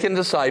 They're making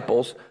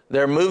disciples.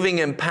 They're moving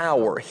in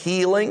power,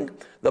 healing,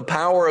 the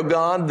power of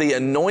God, the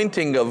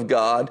anointing of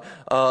God,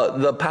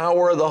 the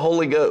power of the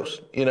Holy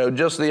Ghost. You know,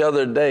 just the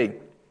other day,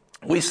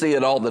 we see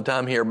it all the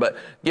time here, but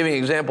giving an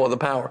example of the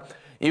power.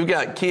 You've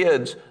got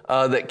kids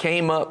that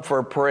came up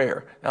for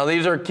prayer. Now,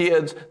 these are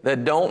kids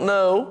that don't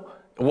know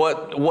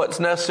what's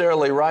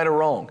necessarily right or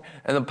wrong.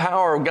 And the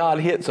power of God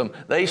hits them.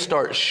 They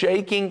start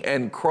shaking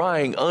and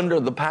crying under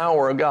the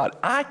power of God.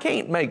 I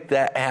can't make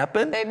that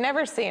happen. They've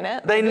never seen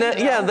it. They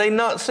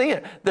not see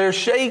it. They're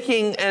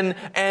shaking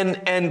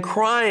and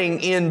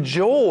crying in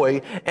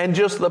joy and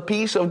just the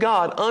peace of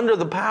God under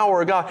the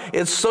power of God.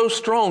 It's so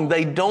strong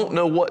they don't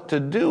know what to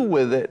do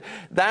with it.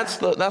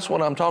 That's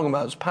what I'm talking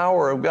about. It's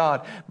power of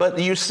God. But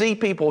you see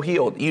people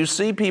healed. You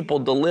see people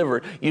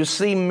delivered. You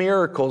see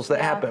miracles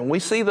that happen. We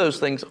see those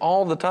things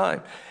all the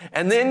time.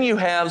 And then you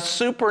have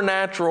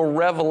supernatural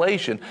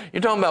revelation.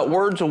 You're talking about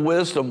words of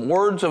wisdom,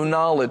 words of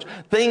knowledge,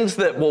 things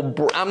that will,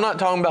 I'm not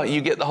talking about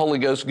you get the Holy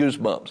Ghost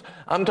goosebumps.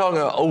 I'm talking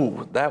about,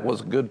 oh, that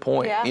was a good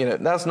point. Yeah. You know,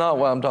 that's not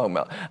what I'm talking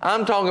about.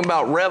 I'm talking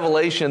about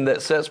revelation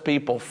that sets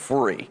people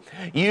free.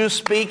 You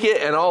speak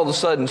it and all of a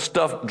sudden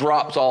stuff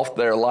drops off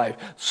their life.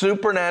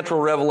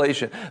 Supernatural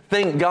revelation.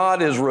 Think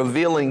God is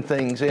revealing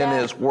things in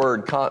His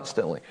Word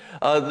constantly.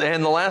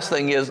 And the last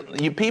thing is,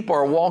 you people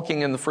are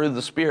walking in the fruit of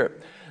the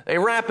Spirit. They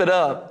wrap it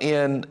up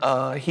in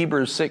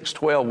Hebrews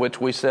 6:12,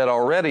 which we said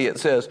already. It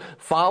says,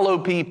 follow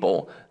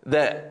people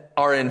that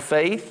are in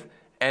faith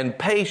and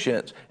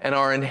patience and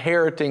are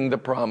inheriting the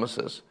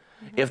promises.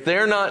 If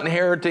they're not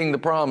inheriting the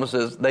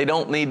promises, they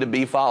don't need to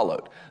be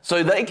followed.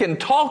 So they can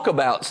talk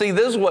about, see,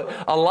 this is what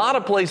a lot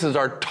of places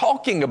are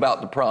talking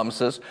about the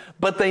promises,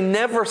 but they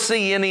never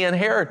see any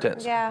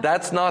inheritance. Yeah.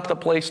 That's not the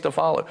place to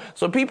follow.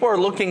 So people are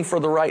looking for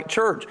the right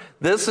church.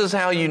 This is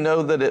how you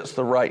know that it's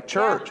the right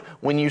church,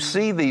 when you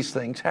see these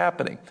things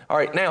happening. All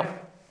right, now,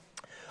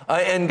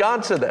 and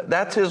God said that.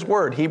 That's His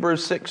word,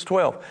 Hebrews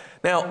 6:12.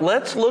 Now,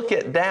 let's look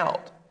at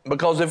doubt.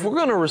 Because if we're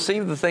going to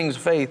receive the things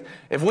of faith,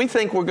 if we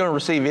think we're going to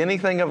receive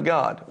anything of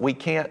God, we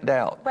can't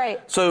doubt. Right.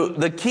 So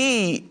the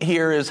key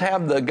here is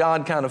have the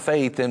God kind of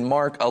faith in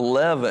Mark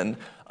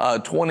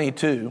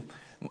 11:22.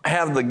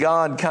 Have the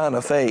God kind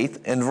of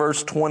faith in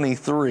verse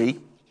 23.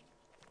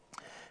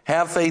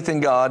 Have faith in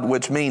God,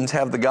 which means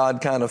have the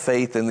God kind of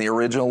faith in the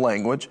original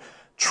language.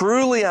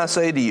 Truly I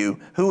say to you,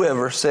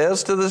 whoever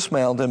says to this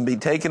mountain, be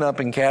taken up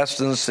and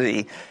cast in the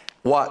sea,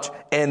 watch,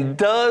 and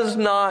does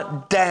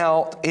not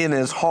doubt in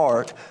his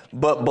heart,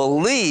 but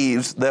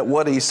believes that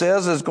what he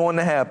says is going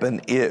to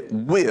happen, it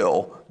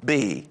will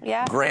be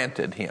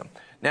granted him.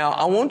 Now,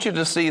 I want you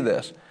to see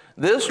this.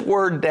 This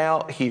word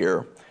doubt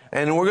here,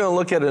 and we're going to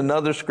look at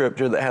another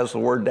scripture that has the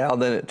word doubt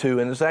in it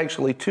too, and it's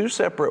actually two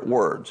separate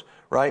words,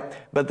 right?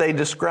 But they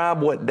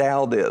describe what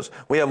doubt is.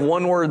 We have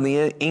one word in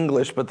the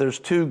English, but there's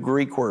two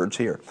Greek words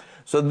here.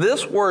 So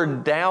this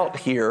word doubt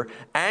here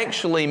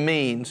actually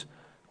means,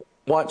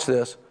 watch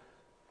this,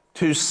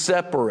 to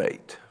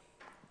separate,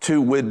 to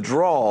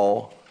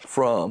withdraw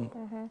from,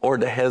 or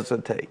to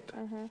hesitate.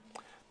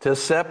 To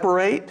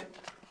separate,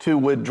 to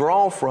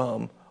withdraw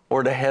from,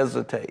 or to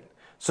hesitate.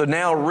 So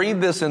now read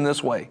this in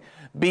this way.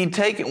 Be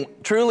taken,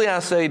 truly I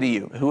say to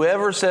you,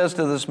 whoever says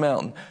to this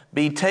mountain,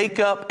 be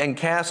taken up and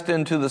cast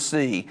into the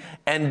sea,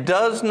 and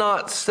does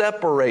not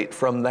separate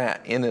from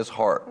that in his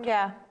heart.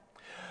 Yeah.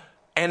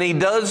 And he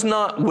does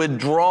not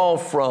withdraw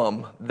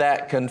from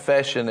that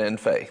confession and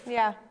faith.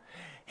 Yeah.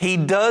 He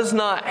does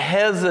not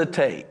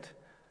hesitate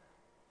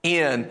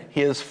in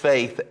his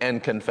faith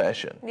and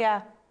confession.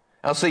 Yeah.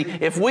 Now see,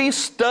 if we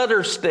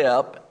stutter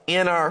step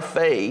in our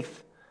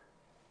faith,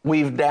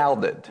 we've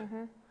doubted.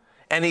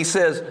 And he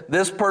says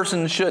this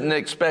person shouldn't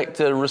expect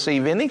to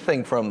receive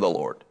anything from the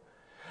Lord.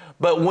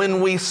 But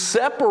when we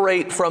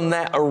separate from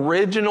that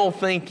original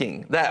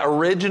thinking, that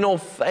original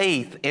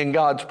faith in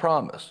God's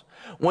promise,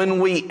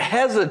 when we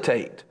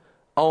hesitate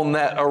on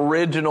that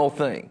original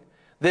thing,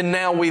 then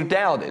now we've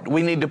doubted.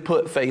 We need to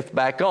put faith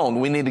back on.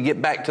 We need to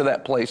get back to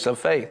that place of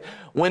faith.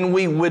 When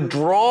we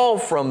withdraw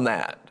from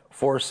that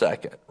for a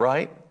second,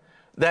 right?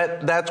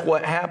 That's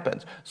what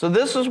happens. So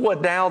this is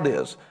what doubt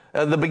is.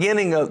 The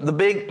beginning of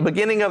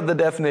the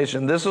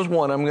definition. This is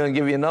one. I'm going to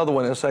give you another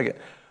one in a second.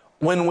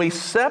 When we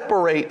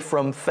separate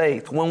from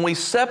faith, when we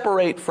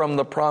separate from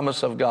the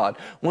promise of God,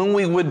 when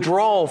we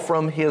withdraw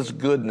from His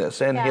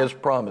goodness and His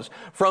promise,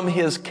 from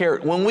His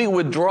character, when we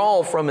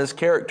withdraw from His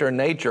character and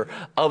nature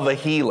of a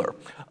healer,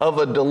 of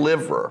a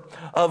deliverer,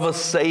 of a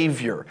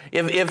savior.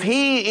 If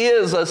He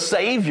is a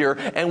savior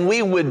and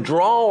we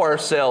withdraw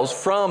ourselves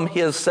from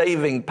His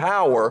saving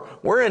power,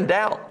 we're in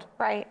doubt.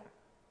 Right.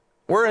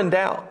 We're in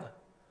doubt.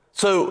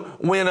 So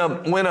when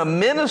a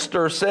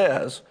minister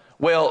says,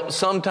 well,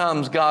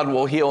 sometimes God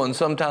will heal and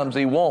sometimes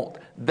He won't,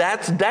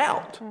 that's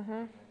doubt.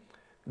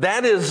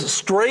 That is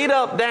straight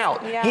up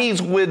doubt. Yeah.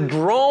 He's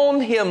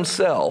withdrawn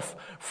himself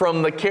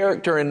from the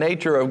character and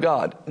nature of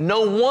God.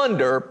 No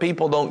wonder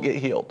people don't get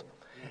healed.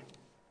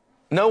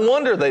 No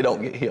wonder they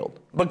don't get healed,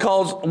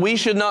 because we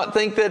should not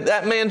think that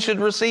that man should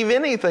receive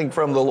anything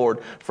from the Lord,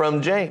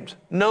 from James.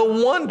 No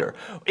wonder.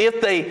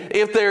 If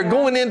they're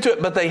going into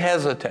it, but they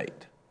hesitate.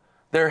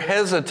 They're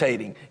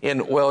hesitating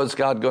in, well, is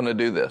God going to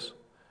do this?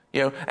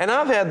 You know, and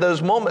I've had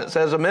those moments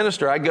as a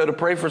minister. I go to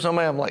pray for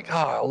somebody. I'm like,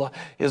 oh,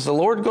 is the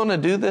Lord going to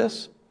do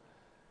this?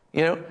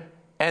 You know,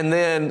 and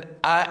then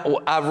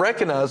I've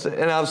recognized it,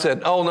 and I've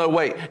said, oh, no,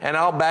 wait. And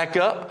I'll back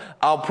up.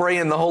 I'll pray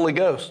in the Holy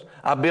Ghost.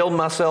 I build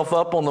myself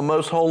up on the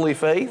most holy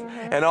faith,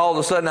 and all of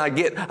a sudden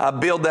I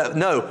build that.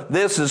 No,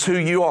 this is who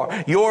you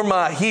are. You're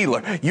my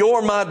healer.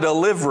 You're my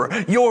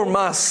deliverer. You're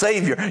my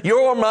savior.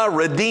 You're my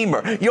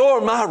redeemer.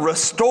 You're my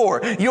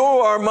restorer. You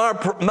are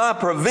my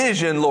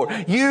provision,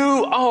 Lord.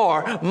 You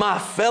are my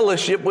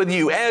fellowship with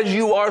you. As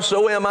you are,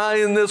 so am I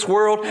in this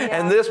world,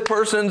 and this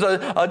person's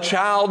a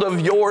child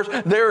of yours.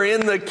 They're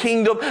in the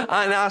kingdom, and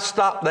I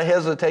stop the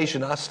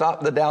hesitation. I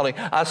stop the doubting.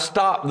 I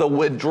stop the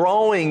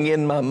withdrawing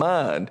in my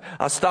mind.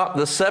 I stop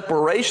the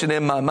separation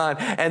in my mind.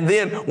 And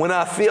then when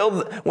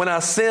I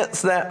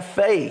sense that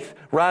faith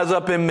rise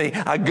up in me,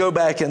 I go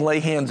back and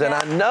lay hands, and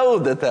I know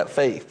that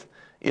faith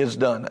is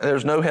done.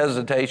 There's no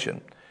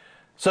hesitation.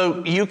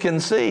 So you can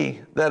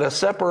see that a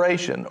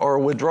separation or a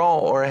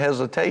withdrawal or a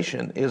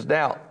hesitation is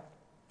doubt.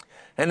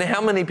 And how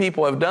many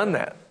people have done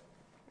that?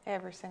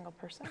 Every single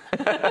person.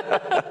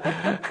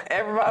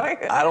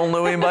 Everybody. I don't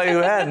know anybody who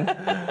hadn't.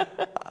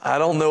 I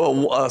don't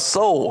know a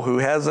soul who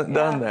hasn't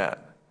done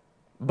that.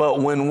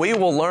 But when we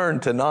will learn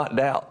to not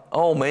doubt,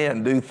 oh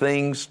man, do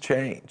things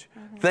change.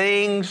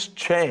 Things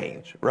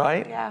change,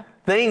 right? Yeah.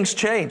 Things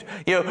change.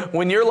 You know,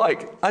 when you're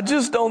like, I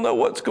just don't know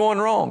what's going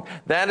wrong,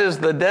 that is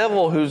the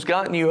devil who's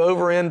gotten you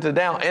over into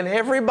doubt. And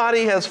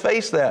everybody has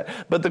faced that.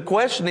 But the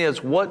question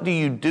is, what do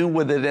you do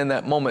with it in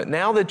that moment?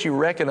 Now that you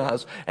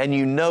recognize and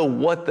you know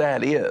what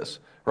that is,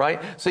 right?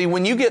 See,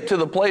 when you get to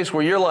the place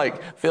where you're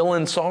like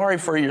feeling sorry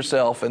for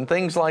yourself and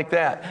things like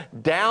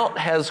that, doubt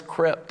has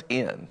crept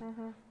in.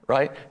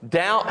 Right?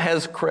 Doubt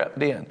has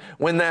crept in.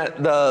 When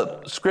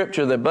the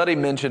scripture that Buddy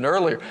mentioned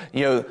earlier,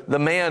 you know, the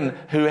man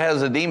who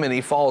has a demon,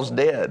 he falls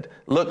dead.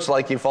 Looks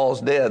like he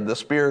falls dead. The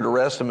spirit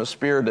arrests him. The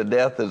spirit of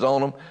death is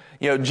on him.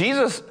 You know,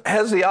 Jesus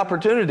has the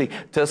opportunity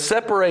to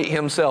separate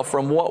himself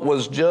from what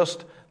was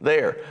just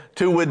there,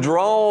 to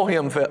withdraw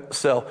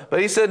himself.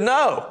 But he said,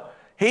 no,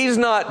 he's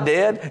not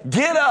dead.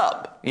 Get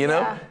up, you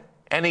know. Yeah.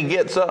 And he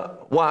gets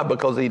up. Why?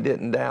 Because he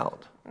didn't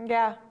doubt.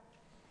 Yeah.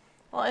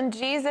 Well, and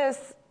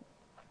Jesus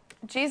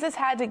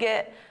had to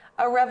get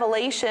a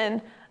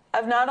revelation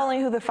of not only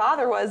who the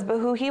Father was, but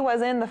who he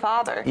was in the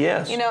Father.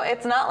 Yes. You know,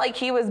 it's not like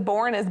he was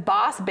born as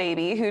boss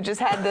baby who just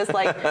had this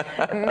like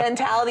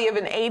mentality of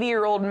an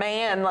 80-year-old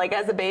man, like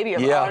as a baby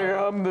of, I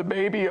am the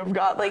baby of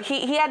God. Like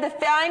he had to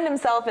find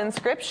himself in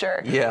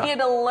Scripture. Yeah. He had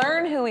to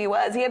learn who he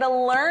was. He had to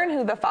learn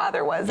who the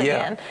Father was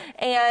again.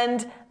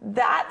 And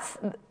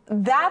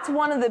that's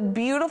one of the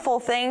beautiful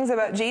things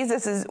about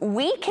Jesus is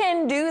we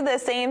can do the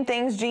same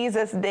things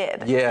Jesus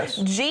did. Yes.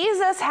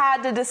 Jesus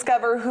had to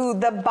discover who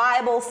the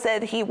Bible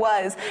said he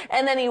was,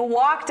 and then he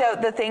walked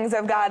out the things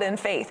of God in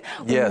faith.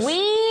 Yes.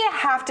 We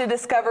have to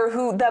discover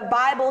who the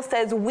Bible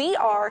says we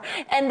are,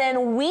 and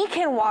then we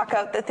can walk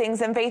out the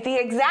things in faith the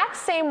exact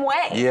same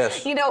way.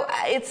 Yes. You know,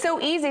 it's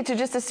so easy to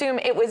just assume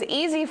it was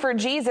easy for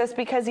Jesus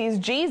because he's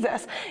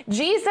Jesus.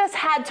 Jesus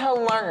had to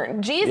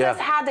learn. Jesus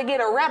had to get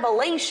a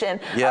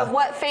revelation of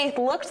what faith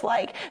looked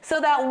like,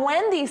 so that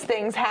when these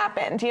things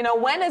happened, you know,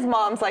 when his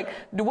mom's like,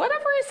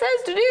 whatever he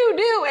says to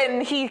do,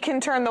 and he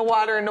can turn the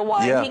water into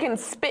wine, he can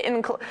spit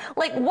in,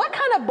 like, what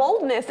kind of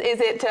boldness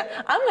is it to,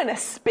 I'm going to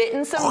spit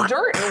in some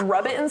dirt and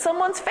rub it in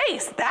someone's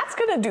face? That's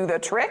going to do the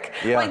trick.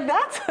 Like,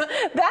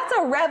 that's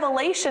a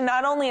revelation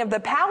not only of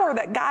the power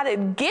that God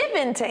had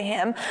given to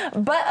him,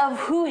 but of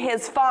who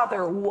his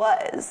Father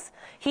was.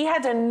 He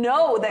had to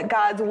know that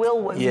God's will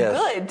was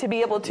good to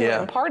be able to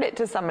impart it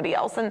to somebody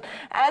else. And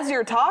as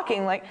you're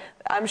talking, like,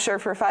 I'm sure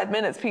for 5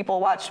 minutes people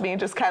watched me and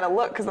just kind of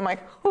look, because I'm like,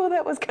 oh,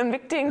 that was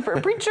convicting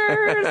for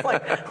preachers.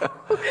 Like,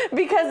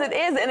 because it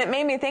is. And it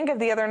made me think of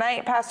the other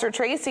night, Pastor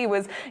Tracy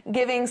was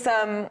giving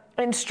some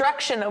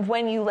instruction of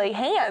when you lay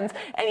hands,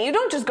 and you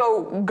don't just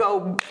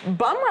go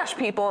bum rush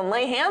people and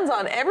lay hands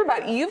on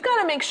everybody. You've got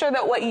to make sure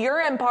that what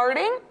you're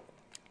imparting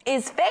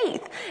is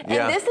faith.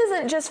 And this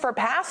isn't just for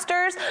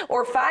pastors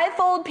or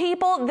fivefold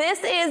people.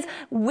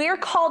 We're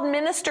called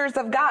ministers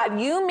of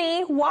God. You,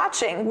 me,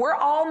 watching, we're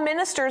all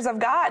ministers of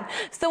God.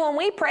 So when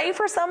we pray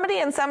for somebody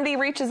and somebody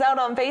reaches out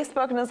on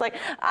Facebook and is like,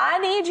 I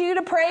need you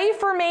to pray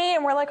for me.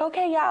 And we're like,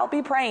 okay, I'll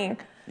be praying.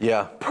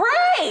 Yeah.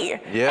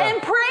 Pray. Yeah.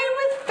 And pray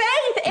with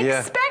faith,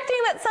 expecting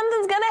that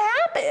something's going to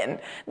happen,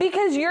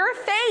 because your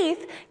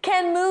faith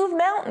can move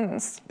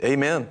mountains.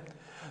 Amen.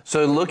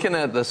 So looking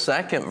at the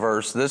second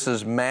verse, this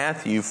is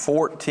Matthew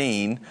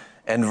 14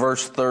 and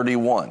verse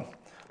 31.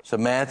 So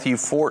Matthew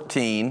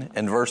 14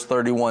 and verse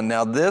 31.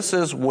 Now this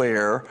is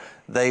where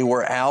they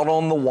were out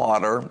on the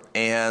water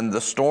and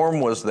the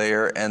storm was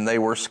there and they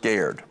were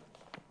scared.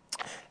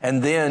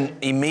 And then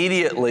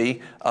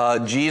immediately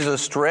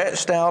Jesus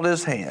stretched out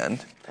his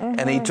hand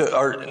and he took,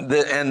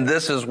 and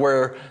this is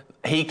where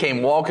he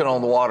came walking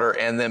on the water,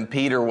 and then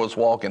Peter was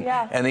walking.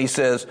 And he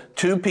says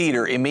to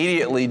Peter,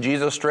 immediately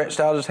Jesus stretched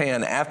out his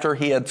hand after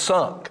he had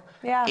sunk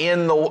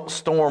in the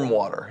storm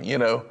water. You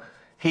know,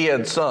 he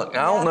had sunk.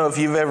 I don't know if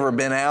you've ever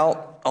been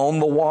out on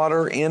the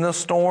water in a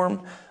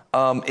storm.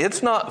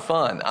 It's not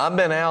fun. I've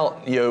been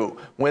out, you know,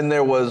 when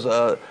there was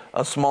a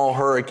small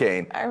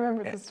hurricane. I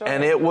remember the story.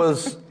 And it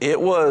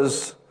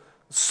was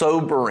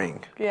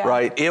sobering,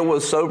 right? It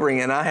was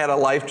sobering, and I had a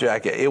life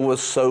jacket. It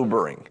was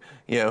sobering.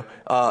 You know,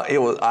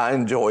 I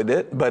enjoyed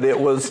it, but it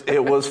was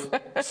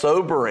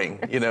sobering.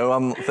 You know,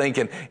 I'm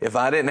thinking if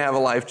I didn't have a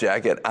life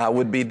jacket, I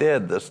would be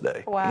dead this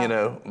day. Wow. You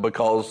know,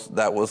 because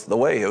that was the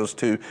way.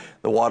 The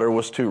water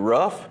was too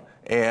rough,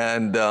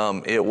 and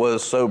it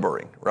was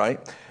sobering, right?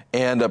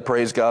 And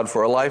praise God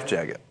for a life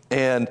jacket.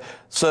 And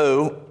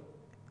so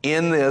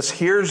in this,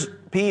 here's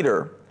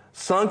Peter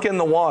sunk in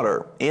the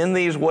water in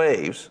these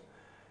waves.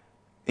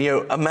 You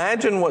know,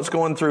 imagine what's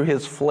going through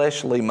his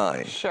fleshly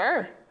mind.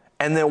 Sure.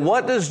 And then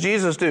what does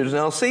Jesus do?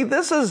 Now, see,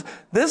 this is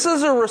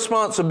a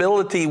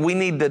responsibility we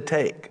need to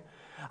take.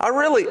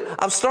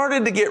 I've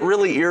started to get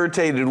really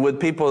irritated with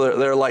people that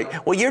they're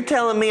like, well, you're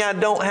telling me I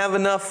don't have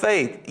enough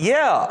faith.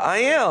 Yeah, I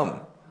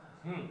am.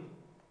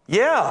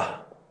 Yeah.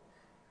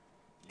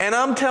 And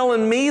I'm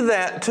telling me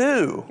that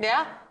too.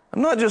 Yeah.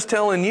 I'm not just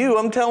telling you,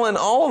 I'm telling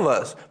all of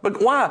us.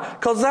 But why?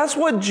 Because that's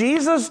what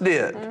Jesus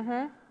did.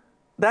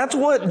 That's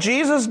what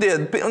Jesus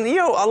did. You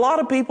know, a lot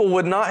of people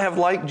would not have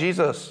liked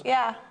Jesus.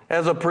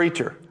 As a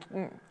preacher.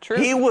 True.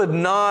 He would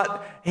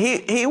not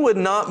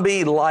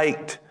be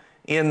liked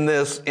in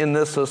this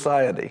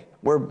society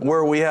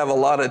where we have a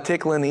lot of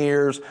tickling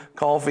ears,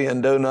 coffee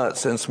and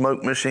donuts and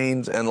smoke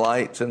machines and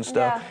lights and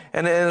stuff.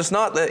 And it's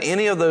not that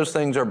any of those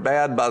things are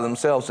bad by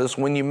themselves. It's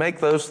when you make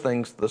those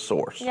things the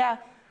source. You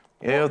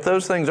know, if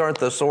those things aren't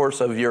the source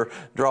of your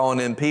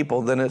drawing in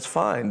people, then it's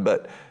fine.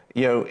 But,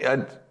 you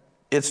know,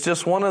 it's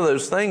just one of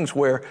those things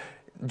where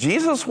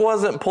Jesus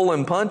wasn't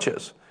pulling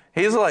punches.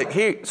 He's like,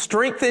 here,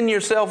 strengthen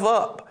yourself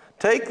up.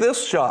 Take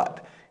this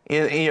shot,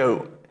 you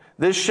know,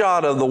 this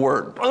shot of the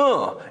word.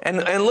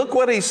 And look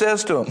what he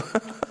says to him.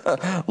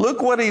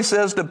 Look what he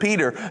says to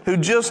Peter, who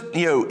just,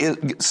 you know,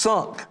 is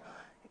sunk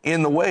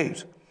in the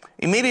waves.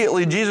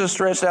 Immediately, Jesus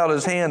stretched out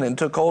his hand and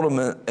took hold of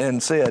him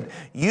and said,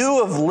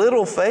 you of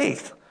little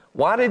faith,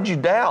 why did you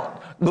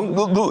doubt?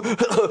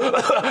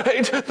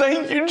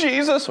 Thank you,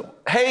 Jesus.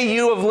 Hey,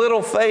 you of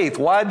little faith,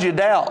 why'd you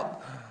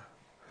doubt?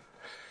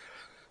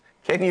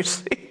 Can you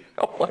see?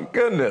 Oh my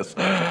goodness.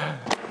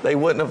 they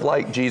wouldn't have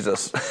liked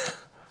Jesus.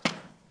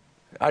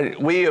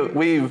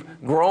 We've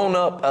grown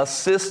up a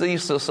sissy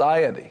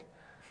society,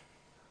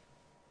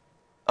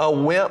 a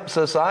wimp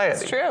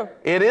society. It's true.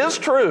 It is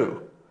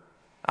true.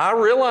 I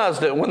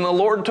realized it when the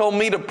Lord told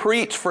me to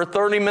preach for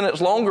 30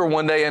 minutes longer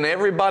one day and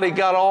everybody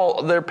got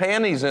all their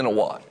panties in a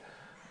wad.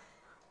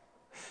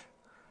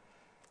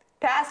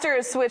 Pastor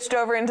has switched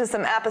over into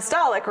some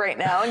apostolic right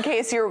now, in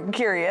case you're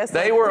curious.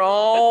 They were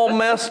all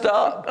messed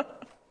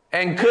up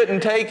and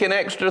couldn't take an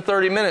extra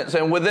 30 minutes.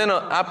 And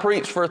I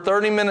preached for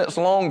 30 minutes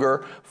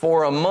longer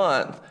for a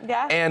month.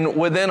 Yeah. And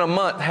within a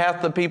month,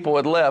 half the people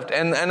had left.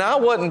 And I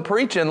wasn't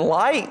preaching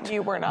light.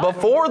 You were not.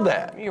 Before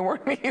that. You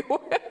weren't.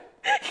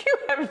 You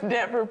have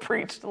never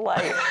preached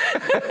light.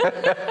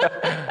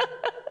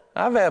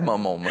 I've had my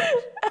moments.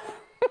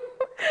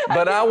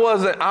 But I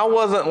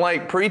wasn't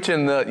like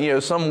preaching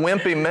some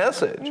wimpy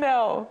message.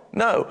 No.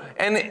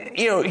 And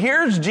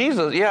here's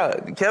Jesus. Yeah,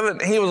 Kevin,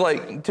 he was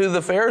like to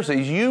the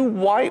Pharisees, you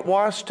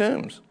whitewashed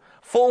tombs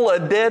full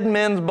of dead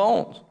men's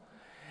bones.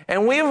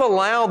 And we've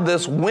allowed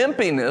this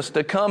wimpiness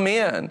to come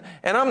in.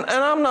 And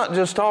I'm not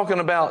just talking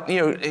about,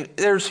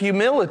 there's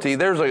humility,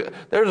 there's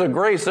a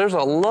grace, there's a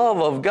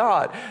love of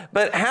God.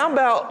 But how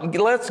about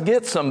let's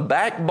get some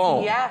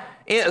backbone? Yeah.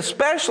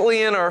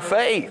 Especially in our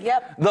faith.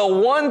 Yep. The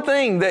one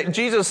thing that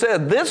Jesus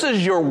said, this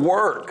is your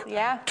work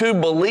to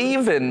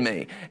believe in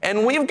me.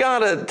 And we've got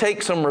to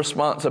take some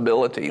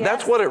responsibility. Yes.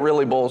 That's what it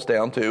really boils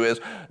down to, is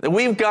that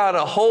we've got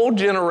a whole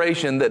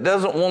generation that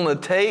doesn't want to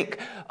take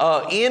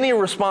any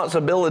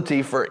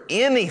responsibility for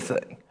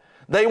anything.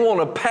 They want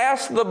to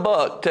pass the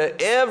buck to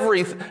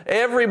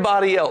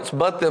everybody else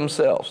but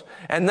themselves.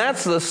 And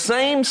that's the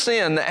same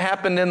sin that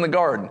happened in the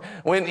garden.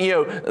 When,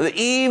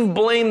 Eve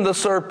blamed the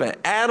serpent.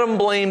 Adam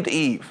blamed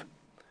Eve,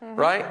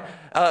 right?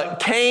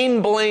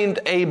 Cain blamed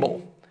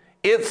Abel.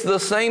 It's the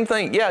same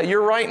thing. Yeah,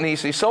 you're right,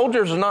 Nisi.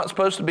 Soldiers are not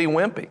supposed to be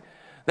wimpy.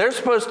 They're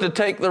supposed to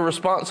take the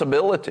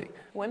responsibility.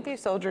 Wimpy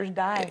soldiers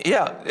die.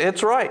 Yeah,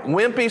 it's right.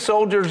 Wimpy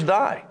soldiers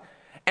die.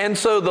 And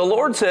so the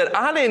Lord said,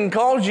 I didn't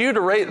cause you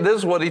to raise, this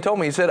is what he told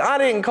me. He said, I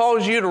didn't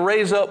cause you to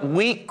raise up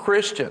weak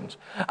Christians.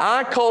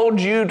 I called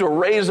you to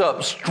raise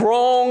up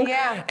strong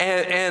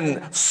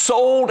and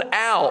sold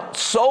out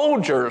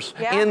soldiers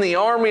in the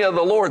army of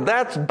the Lord.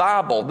 That's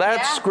Bible.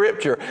 That's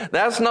Scripture.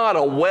 That's not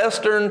a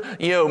Western,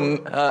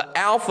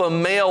 alpha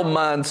male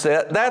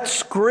mindset. That's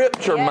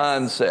Scripture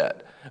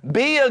mindset.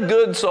 Be a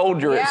good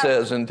soldier, it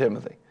says in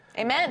Timothy.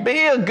 Amen.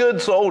 Be a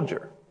good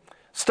soldier.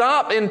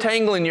 Stop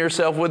entangling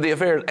yourself with the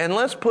affairs and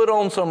let's put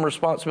on some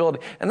responsibility.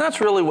 And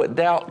that's really what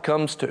doubt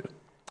comes to.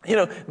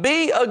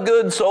 Be a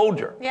good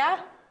soldier. Yeah.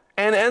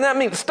 And that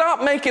means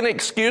stop making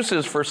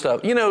excuses for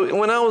stuff.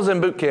 When I was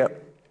in boot camp,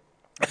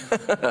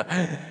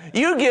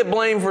 you get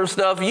blamed for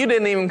stuff you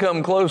didn't even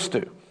come close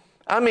to.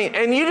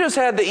 And you just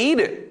had to eat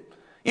it.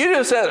 You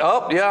just said,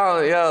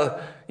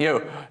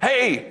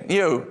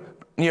 hey,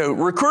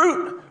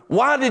 recruit,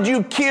 why did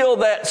you kill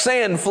that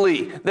sand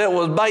flea that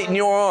was biting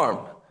your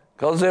arm?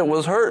 Because it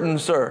was hurting,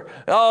 sir.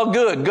 Oh,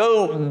 good.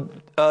 Go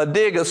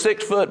dig a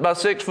 6 foot by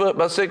 6 foot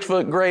by 6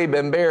 foot grave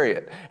and bury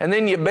it. And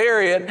then you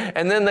bury it,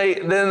 and then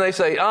they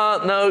say,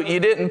 no, you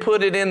didn't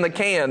put it in the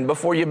can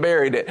before you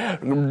buried it.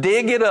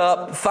 Dig it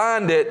up,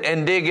 find it,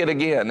 and dig it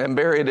again, and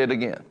bury it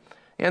again.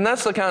 And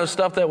that's the kind of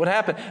stuff that would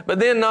happen. But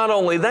then not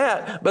only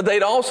that, but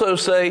they'd also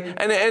say,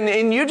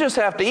 and you just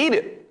have to eat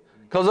it.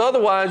 Because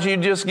otherwise you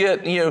just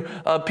get,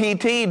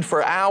 PT'd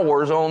for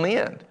hours on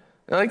end.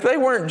 Like, they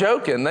weren't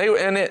joking.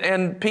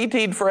 And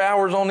PT'd for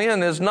hours on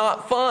end is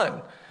not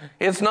fun.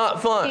 It's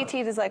not fun. PT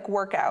is like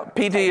workout.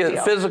 PT is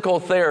physical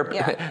therapy.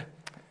 Yeah.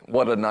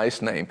 What a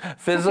nice name.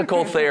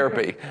 Physical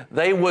therapy.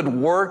 They would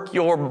work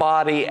your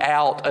body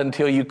out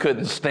until you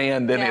couldn't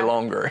stand any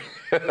longer.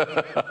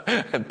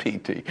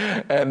 PT.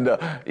 And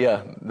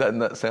doesn't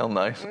that sound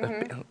nice?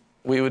 Mm-hmm.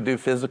 We would do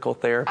physical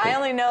therapy. I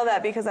only know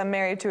that because I'm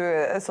married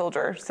to a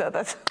soldier, so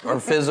that's... Or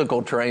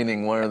physical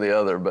training, one or the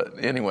other.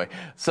 But anyway,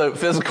 so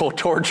physical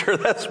torture,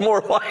 that's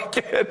more like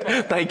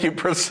it. Thank you,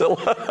 Priscilla.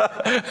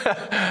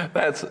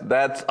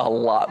 That's a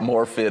lot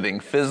more fitting.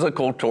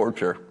 Physical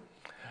torture.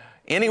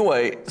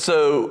 Anyway,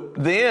 so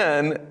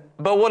then...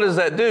 But what does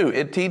that do?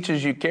 It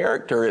teaches you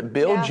character. It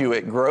builds you.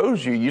 It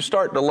grows you. You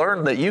start to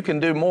learn that you can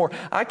do more.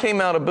 I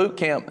came out of boot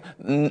camp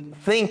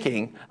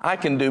thinking I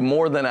can do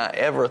more than I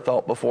ever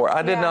thought before.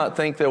 I did not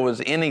think there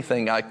was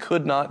anything I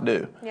could not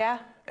do. Yeah.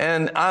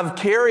 And I've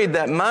carried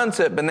that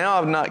mindset, but now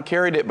I've not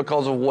carried it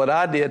because of what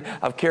I did.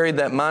 I've carried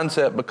that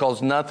mindset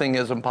because nothing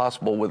is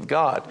impossible with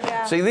God.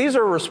 Yeah. See, these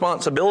are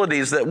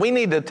responsibilities that we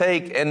need to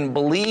take and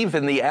believe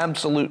in the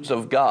absolutes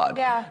of God.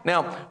 Yeah.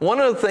 Now, one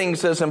of the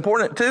things that's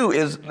important too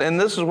is, and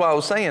this is what I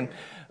was saying,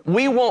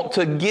 we want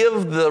to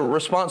give the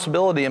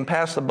responsibility and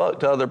pass the buck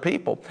to other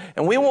people.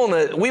 And we want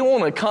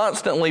to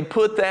constantly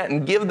put that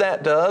and give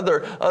that to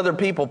other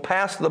people,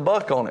 pass the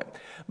buck on it.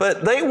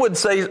 But they would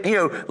say,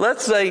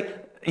 let's say,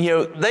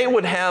 they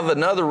would have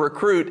another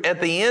recruit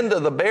at the end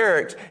of the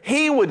barracks.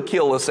 He would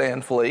kill a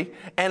sand flea,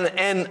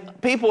 and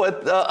people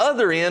at the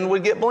other end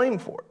would get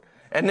blamed for it.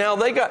 And now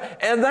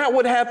and that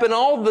would happen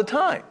all the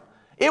time.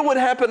 It would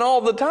happen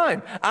all the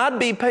time. I'd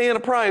be paying a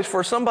price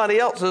for somebody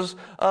else's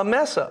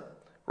mess up,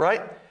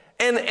 right?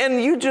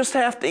 And you just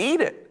have to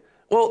eat it.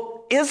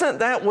 Well, isn't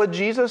that what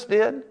Jesus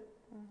did?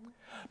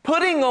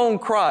 Putting on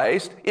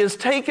Christ is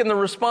taking the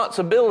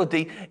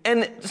responsibility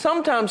and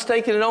sometimes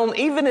taking it on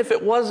even if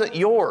it wasn't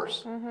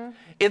yours.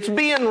 It's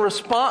being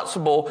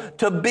responsible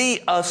to be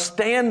a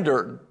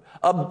standard,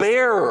 a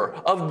bearer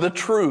of the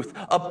truth,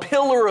 a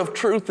pillar of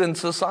truth in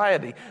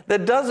society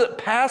that doesn't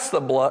pass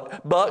the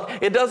buck.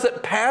 It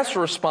doesn't pass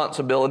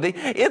responsibility.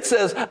 It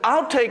says,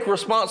 I'll take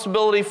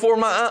responsibility for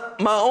my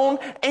own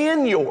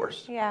and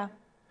yours. Yeah.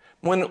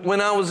 When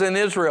I was in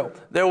Israel,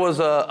 there was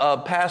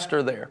a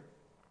pastor there.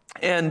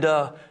 And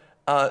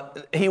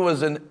he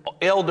was an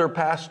elder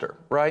pastor,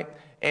 right?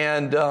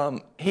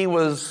 And he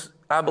was,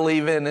 I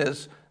believe, in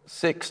his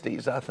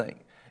 60s, I think.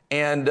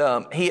 And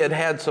he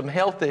had some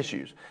health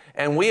issues.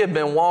 And we had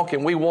been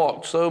walking. We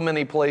walked so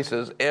many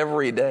places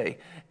every day.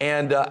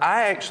 And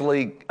I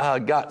actually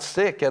got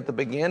sick at the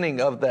beginning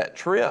of that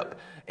trip.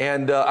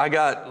 And I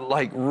got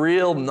like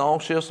real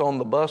nauseous on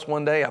the bus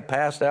one day. I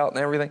passed out and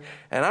everything.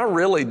 And I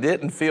really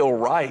didn't feel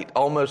right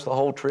almost the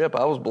whole trip.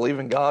 I was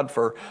believing God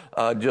for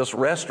just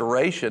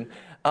restoration.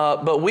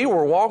 But we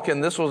were walking,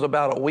 this was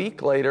about a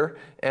week later,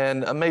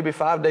 and maybe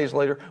 5 days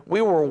later,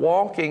 we were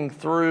walking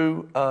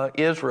through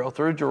Israel,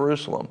 through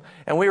Jerusalem.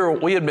 And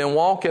we had been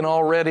walking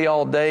already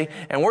all day,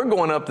 and we're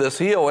going up this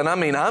hill, and I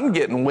mean, I'm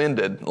getting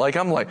winded. Like,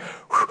 I'm like,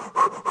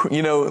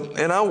 you know,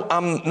 and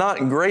I'm not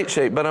in great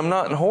shape, but I'm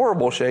not in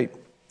horrible shape.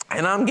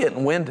 And I'm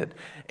getting winded.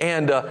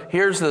 And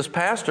here's this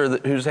pastor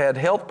who's had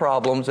health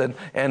problems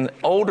and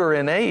older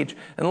in age.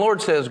 And the Lord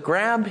says,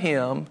 grab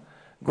him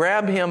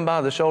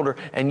by the shoulder,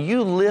 and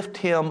you lift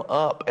him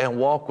up and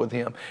walk with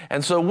him.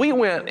 And so we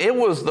went, it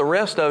was the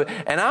rest of it,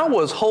 and I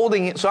was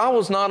holding it. So I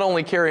was not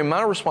only carrying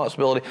my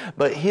responsibility,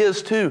 but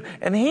his too.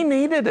 And he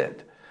needed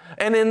it.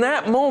 And in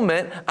that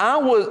moment,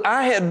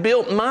 I had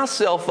built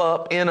myself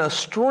up in a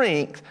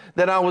strength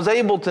that I was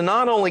able to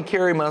not only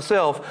carry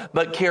myself,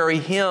 but carry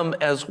him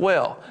as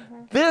well.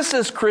 This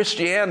is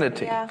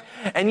Christianity. Yeah.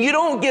 And you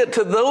don't get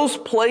to those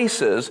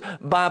places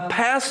by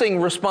passing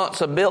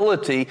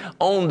responsibility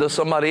on to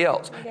somebody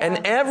else. Yeah.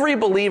 And every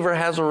believer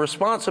has a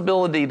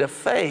responsibility to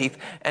faith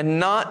and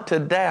not to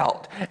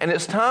doubt. And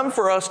it's time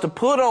for us to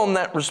put on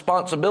that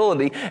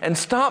responsibility and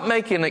stop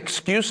making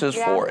excuses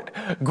for it.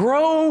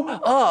 Grow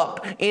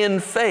up in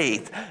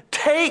faith.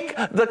 Take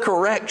the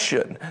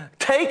correction.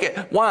 Take it.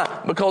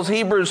 Why? Because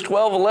Hebrews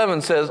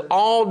 12:11 says,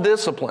 all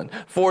discipline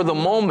for the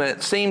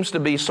moment seems to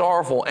be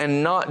sorrowful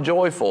and not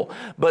joyful,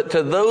 but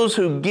to those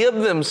who give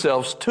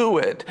themselves to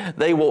it,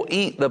 they will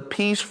eat the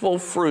peaceful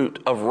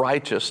fruit of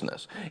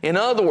righteousness. In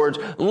other words,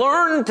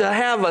 learn to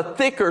have a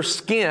thicker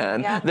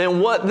skin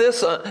than what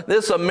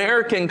this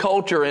American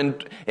culture in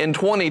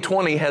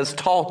 2020 has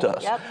taught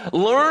us.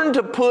 Learn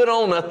to put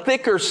on a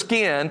thicker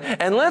skin,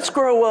 and let's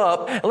grow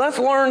up. Let's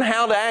learn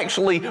how to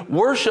actually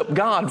worship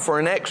God for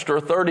an extra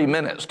 30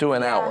 minutes to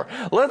an hour.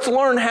 Let's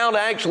learn how to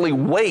actually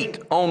wait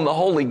on the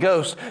Holy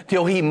Ghost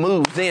till He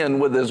moves in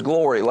with His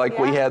glory like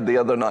we had the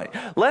other night.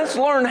 Let's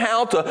learn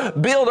how to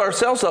build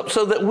ourselves up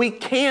so that we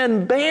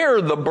can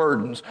bear the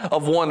burdens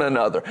of one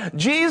another.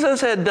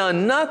 Jesus had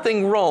done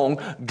nothing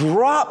wrong,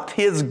 dropped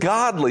His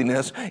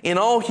godliness in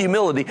all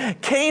humility,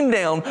 came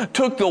down,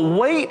 took the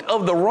weight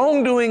of the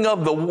wrongdoing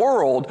of the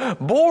world,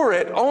 bore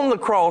it on the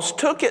cross,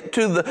 took it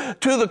to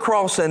the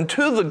cross and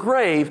to the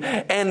grave,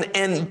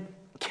 and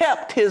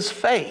kept His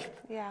faith.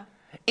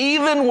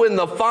 Even when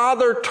the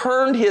Father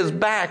turned His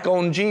back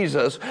on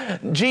Jesus,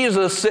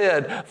 Jesus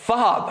said,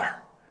 Father.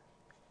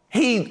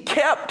 He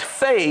kept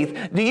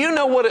faith. Do you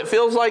know what it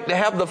feels like to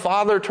have the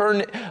Father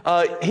turn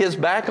His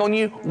back on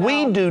you? No.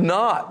 We do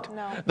not.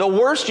 No. The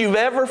worst you've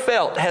ever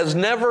felt has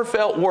never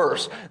felt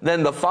worse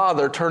than the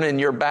Father turning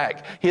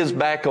His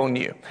back on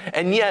you.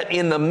 And yet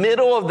in the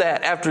middle of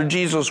that, after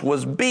Jesus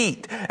was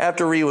beat,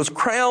 after He was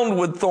crowned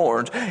with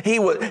thorns, He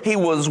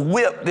was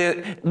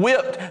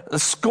whipped,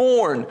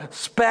 scorned,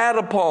 spat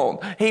upon.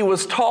 He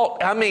was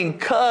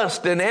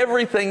cussed and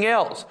everything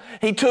else.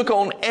 He took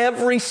on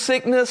every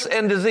sickness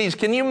and disease.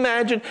 Can you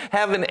imagine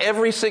having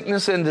every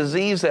sickness and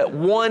disease at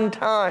one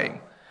time?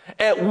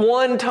 At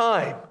one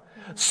time.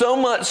 So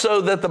much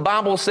so that the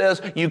Bible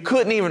says you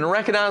couldn't even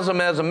recognize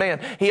Him as a man.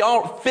 He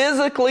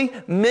physically,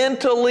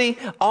 mentally,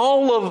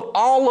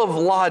 all of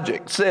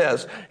logic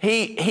says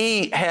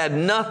he had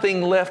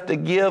nothing left to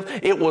give.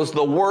 It was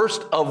the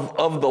worst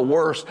of the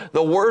worst.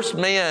 The worst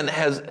man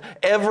has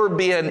ever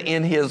been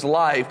in his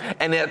life.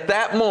 And at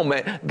that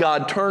moment,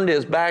 God turned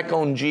His back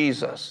on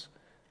Jesus.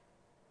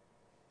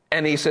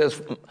 And He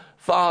says,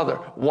 Father,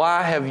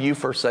 why have you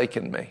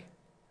forsaken me?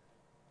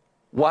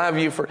 Why have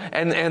you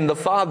and the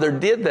Father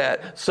did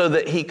that so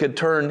that He could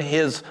turn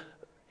His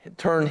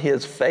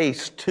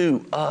face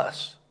to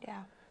us.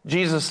 Yeah.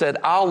 Jesus said,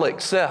 I'll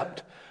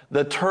accept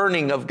the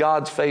turning of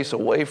God's face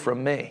away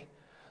from me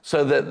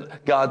so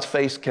that God's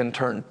face can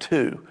turn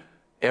to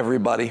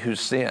everybody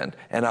who's sinned,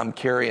 and I'm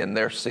carrying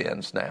their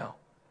sins now.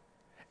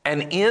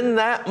 And in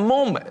that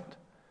moment,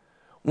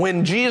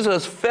 when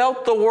Jesus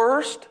felt the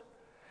worst,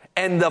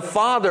 And the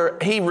Father,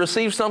 He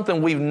receives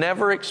something we've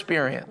never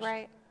experienced.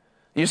 Right.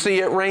 You see,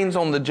 it rains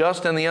on the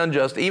just and the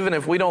unjust. Even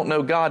if we don't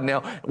know God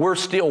now, we're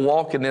still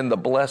walking in the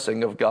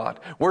blessing of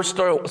God. We're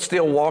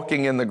still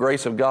walking in the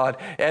grace of God.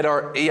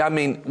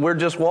 We're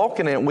just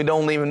walking in it. We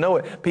don't even know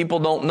it. People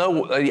don't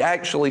know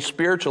actually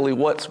spiritually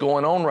what's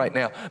going on right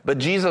now. But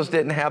Jesus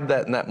didn't have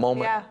that in that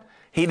moment. Yeah.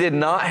 He did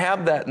not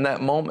have that in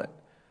that moment.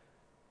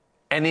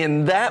 And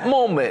in that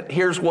moment,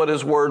 here's what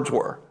His words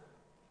were.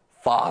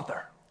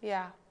 Father,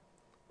 Yeah.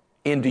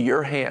 into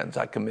your hands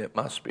I commit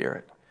my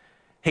spirit.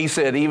 He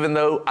said, even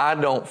though I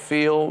don't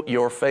feel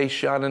your face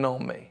shining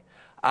on me,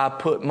 I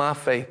put my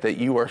faith that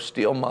you are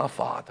still my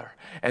Father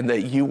and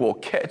that you will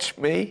catch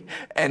me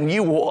and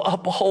you will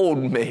uphold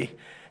me.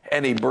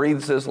 And He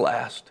breathes His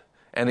last.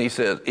 And He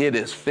says, it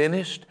is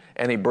finished.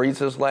 And He breathes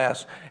His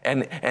last.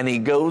 And He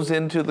goes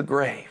into the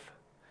grave.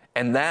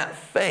 And that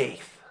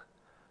faith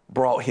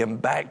brought Him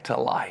back to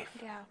life.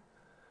 Yeah.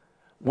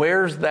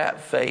 Where's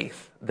that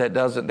faith that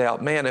doesn't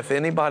doubt? Man, if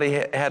anybody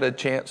had a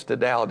chance to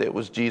doubt, it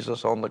was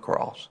Jesus on the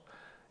cross.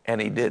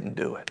 And He didn't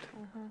do it.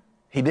 Mm-hmm.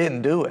 He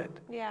didn't do it.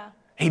 Yeah.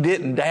 He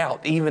didn't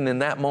doubt even in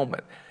that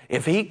moment.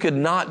 If He could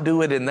not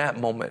do it in that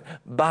moment,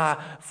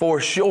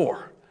 for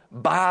sure,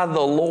 by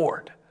the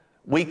Lord,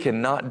 we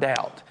cannot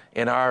doubt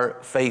in our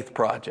faith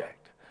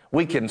project.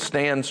 We can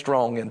stand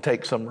strong and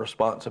take some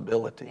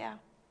responsibility. Yeah.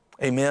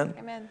 Amen?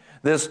 Amen.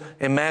 This,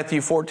 in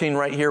Matthew 14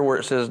 right here where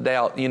it says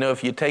doubt,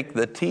 if you take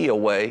the T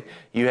away,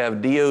 you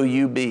have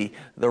D-O-U-B,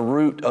 the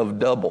root of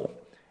double.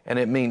 And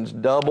it means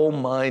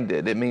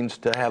double-minded. It means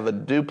to have a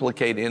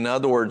duplicate. In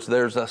other words,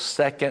 there's a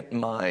second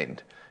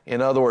mind.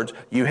 In other words,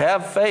 you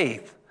have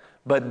faith,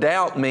 but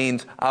doubt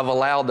means I've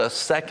allowed a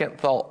second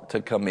thought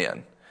to come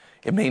in.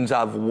 It means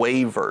I've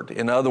wavered.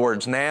 In other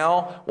words,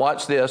 now,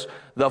 watch this,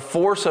 the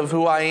force of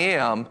who I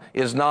am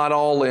is not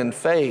all in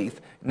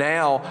faith.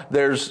 Now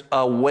there's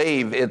a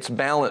wave. It's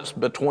balanced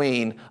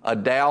between a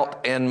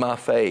doubt and my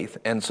faith.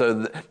 And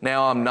so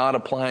now I'm not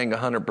applying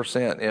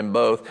 100% in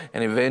both.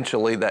 And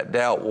eventually that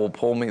doubt will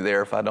pull me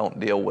there if I don't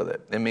deal with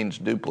it. It means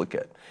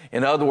duplicate.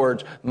 In other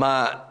words,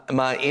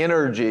 my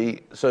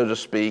energy, so to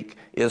speak,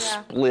 is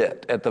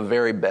split at the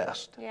very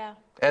best. Yeah.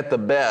 At the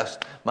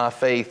best, my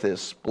faith is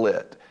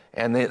split.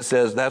 And it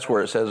says, that's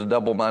where it says a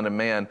double-minded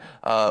man,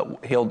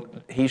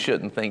 he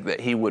shouldn't think that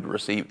he would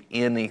receive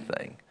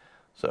anything.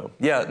 So,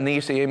 yeah,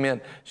 Nisi, amen.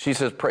 She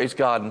says, praise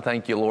God and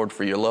thank you, Lord,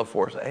 for your love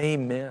for us.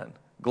 Amen.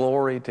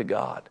 Glory to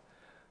God.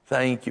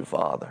 Thank you,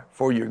 Father,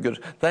 for your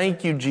goodness.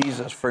 Thank you,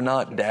 Jesus, for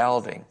not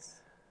doubting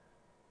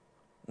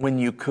when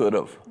you could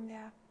have. Yeah.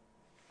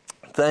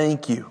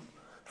 Thank you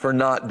for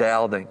not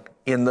doubting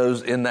in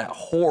that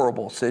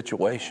horrible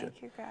situation.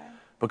 Thank you, God.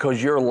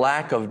 Because your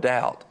lack of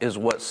doubt is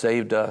what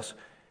saved us.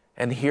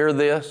 And hear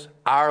this,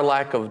 our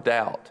lack of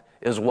doubt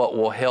is what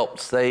will help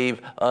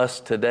save us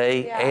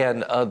today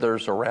and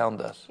others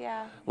around us.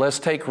 Yeah. Let's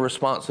take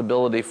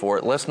responsibility for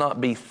it. Let's not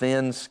be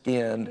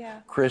thin-skinned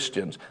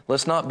Christians.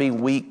 Let's not be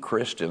weak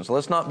Christians.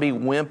 Let's not be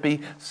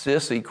wimpy,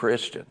 sissy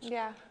Christians.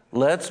 Yeah.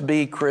 Let's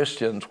be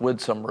Christians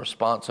with some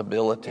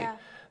responsibility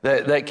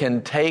that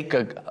can take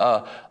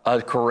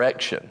a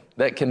correction,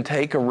 that can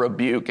take a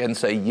rebuke and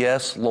say,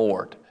 yes,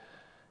 Lord.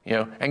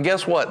 And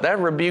guess what? That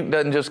rebuke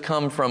doesn't just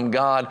come from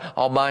God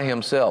all by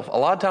Himself. A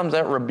lot of times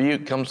that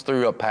rebuke comes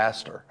through a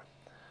pastor.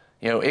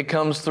 It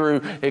comes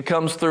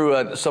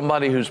through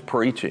somebody who's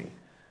preaching.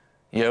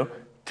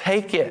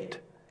 Take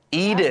it,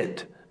 eat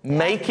it,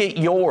 make it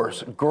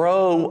yours,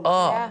 grow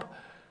up. Yeah.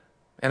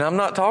 And I'm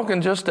not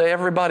talking just to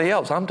everybody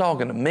else. I'm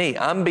talking to me.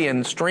 I'm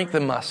being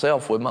strengthened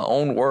myself with my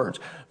own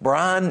words.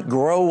 Brian,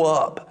 grow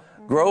up.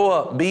 Grow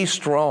up. Be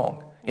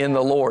strong in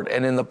the Lord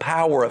and in the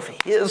power of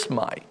His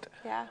might.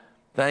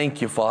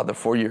 Thank you, Father,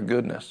 for your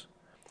goodness.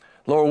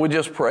 Lord, we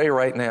just pray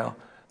right now.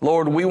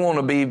 Lord, we want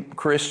to be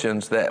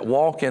Christians that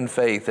walk in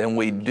faith and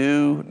we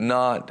do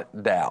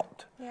not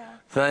doubt. Yeah.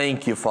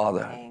 Thank you,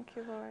 Father. Thank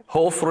you, Lord.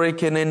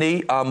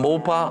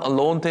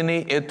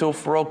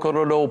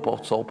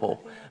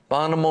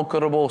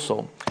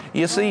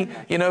 You see,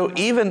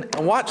 even,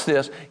 watch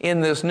this, in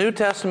this New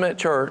Testament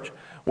church,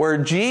 where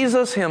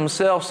Jesus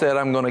Himself said,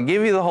 I'm going to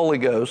give you the Holy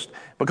Ghost,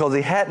 because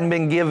He hadn't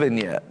been given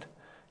yet.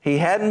 He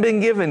hadn't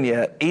been given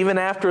yet, even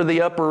after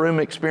the upper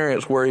room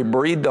experience where He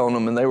breathed on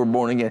them and they were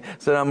born again. He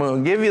said, I'm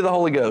going to give you the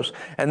Holy Ghost.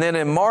 And then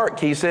in Mark,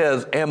 He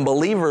says, and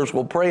believers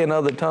will pray in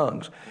other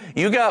tongues.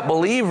 You got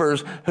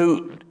believers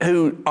who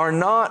are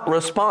not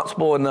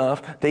responsible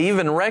enough to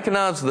even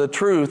recognize the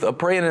truth of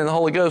praying in the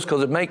Holy Ghost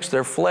because it makes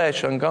their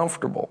flesh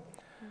uncomfortable.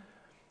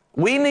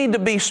 We need to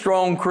be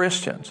strong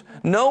Christians.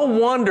 No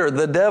wonder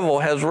the devil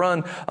has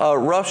run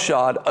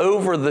roughshod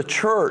over the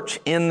church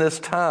in this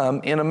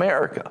time in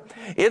America.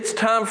 It's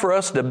time for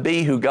us to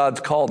be who God's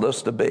called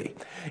us to be.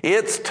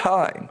 It's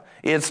time.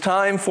 It's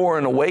time for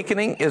an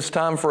awakening. It's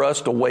time for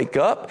us to wake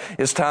up.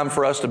 It's time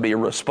for us to be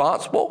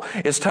responsible.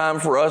 It's time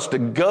for us to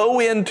go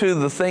into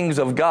the things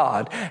of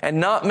God and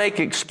not make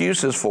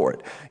excuses for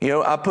it.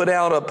 I put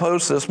out a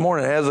post this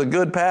morning as a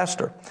good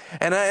pastor,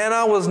 and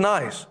I was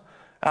nice.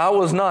 I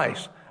was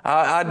nice.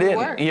 I didn't.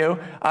 weren't. You know,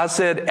 I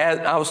said,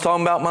 I was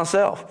talking about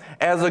myself.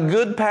 As a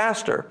good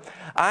pastor,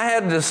 I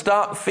had to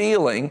stop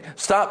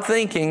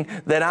thinking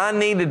that I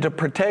needed to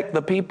protect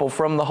the people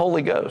from the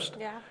Holy Ghost.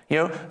 Yeah. You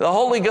know, the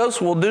Holy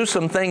Ghost will do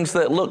some things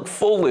that look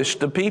foolish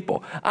to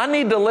people. I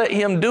need to let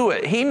Him do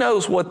it. He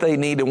knows what they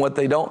need and what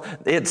they don't.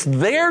 It's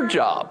their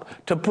job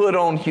to put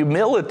on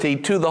humility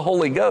to the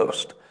Holy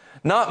Ghost,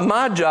 not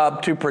my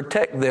job to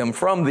protect them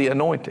from the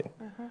anointing.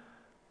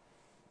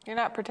 You're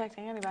not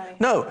protecting anybody.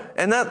 No,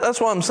 and that's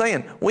what I'm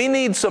saying. We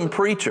need some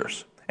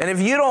preachers. And if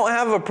you don't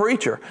have a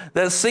preacher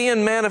that's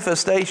seeing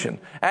manifestation,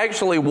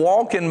 actually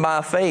walking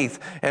by faith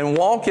and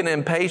walking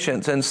in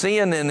patience and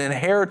seeing an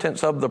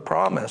inheritance of the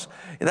promise,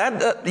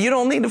 that you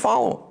don't need to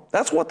follow them.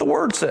 That's what the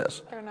Word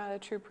says. They're not a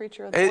true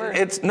preacher of the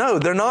Word. No,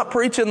 they're not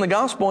preaching the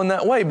gospel in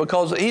that way,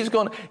 because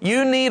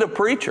you need a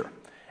preacher.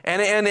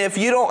 And if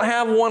you don't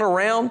have one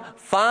around,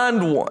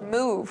 find one.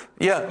 Move.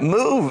 Yeah,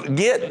 move.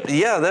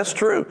 That's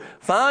true.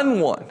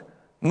 Find one.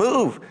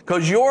 Move.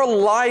 Because your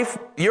life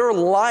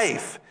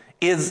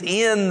is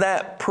in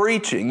that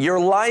preaching. Your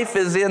life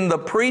is in the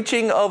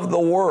preaching of the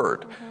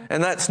Word.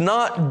 And that's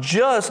not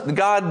just,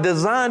 God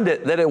designed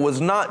it, that it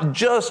was not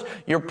just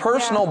your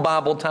personal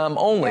Bible time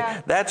only.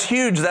 Yeah. That's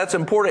huge, that's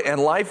important,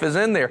 and life is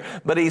in there.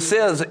 But He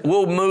says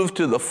we'll move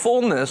to the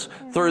fullness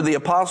through the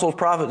apostles,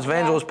 prophets,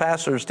 evangelists,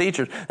 pastors,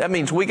 teachers. That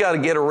means we got to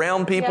get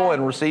around people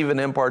and receive an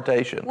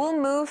impartation. We'll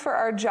move for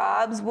our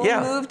jobs.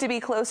 We'll move to be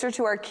closer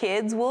to our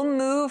kids. We'll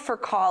move for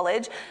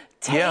college.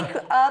 Take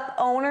up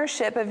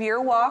ownership of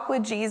your walk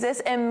with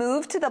Jesus and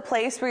move to the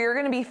place where you're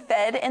going to be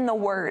fed in the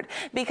Word.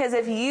 Because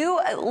if you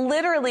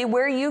literally,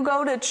 where you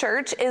go to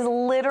church is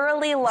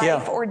literally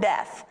life or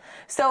death.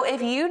 So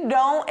if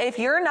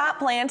you're not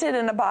planted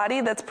in a body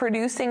that's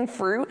producing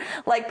fruit,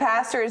 like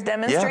Pastor has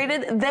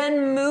demonstrated,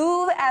 then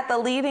move at the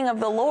leading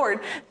of the Lord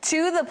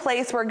to the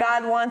place where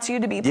God wants you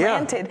to be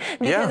planted.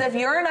 Because if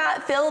you're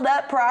not filled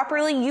up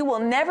properly, you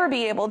will never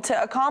be able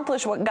to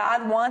accomplish what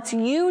God wants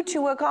you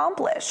to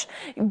accomplish.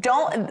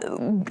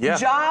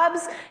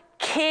 Jobs,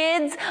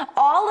 kids,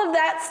 all of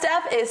that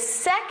stuff is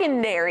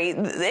secondary.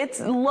 It's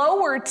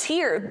lower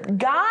tier.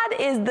 God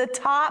is the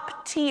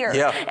top tier.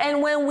 Yeah.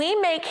 And when we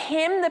make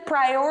Him the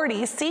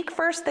priority, seek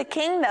first the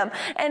kingdom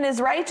and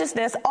His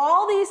righteousness,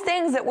 all these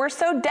things that we're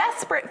so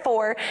desperate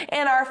for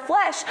in our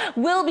flesh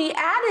will be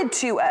added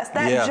to us.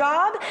 That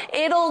job,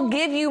 it'll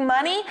give you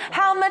money.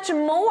 How much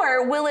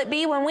more will it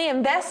be when we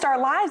invest our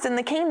lives in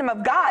the kingdom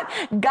of God?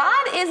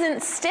 God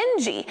isn't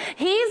stingy.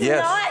 He's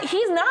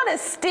not a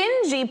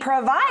stingy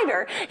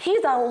provider.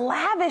 He's a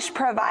lavish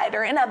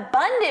provider, an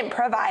abundant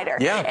provider.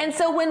 Yeah. And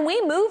so when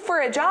we move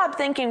for a job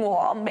thinking, well,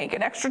 I'll make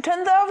an extra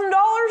 $10,000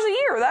 a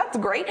year, that's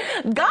great.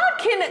 God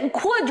can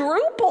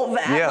quadruple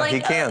that. Yeah,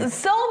 He can.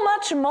 So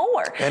much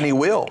more. And He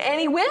will.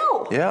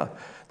 Yeah.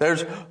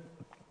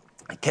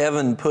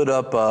 Kevin put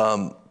up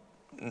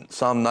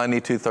Psalm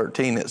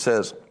 92:13. It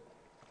says,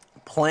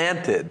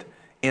 planted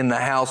in the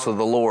house of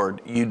the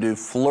Lord, you do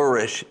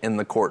flourish in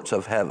the courts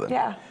of heaven.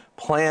 Yeah.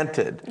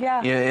 Planted.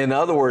 Yeah. In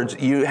other words,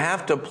 you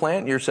have to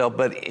plant yourself,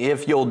 but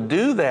if you'll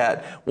do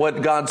that,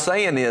 what God's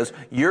saying is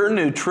your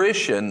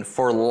nutrition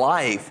for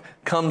life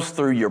comes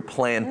through your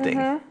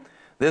planting.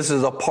 This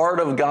is a part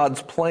of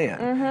God's plan.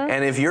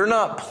 And if you're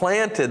not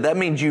planted, that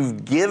means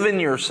you've given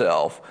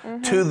yourself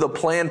to the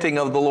planting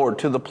of the Lord,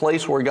 to the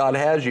place where God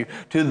has you,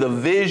 to the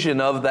vision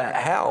of that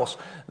house.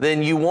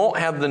 Then you won't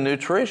have the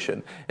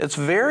nutrition. It's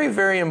very,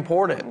 very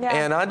important. Yeah.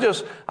 And I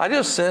just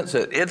sense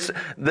it.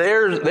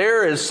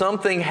 There is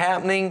something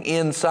happening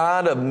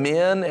inside of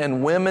men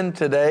and women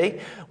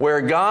today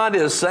where God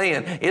is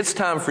saying, it's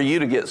time for you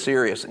to get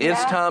serious. Yeah.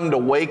 It's time to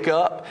wake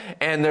up.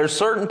 And there's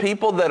certain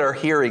people that are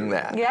hearing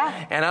that.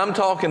 Yeah. And I'm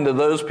talking to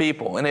those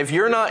people. And if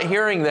you're not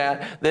hearing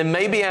that, then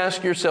maybe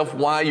ask yourself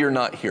why you're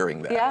not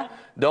hearing that. Yeah.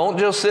 Don't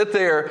just sit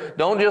there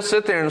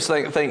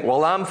and think,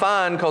 well, I'm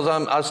fine because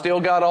I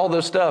still got all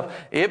this stuff.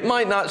 It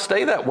might not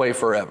stay that way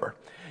forever.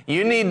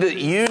 You need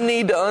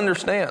to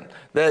understand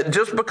that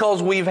just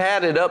because we've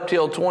had it up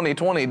till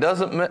 2020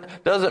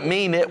 doesn't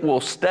mean it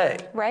will stay.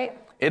 Right.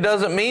 It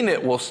doesn't mean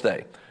it will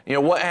stay. You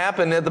know, what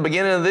happened at the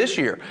beginning of this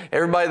year?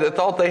 Everybody that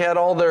thought they had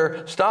all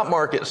their stock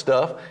market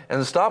stuff,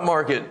 and the stock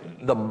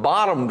market, the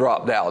bottom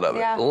dropped out of it.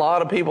 Yeah. A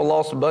lot of people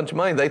lost a bunch of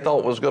money they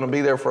thought was going to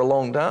be there for a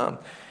long time.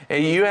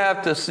 And you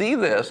have to see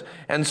this.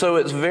 And so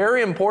it's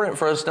very important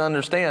for us to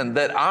understand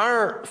that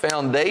our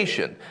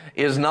foundation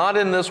is not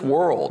in this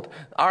world.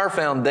 Our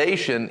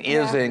foundation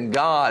is in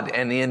God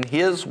and in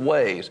His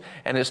ways.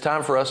 And it's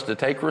time for us to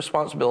take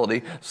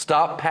responsibility,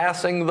 stop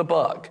passing the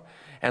buck,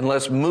 and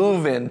let's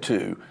move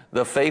into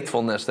the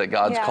faithfulness that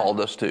God's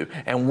called us to.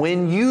 And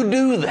when you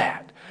do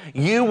that,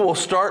 you will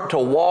start to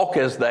walk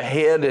as the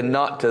head and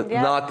not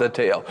the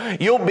tail.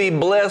 You'll be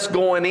blessed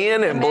going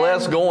in and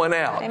blessed going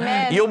out.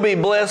 Amen. You'll be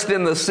blessed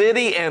in the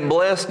city and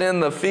blessed in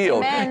the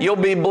field. Amen. You'll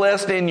be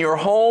blessed in your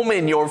home,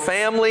 in your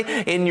family,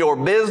 in your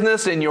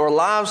business, in your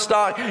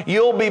livestock.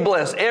 You'll be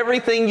blessed.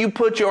 Everything you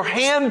put your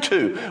hand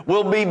to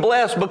will be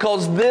blessed,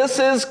 because this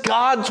is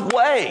God's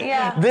way.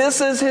 Yeah.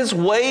 This is His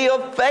way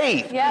of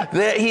faith,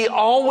 that He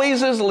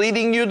always is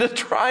leading you to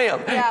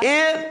triumph.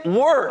 It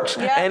works,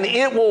 and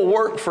it will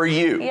work for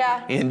you.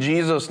 In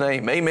Jesus'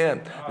 name,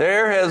 amen.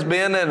 There has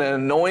been an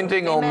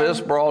anointing on this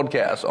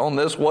broadcast, on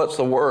this What's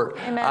the Word.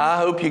 I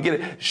hope you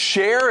get it.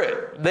 Share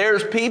it.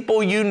 There's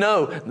people you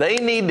know, they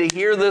need to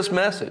hear this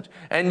message.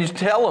 And you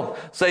tell them,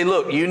 say,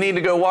 look, you need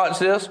to go watch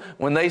this.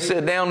 When they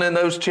sit down in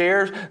those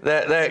chairs,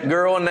 that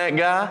girl and that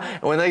guy,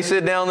 when they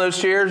sit down in those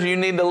chairs, you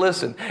need to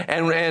listen.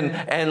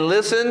 And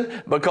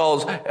listen,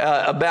 because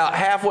about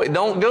halfway,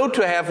 don't go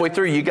to halfway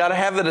through. You got to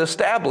have it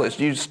established.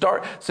 You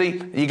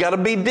got to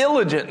be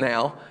diligent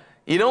now.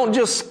 You don't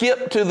just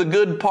skip to the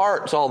good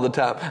parts all the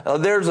time.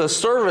 There's a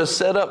service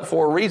set up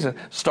for a reason.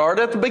 Start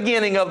at the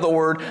beginning of the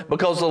Word,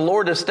 because the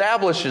Lord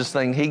establishes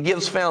things. He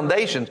gives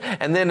foundations.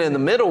 And then in the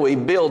middle, He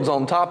builds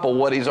on top of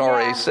what He's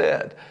already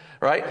said.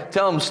 Right?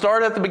 Tell them,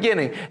 start at the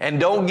beginning and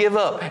don't give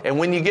up. And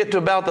when you get to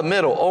about the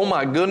middle, oh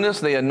my goodness,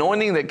 the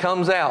anointing that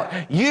comes out,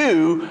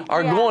 you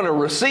are going to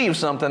receive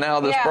something out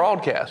of this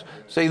broadcast.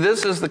 See,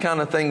 this is the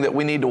kind of thing that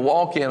we need to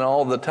walk in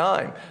all the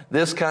time.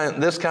 This kind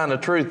of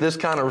truth, this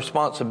kind of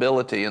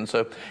responsibility. And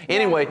so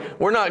anyway,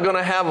 we're not going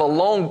to have a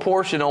long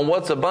portion on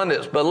what's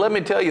abundance, but let me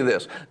tell you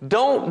this.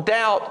 Don't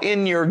doubt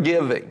in your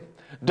giving.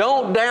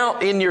 Don't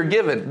doubt in your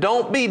giving.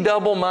 Don't be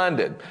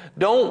double-minded.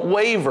 Don't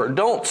waver.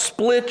 Don't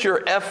split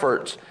your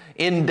efforts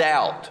in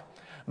doubt.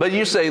 But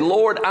you say,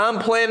 Lord, I'm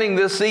planting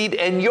this seed,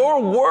 and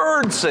your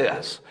word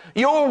says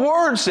you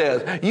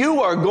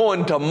are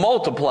going to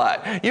multiply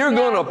it. You're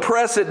going to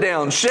press it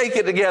down, shake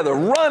it together,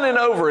 run it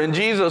over in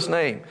Jesus'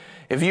 name.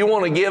 If you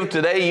want to give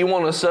today, you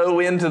want to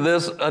sow into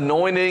this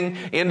anointing,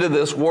 into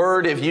this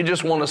word, if you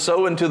just want to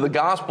sow into the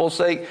gospel's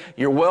sake,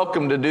 you're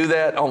welcome to do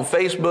that. On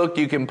Facebook,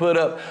 you can put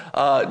up,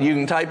 you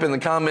can type in the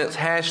comments,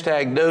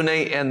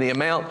 #donate and the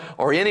amount,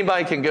 or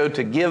anybody can go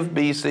to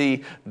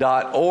givebc.org.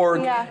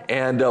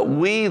 And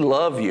we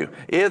love you.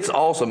 It's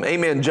awesome.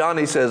 Amen.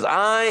 Johnny says,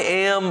 I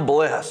am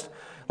blessed.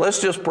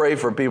 Let's just pray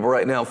for people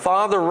right now.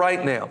 Father,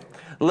 right now,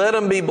 let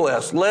them be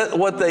blessed. Let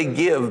what they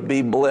give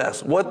be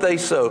blessed. What they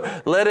sow,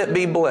 let it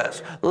be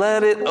blessed.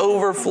 Let it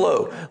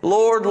overflow.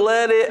 Lord,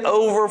 let it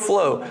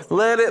overflow.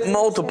 Let it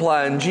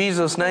multiply in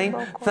Jesus' name.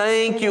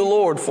 Thank you,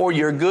 Lord, for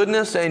your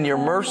goodness and your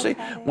mercy.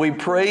 We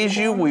praise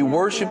you. We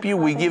worship you.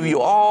 We give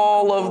you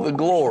all of the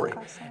glory.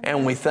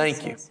 And we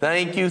thank you.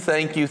 Thank you,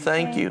 thank you,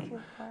 thank you.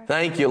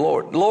 Thank you,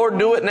 Lord. Lord,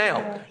 do it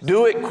now.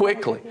 Do it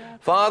quickly.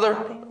 Father,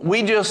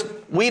 we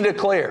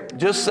declare,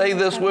 just say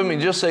this with me,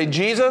 just say,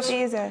 Jesus,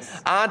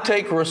 I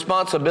take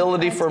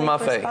responsibility for my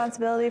faith.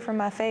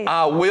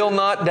 I will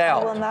not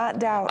doubt.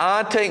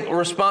 I take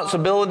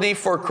responsibility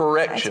for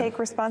correction.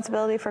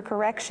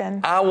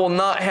 I will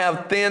not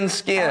have thin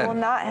skin.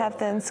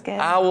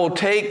 I will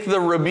take the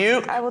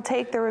rebuke.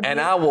 And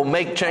I will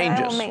make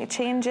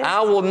changes.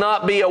 I will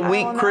not be a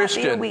weak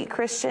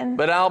Christian.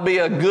 But I'll be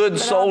a good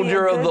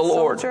soldier of the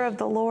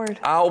Lord.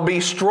 I'll be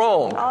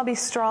strong.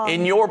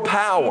 In your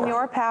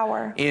power.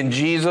 In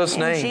Jesus'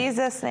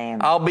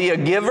 name. I'll be a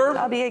giver.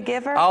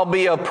 I'll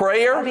be a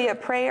prayer.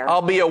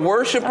 I'll be a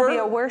worshiper.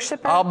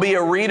 I'll be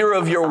a reader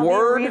of your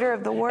word.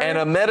 And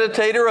a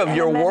meditator of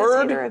your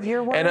word.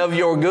 And of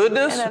your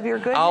goodness.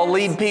 I'll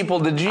lead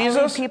people to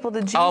Jesus.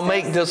 I'll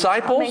make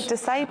disciples.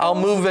 I'll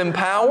move in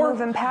power.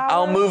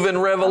 I'll move in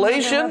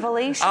revelation.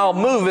 I'll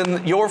move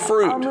in your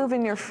fruit.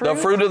 The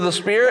fruit of the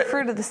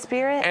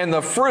Spirit. And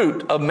the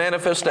fruit of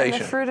manifestation.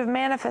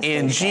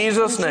 In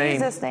Jesus'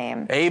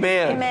 name.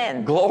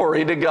 Amen.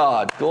 Glory to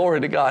God. Glory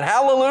to God.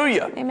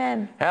 Hallelujah.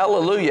 Amen.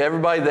 Hallelujah.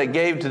 Everybody that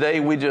gave today,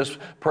 we just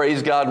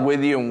praise God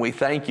with you and we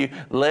thank you.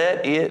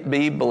 Let it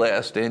be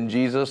blessed in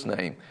Jesus'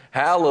 name.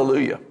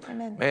 Hallelujah.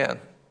 Amen. Man.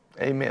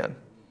 Amen.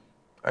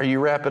 Are you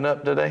wrapping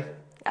up today?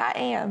 I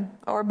am.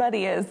 Or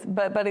Buddy is,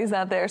 but Buddy's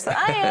not there, so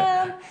I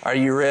am. Are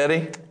you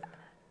ready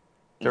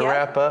to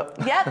wrap up?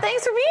 Yeah,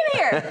 thanks for being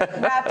here.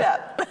 Wrapped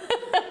up.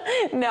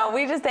 No,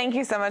 we just thank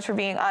you so much for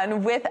being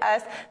on with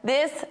us.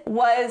 This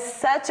was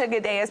such a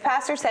good day. As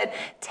Pastor said,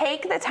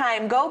 take the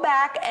time, go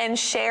back and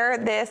share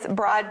this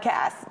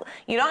broadcast.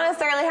 You don't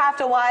necessarily have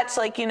to watch,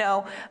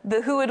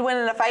 the who would win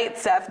in a fight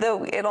stuff,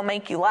 though it'll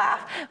make you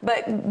laugh.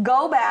 But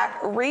go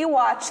back,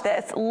 rewatch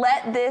this.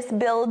 Let this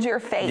build your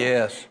faith.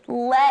 Yes.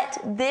 Let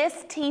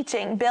this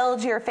teaching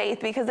build your faith,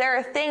 because there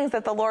are things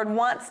that the Lord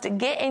wants to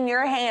get in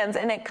your hands,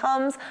 and it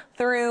comes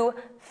through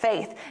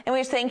faith. And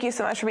we just thank you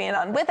so much for being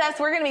on with us.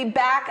 We're going to be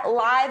back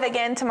live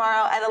again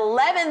tomorrow at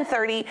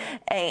 11:30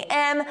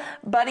 a.m.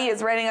 Buddy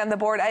is writing on the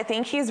board. I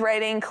think he's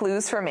writing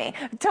clues for me.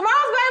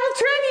 Tomorrow's Bible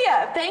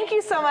trivia. Thank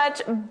you so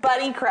much,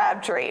 Buddy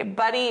Crabtree.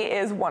 Buddy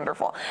is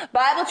wonderful.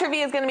 Bible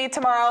trivia is going to be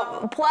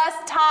tomorrow, plus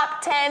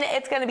top 10.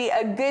 It's going to be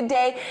a good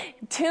day.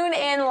 Tune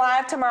in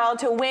live tomorrow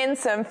to win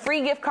some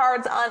free gift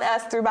cards on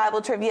us through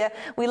Bible trivia.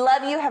 We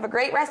love you. Have a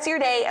great rest of your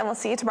day, and we'll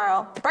see you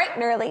tomorrow bright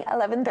and early,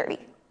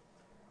 11:30.